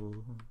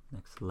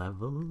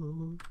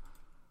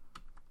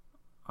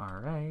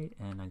 Alright,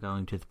 and I'm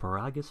going to the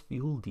Paragus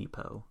Fuel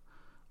Depot.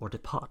 Or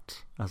depot,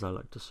 as I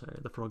like to say.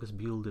 The Paragus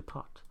Fuel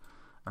Depot.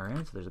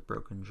 Alright, so there's a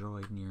broken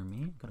droid near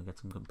me. Gonna get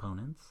some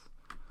components.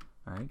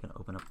 Alright, gonna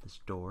open up this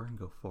door and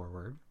go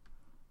forward.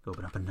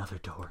 Open up another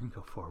door and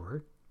go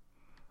forward.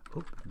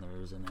 Oh, and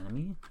there's an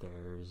enemy.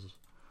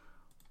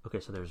 Okay,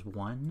 so there's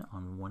one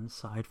on one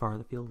side far of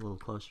the field, a little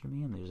closer to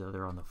me, and there's the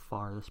other on the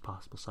farthest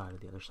possible side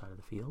of the other side of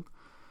the field.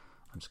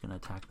 I'm just going to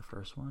attack the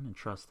first one and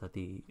trust that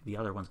the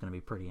other one's going to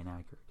be pretty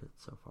inaccurate because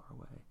it's so far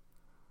away.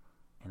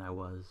 And that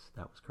was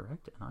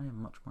correct, and I am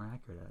much more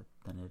accurate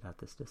than it at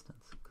this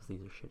distance because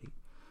these are shitty.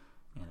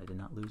 And I did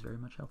not lose very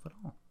much health at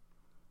all.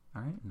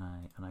 Alright,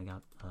 and I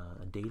got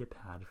a data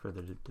pad for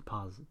the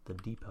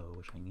depot,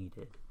 which I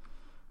needed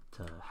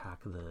to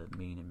hack the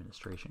main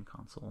administration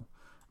console.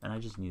 And I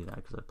just knew that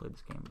because I played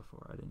this game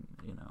before. I didn't,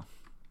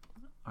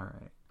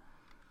 Alright.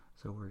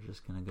 So we're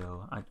just gonna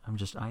go. I am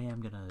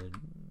gonna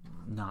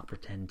not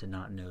pretend to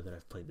not know that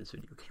I've played this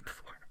video game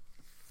before.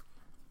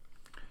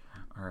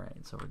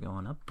 Alright, so we're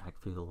going up, back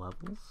through the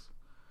levels.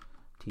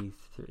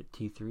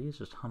 T3 is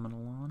just humming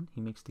along.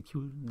 He makes the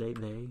cute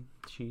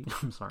she.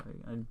 I'm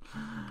sorry.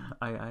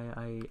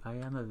 I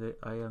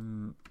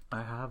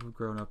have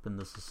grown up in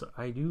this.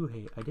 I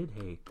did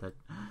hate that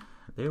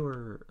they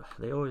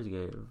always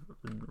gave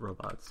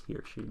robots he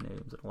or she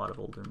names in a lot of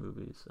older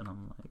movies, and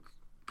I'm like,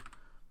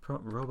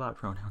 robot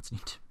pronouns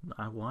need to.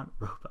 I want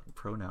robot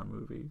pronoun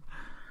movie.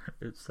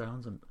 It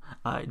sounds. Do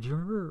you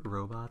remember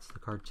Robots, the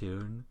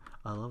cartoon?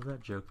 I love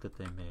that joke that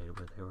they made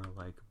where they were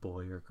like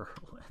boy or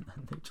girl, and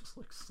then they just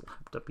like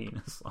slapped a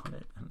penis on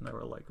it, and they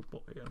were like a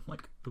boy. I'm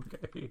like,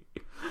 okay,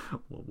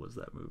 what was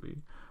that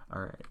movie?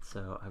 All right,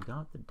 so I've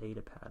got the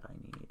data pad I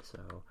need,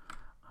 so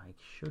I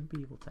should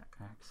be able to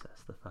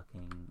access the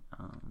fucking.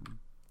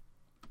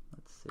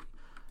 Let's see.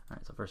 All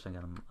right, so first I'm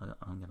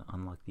gonna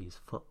unlock these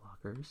foot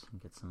lockers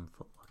and get some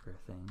foot locker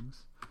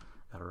things.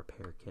 Got a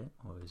repair kit.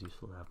 Always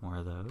useful to have more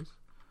of those.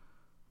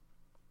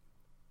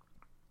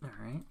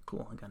 Alright,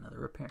 cool. I got another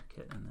repair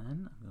kit, and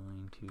then I'm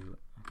going to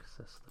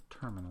access the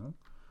terminal.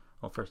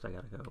 Well, first I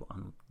gotta go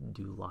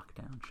undo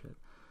lockdown shit.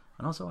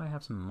 And also I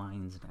have some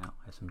mines now.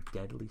 I have some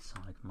deadly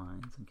sonic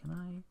mines, and can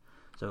I...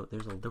 So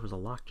there was a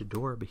locked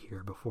door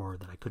here before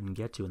that I couldn't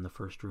get to in the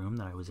first room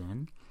that I was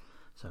in.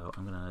 So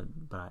I'm gonna...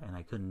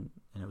 I couldn't...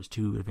 And it was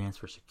too advanced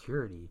for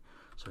security.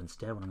 So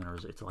instead what I'm gonna...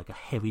 It's like a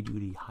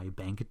heavy-duty high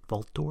bank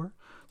vault door.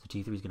 So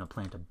T3 is gonna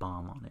plant a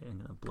bomb on it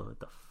and gonna blow it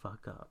the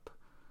fuck up.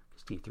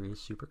 T3 is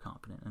super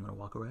competent. I'm going to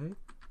walk away,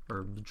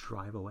 or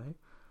drive away,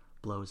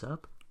 blows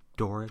up,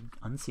 door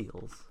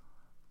unseals.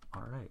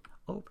 Alright.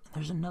 Oh, and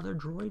there's another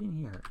droid in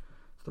here.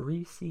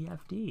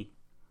 3CFD.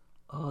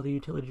 Oh, the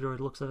utility droid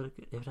looks like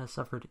it has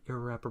suffered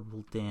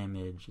irreparable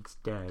damage. It's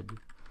dead.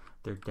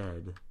 They're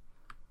dead.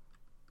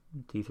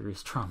 T3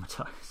 is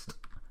traumatized.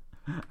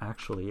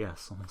 Actually,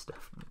 yes, almost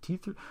definitely.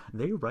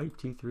 They write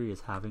T3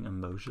 as having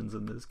emotions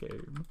in this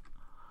game.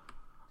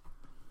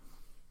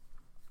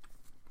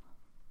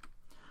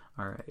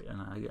 Alright,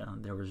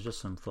 and there was just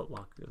some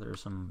footlocker. There's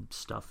some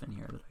stuff in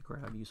here that I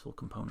grabbed, useful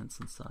components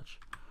and such.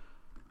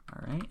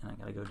 Alright, and I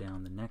gotta go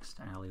down the next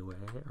alleyway,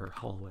 or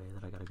hallway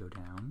that I gotta go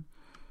down.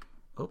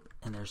 Oh,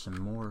 and there's some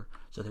more.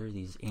 So there are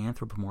these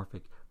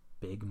anthropomorphic,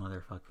 big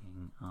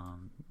motherfucking,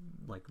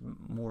 like,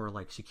 more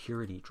like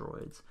security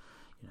droids.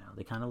 You know,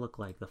 they kind of look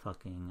like the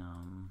fucking,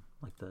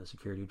 like the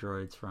security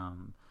droids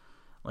from,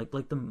 like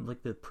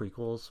the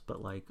prequels,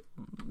 but like,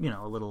 you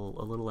know, a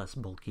little less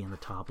bulky in the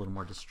top, a little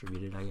more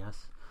distributed, I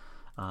guess.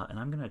 And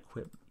I'm gonna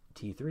equip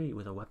T3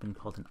 with a weapon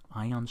called an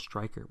Ion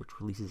Striker, which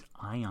releases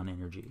ion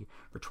energy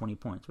for 20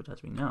 points, which,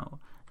 as we know,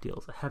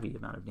 deals a heavy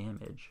amount of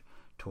damage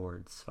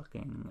towards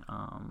fucking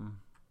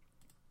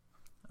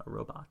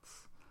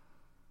robots.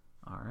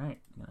 Alright,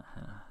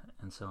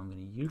 and so I'm going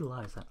to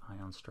utilize that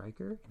Ion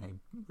Striker, and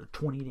a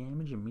 20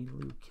 damage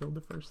immediately killed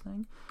the first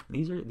thing.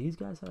 These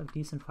guys have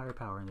decent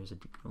firepower, and there's a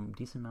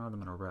decent amount of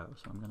them in a row,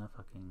 so I'm going to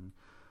fucking...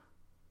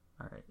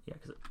 Alright, yeah,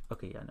 because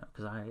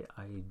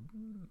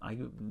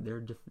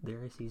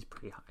their AC is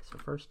pretty high. So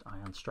first,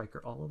 Ion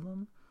Striker all of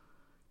them,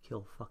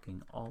 kill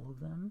fucking all of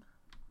them.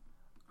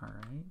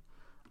 Alright.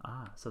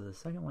 So the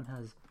second one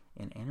has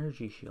an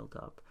energy shield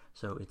up,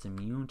 so it's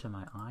immune to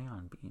my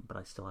ion beam, but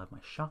I still have my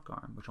shock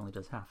arm, which only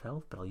does half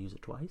health, but I'll use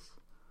it twice.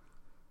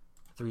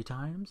 3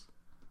 times.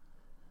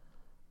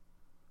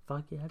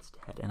 Fuck yeah, it's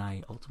dead. And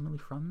I ultimately,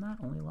 from that,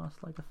 only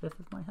lost like 1/5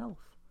 of my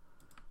health.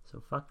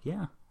 So fuck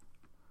yeah.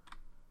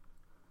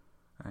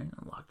 Alright,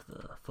 unlocked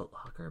the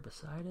footlocker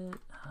beside it.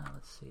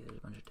 Let's see, there's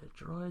a bunch of dead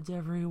droids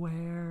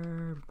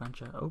everywhere.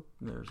 Oh,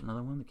 there's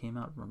another one that came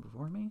out from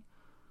before me.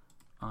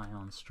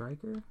 Ion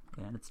Striker,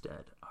 and it's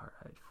dead.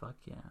 Alright, fuck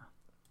yeah.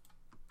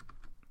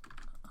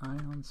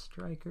 Ion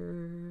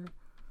Striker.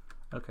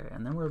 Okay,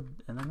 and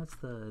then that's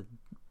the...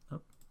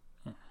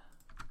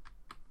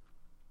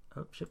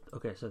 Oh, shit.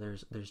 Okay, so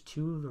there's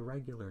 2 of the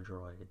regular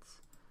droids.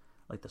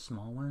 Like the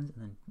small ones,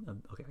 and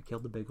then... okay, I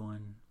killed the big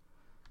one.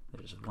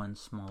 There's 1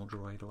 small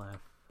droid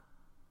left.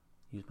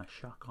 Use my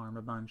shock arm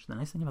a bunch. The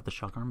nice thing about the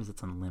shock arm is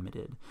it's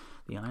unlimited.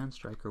 The Ion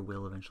Striker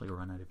will eventually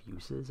run out of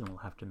uses, and we'll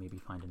have to maybe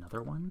find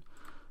another one.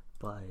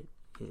 But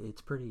it's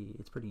pretty,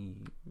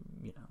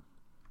 you know.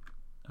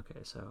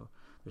 Okay, so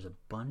there's a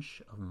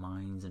bunch of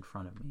mines in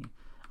front of me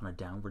on a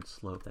downward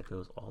slope that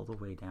goes all the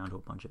way down to a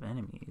bunch of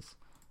enemies.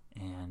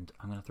 And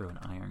I'm going to throw an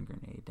iron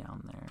grenade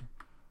down there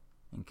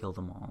and kill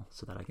them all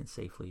so that I can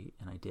safely,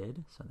 and I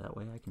did, so that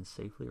way I can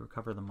safely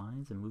recover the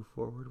mines and move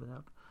forward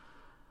without...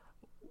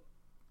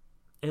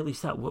 At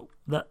least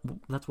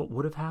that's what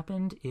would have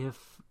happened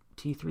if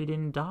T3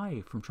 didn't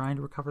die from trying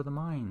to recover the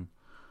mine,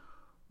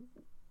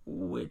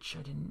 which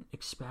I didn't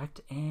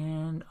expect,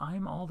 and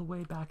I'm all the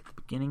way back at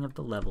the beginning of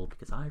the level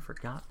because I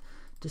forgot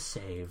to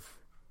save.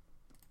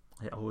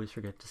 I always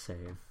forget to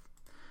save.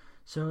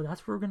 So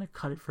that's where we're going to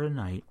cut it for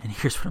tonight, and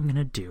here's what I'm going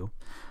to do.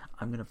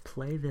 I'm going to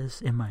play this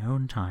in my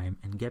own time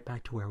and get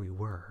back to where we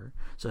were,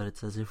 so that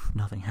it's as if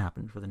nothing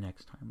happened for the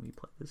next time we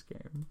play this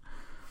game.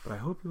 But I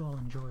hope you all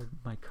enjoyed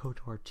my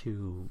KOTOR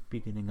 2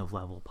 beginning of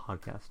level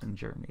podcasting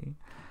journey.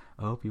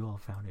 I hope you all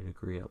found it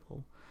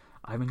agreeable.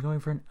 I've been going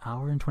for 1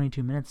 hour and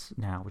 22 minutes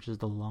now, which is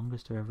the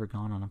longest I've ever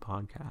gone on a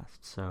podcast.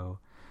 So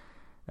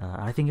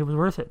I think it was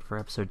worth it for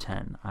episode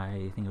 10.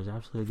 I think it was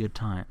absolutely a good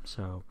time.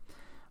 So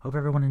hope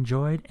everyone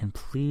enjoyed. And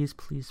please,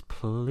 please,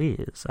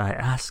 please, I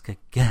ask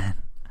again,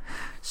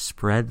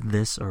 spread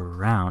this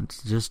around.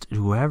 Just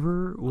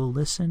whoever will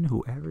listen,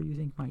 whoever you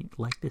think might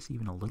like this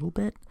even a little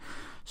bit,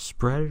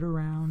 spread it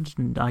around.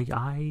 And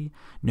I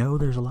know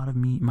there's a lot of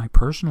my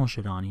personal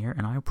shit on here,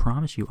 and I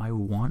promise you I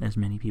want as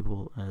many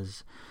people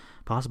as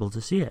possible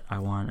to see it. I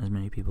want as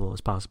many people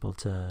as possible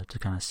to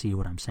kind of see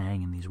what I'm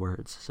saying in these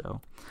words.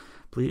 So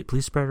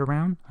please spread it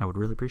around. I would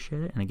really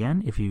appreciate it. And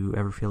again, if you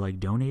ever feel like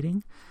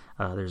donating,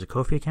 there's a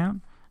Ko-fi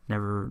account. I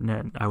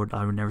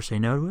would never say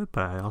no to it,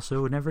 but I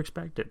also would never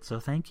expect it. So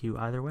thank you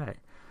either way.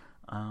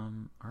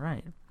 All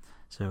right.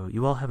 So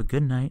you all have a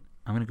good night.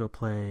 I'm gonna go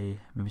play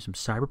maybe some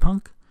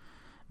Cyberpunk.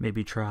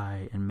 Maybe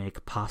try and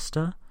make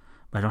pasta.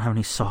 I don't have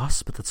any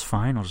sauce, but that's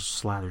fine. I'll just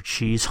slather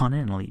cheese on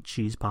it and I'll eat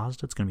cheese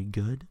pasta. It's gonna be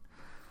good.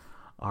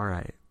 All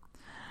right,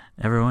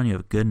 everyone. You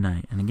have a good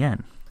night. And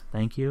again,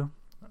 thank you.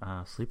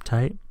 Sleep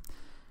tight.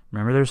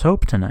 Remember, there's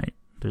hope tonight.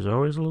 There's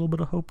always a little bit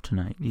of hope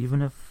tonight,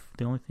 even if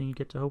the only thing you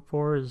get to hope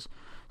for is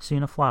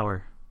seeing a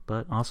flower.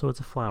 But also, it's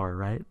a flower,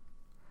 right?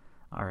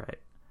 All right.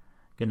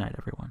 Good night,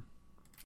 everyone.